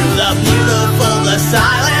 unguided through the beautiful, the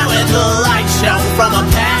silent, with the light show from a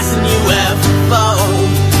passing UFO.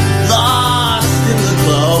 Lost in the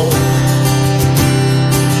glow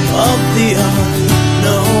of the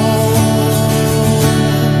unknown.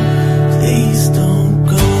 Please don't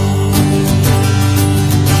go.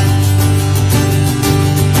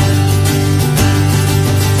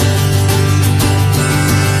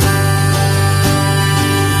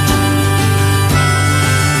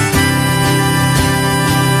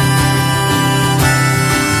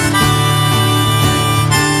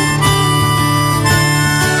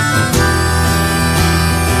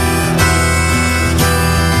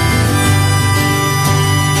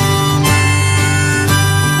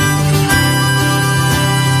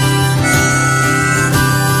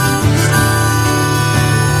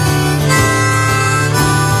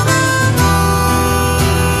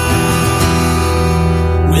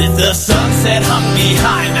 The sunset hung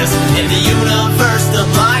behind us and the universe to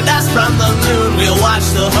blind us, from the moon we'll watch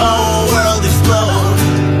the whole world explode.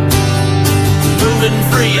 Moving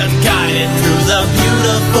free, unguided through the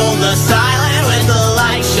beautiful, the silent, with the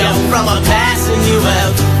light show from a passing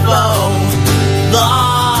UFO.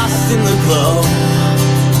 Lost in the glow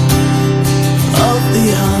of the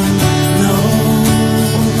unknown.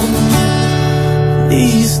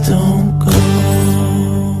 Please don't go.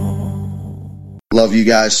 Love you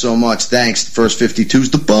guys so much. Thanks. The First 52's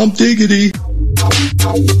the Bump Diggity.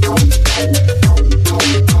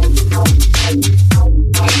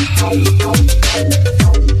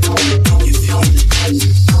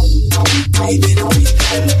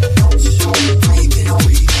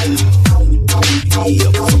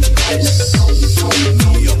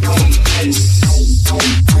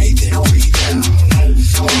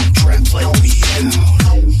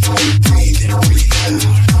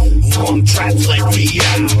 Traps let me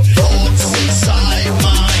out. Thoughts inside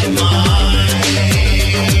my mind,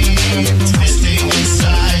 twisting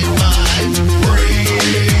inside my brain.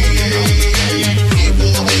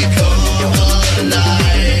 People, they come alive,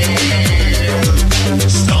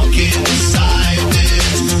 stuck inside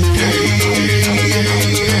this game.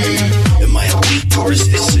 Am I awake or is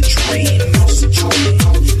this a dream? It's a dream.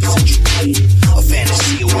 It's a dream. A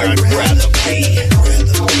fantasy where I'd rather be.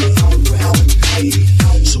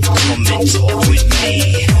 So come and talk with me.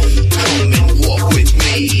 Come and walk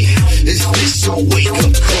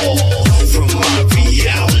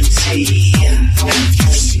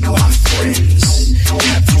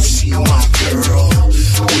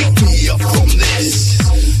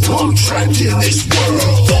I'm trapped in this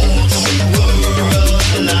world. Thought you were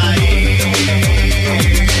alive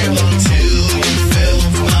until you felt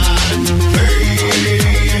my pain.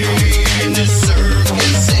 The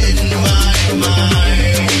circus in my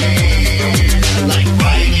mind, like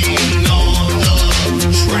riding on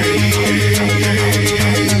the train.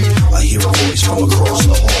 I hear a voice from across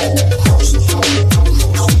the hall.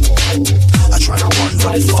 I try to run,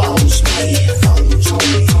 but it follows me.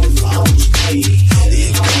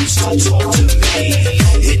 It comes to talk to me.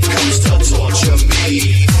 It comes to torture me.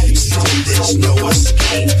 Still, there's no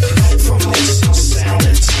escape from this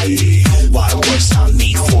insanity. Why was I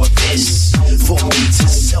made for this? For me to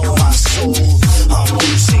sell my soul? I'm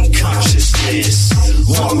losing consciousness.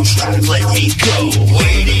 Long track, let me go.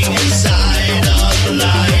 Waiting inside of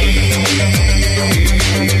life,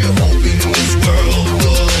 hoping this world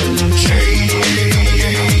would change.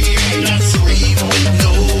 I scream with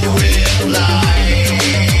no reply.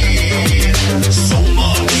 So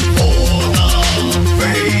much for the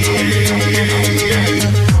pain.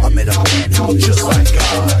 I met a man who was just like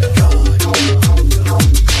God.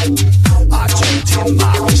 I told him I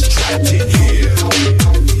was trapped in here.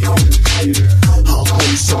 I'll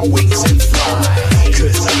lose some wings and fly,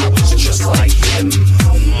 'cause I was just like him.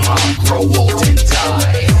 I'll grow old and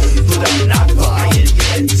die, but I'm not buying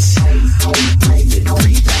it. Breathe in,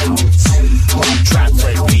 breathe out. I'm trapped,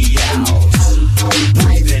 let me out.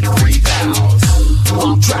 Breathe in, breathe out.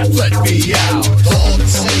 I'm trapped, let me out.